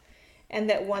 Yes. And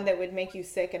that one that would make you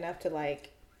sick enough to,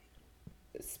 like,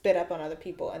 spit up on other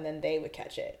people and then they would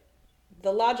catch it.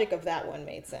 The logic of that one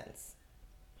made sense.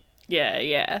 Yeah,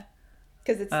 yeah.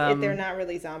 Because they're not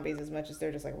really zombies as much as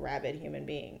they're just, like, rabid human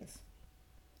beings.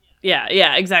 Yeah,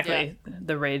 exactly. Yeah.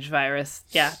 The rage virus.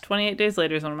 Yeah, 28 Days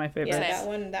Later is one of my favorites. Yeah, that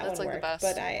one That's like worked. the best.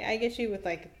 But I get you with,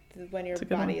 like, when your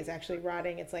body is actually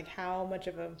rotting, it's like, how much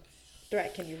of a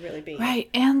threat can you really be? Right,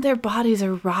 and their bodies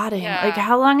are rotting. Yeah. Like,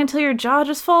 how long until your jaw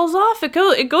just falls off? It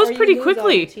goes Or you pretty lose all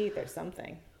quickly. your teeth or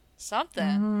something.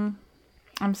 Something.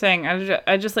 I'm saying,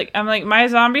 I'm like, my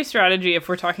zombie strategy, if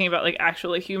we're talking about, like,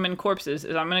 actually human corpses,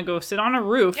 is I'm gonna go sit on a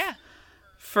roof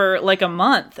for, like, a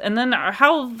month. And then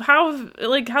how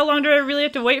long do I really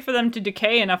have to wait for them to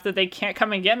decay enough that they can't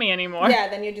come and get me anymore? Yeah,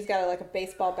 then you just got, like, a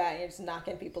baseball bat and you're just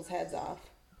knocking people's heads off.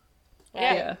 Right?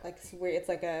 Yeah. Like, it's weird. It's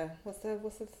like a, what's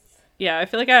this? Yeah, I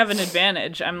feel like I have an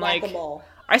advantage. I'm like, Whack-a-mole.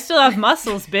 I still have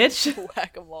muscles, bitch.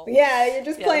 Whack-a-mole. Yeah, you're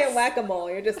just playing whack-a-mole.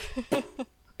 You're just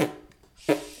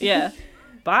Yeah.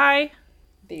 Bye.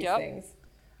 these Yep. things.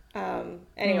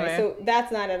 Anyway, so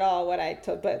that's not at all what I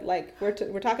took, but like we're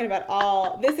talking about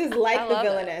all. This is like I the love it.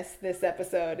 Villainous. This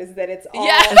episode is that it's all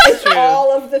Yeah. it's True.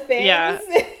 all of the things. Yeah.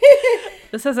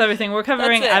 This has everything. We're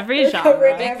covering That's it. every We're genre.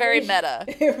 covering Being very meta.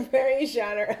 very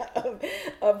genre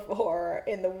of horror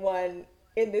in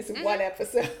this one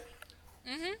episode.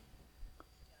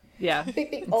 Yeah. I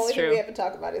think the It's only thing true. we have to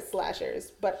talk about is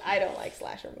slashers, but I don't like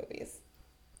slasher movies.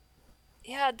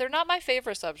 Yeah, they're not my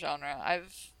favorite subgenre.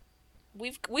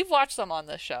 We've watched them on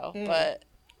this show, but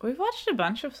We've watched a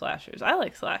bunch of slashers. I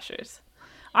like slashers.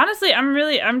 Honestly,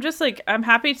 I'm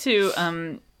happy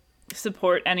to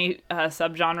support any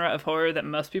subgenre of horror that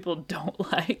most people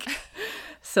don't like.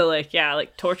 So like, yeah,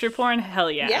 like torture porn,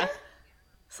 hell yeah. Yeah?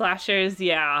 Slashers,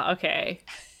 yeah, okay.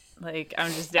 Like,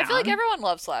 I'm just down. I feel like everyone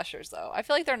loves slashers though. I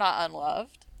feel like they're not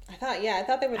unloved. I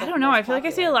thought they were. I don't know. I feel like I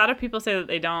see a lot of people say that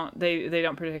they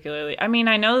don't particularly. I mean,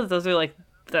 I know that those are like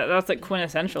that's like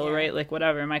quintessential, right? Like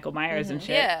whatever, Michael Myers and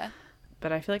shit. Yeah.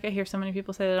 But I feel like I hear so many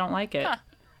people say they don't like it. Huh.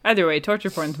 Either way,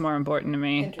 torture porn's more important to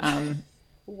me.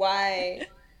 Why?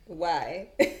 Why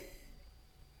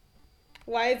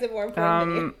is it more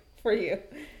important for you?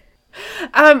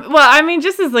 Well, I mean,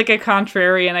 just as like a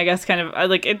contrarian, I guess, kind of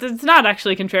like it's not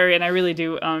actually contrarian. I really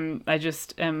do.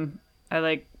 I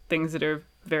like things that are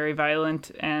very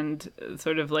violent and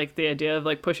sort of like the idea of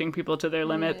like pushing people to their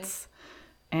limits.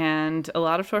 And a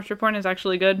lot of torture porn is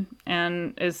actually good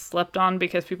and is slept on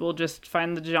because people just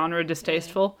find the genre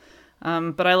distasteful.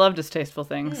 But I love distasteful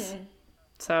things.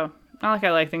 So not like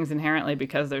I like things inherently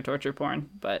because they're torture porn,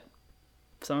 but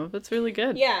some of it's really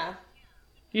good. Yeah.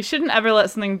 You shouldn't ever let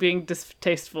something being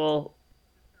distasteful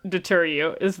deter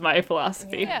you, is my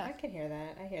philosophy. Yeah, I can hear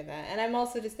that. I hear that. And I'm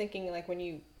also just thinking, like, when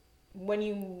you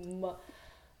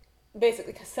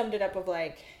basically summed it up of,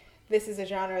 like, this is a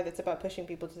genre that's about pushing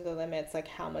people to the limits, like,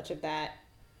 how much of that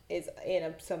is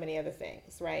in so many other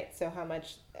things, right? So how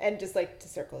much, and just, like, to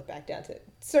circle it back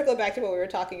to what we were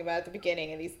talking about at the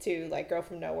beginning, and these two, like, Girl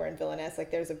from Nowhere and Villainess,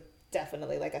 like, there's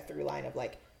definitely, like, a through line of,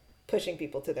 like, pushing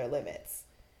people to their limits.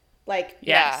 Like,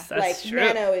 Yes, that's like true.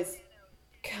 Nano is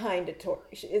kind of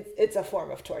it's a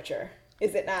form of torture,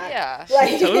 is it not? Yeah.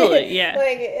 Like, Totally, yeah.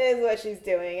 Like, it is what she's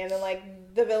doing. And then, like,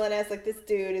 the villainess, like, this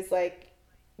dude is, like,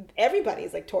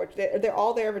 everybody's, like, torture. They're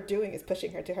all they're ever doing is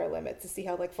pushing her to her limits to see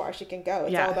how, like, far she can go.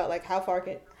 It's Yeah. all about, like, how far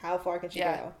can she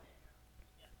go?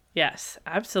 Yes,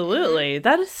 absolutely.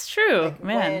 That is true. Like,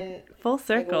 Man, full Like,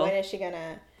 circle. when is she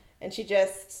gonna... And she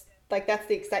just... Like, that's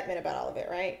the excitement about all of it,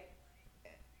 right?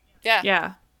 Yeah.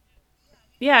 Yeah.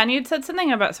 Yeah, and you'd said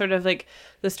something about sort of like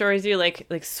the stories you like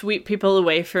sweep people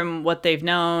away from what they've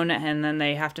known and then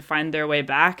they have to find their way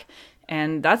back.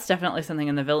 And that's definitely something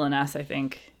in the villainess, I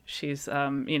think. She's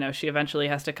she eventually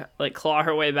has to like claw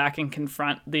her way back and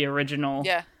confront the original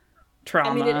trauma.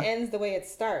 I mean, it ends the way it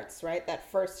starts, right?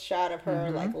 That first shot of her,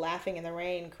 like, laughing in the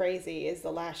rain crazy is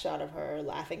the last shot of her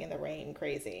laughing in the rain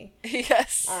crazy.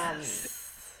 Yes.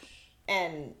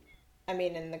 And, I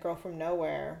mean, in The Girl from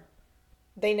Nowhere,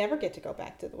 they never get to go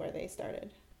back to where they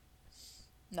started.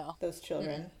 No. Those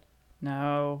children.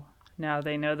 No,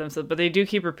 they know themselves, but they do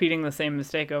keep repeating the same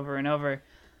mistake over and over.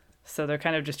 So they're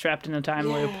kind of just trapped in a time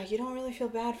loop. Yeah, you don't really feel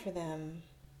bad for them.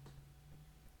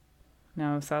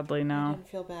 No, sadly, I no. didn't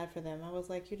feel bad for them. I was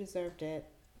like, you deserved it.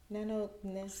 Nano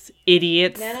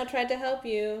Idiots. tried to help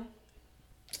you,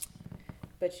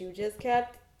 but you just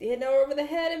kept hitting her over the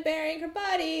head and burying her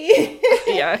body.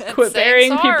 Yeah, quit saying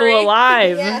burying sorry. people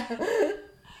alive. Yeah.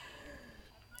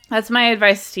 That's my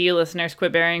advice to you, listeners.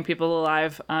 Quit burying people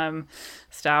alive.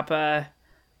 Stop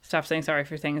saying sorry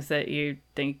for things that you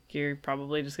think you're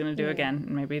probably just going to do again,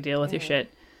 and maybe deal with your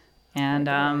shit.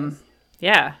 And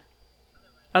yeah.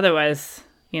 Otherwise,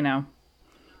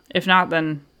 if not,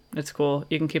 then it's cool.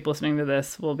 You can keep listening to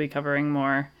this. We'll be covering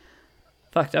more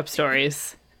fucked up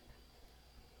stories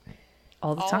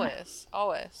all the time.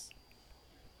 Always.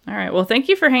 All right. Well, thank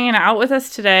you for hanging out with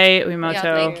us today, Wimoto.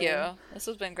 Yeah, thank you. This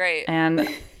has been great. And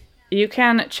you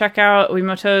can check out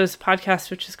Wimoto's podcast,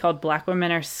 which is called Black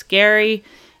Women Are Scary.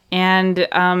 And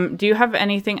do you have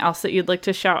anything else that you'd like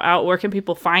to shout out? Where can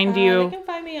people find you? They can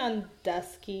find me on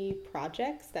Dusky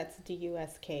Projects. That's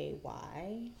DUSKY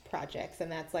Projects.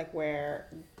 And that's like where,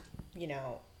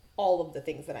 all of the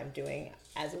things that I'm doing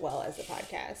as well as the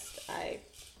podcast. I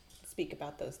speak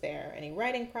about those there. Any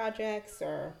writing projects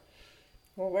or...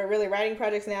 Well, we're really writing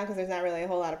projects now because there's not really a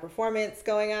whole lot of performance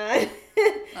going on.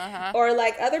 Or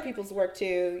like other people's work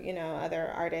too, other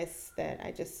artists that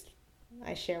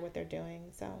I share what they're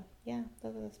doing. So yeah,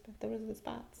 those are the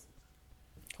spots.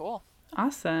 Cool.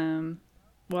 Awesome.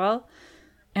 Well,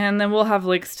 and then we'll have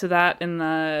links to that in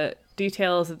the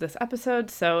details of this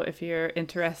episode. So if you're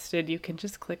interested, you can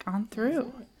just click on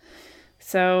through.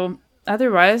 So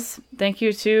otherwise, thank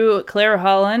you to Claire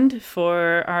Holland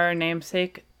for our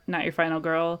namesake, Not Your Final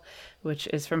Girl, which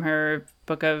is from her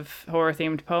book of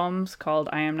horror-themed poems called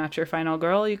I Am Not Your Final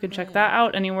Girl. You can check that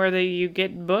out anywhere that you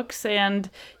get books, and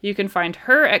you can find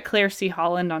her at Claire C.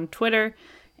 Holland on Twitter.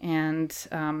 And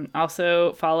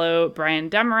also follow Brian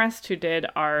Demarest, who did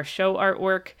our show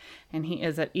artwork, and he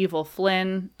is at Evil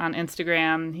Flynn on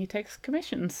Instagram. He takes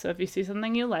commissions, so if you see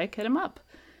something you like, hit him up.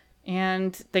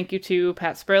 And thank you to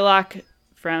Pat Spurlock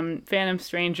from Phantom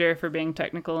Stranger for being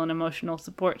technical and emotional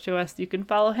support to us. You can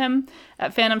follow him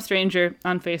at Phantom Stranger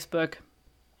on Facebook.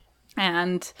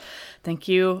 And thank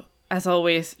you, as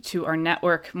always, to our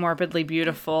network, Morbidly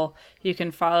Beautiful. You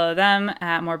can follow them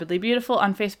at Morbidly Beautiful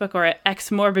on Facebook or at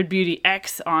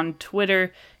XMorbidBeautyX on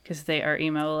Twitter, because they are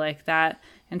emo like that.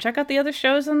 And check out the other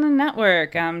shows on the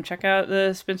network. Check out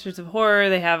the Spinsters of Horror.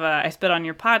 They have I Spit on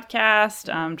Your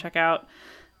podcast. Check out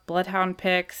Bloodhound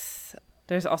Picks.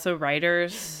 There's also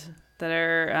writers that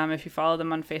are, if you follow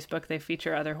them on Facebook, they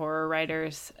feature other horror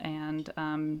writers. And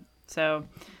so,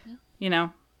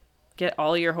 get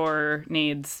all your horror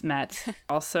needs met.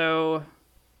 Also,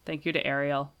 thank you to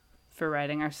Ariel for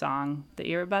writing our song that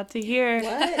you're about to hear.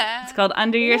 What? It's called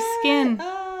Under Your Skin.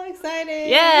 Oh, exciting.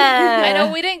 Yeah. I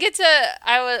know we didn't get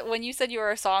to. When you said you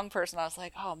were a song person, I was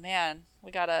like, oh man,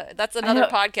 that's another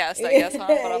podcast, I guess, huh?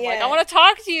 But I'm like, I want to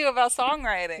talk to you about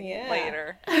songwriting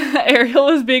later. Ariel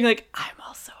was being like, I'm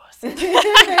also a singer.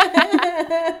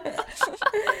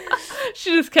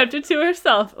 She just kept it to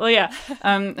herself. Well, yeah.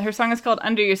 Her song is called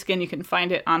Under Your Skin. You can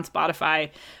find it on Spotify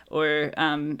or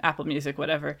Apple Music,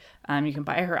 whatever. You can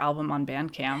buy her album on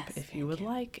Bandcamp if you would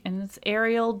like. And it's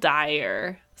Ariel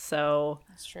Dyer. So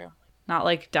That's true. Not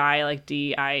like die, like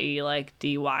D-I-E, like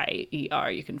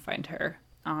D-Y-E-R. You can find her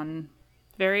on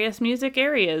various music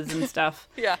areas and stuff.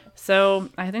 Yeah. So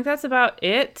I think that's about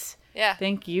it. Yeah.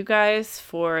 Thank you guys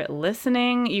for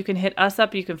listening. You can hit us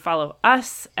up. You can follow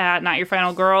us at Not Your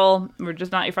Final Girl. We're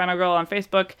just Not Your Final Girl on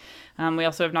Facebook. We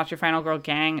also have Not Your Final Girl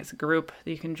Gang. It's a group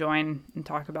that you can join and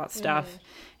talk about stuff.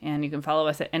 And you can follow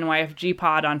us at NYFG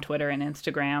Pod on Twitter and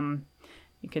Instagram.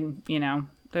 You can,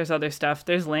 there's other stuff.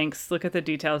 There's links. Look at the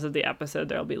details of the episode.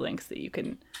 There'll be links that you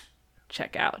can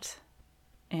check out.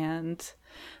 And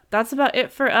that's about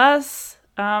it for us.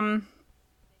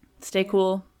 Stay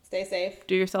cool. Stay safe.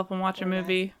 Do yourself and watch a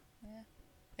movie.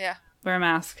 Yeah. Wear a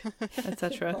mask,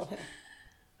 etc.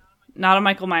 Not a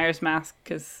Michael Myers mask,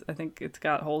 because I think it's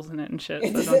got holes in it and shit,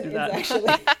 so don't do that. It's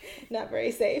actually not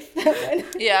very safe. That one.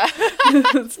 Yeah.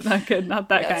 It's not good. Not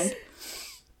that kind.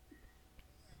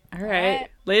 All right. right.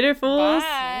 Later, fools.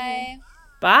 Bye.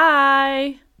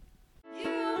 Bye. You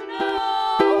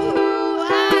know who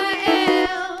I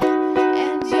am,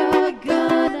 and you're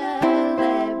gonna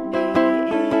let me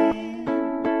in.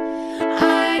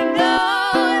 I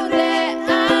know that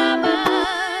I'm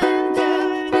under.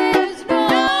 There's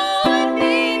no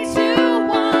need to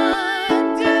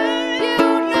wonder. You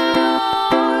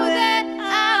know that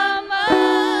I'm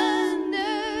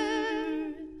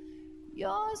under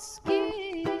your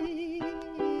skin.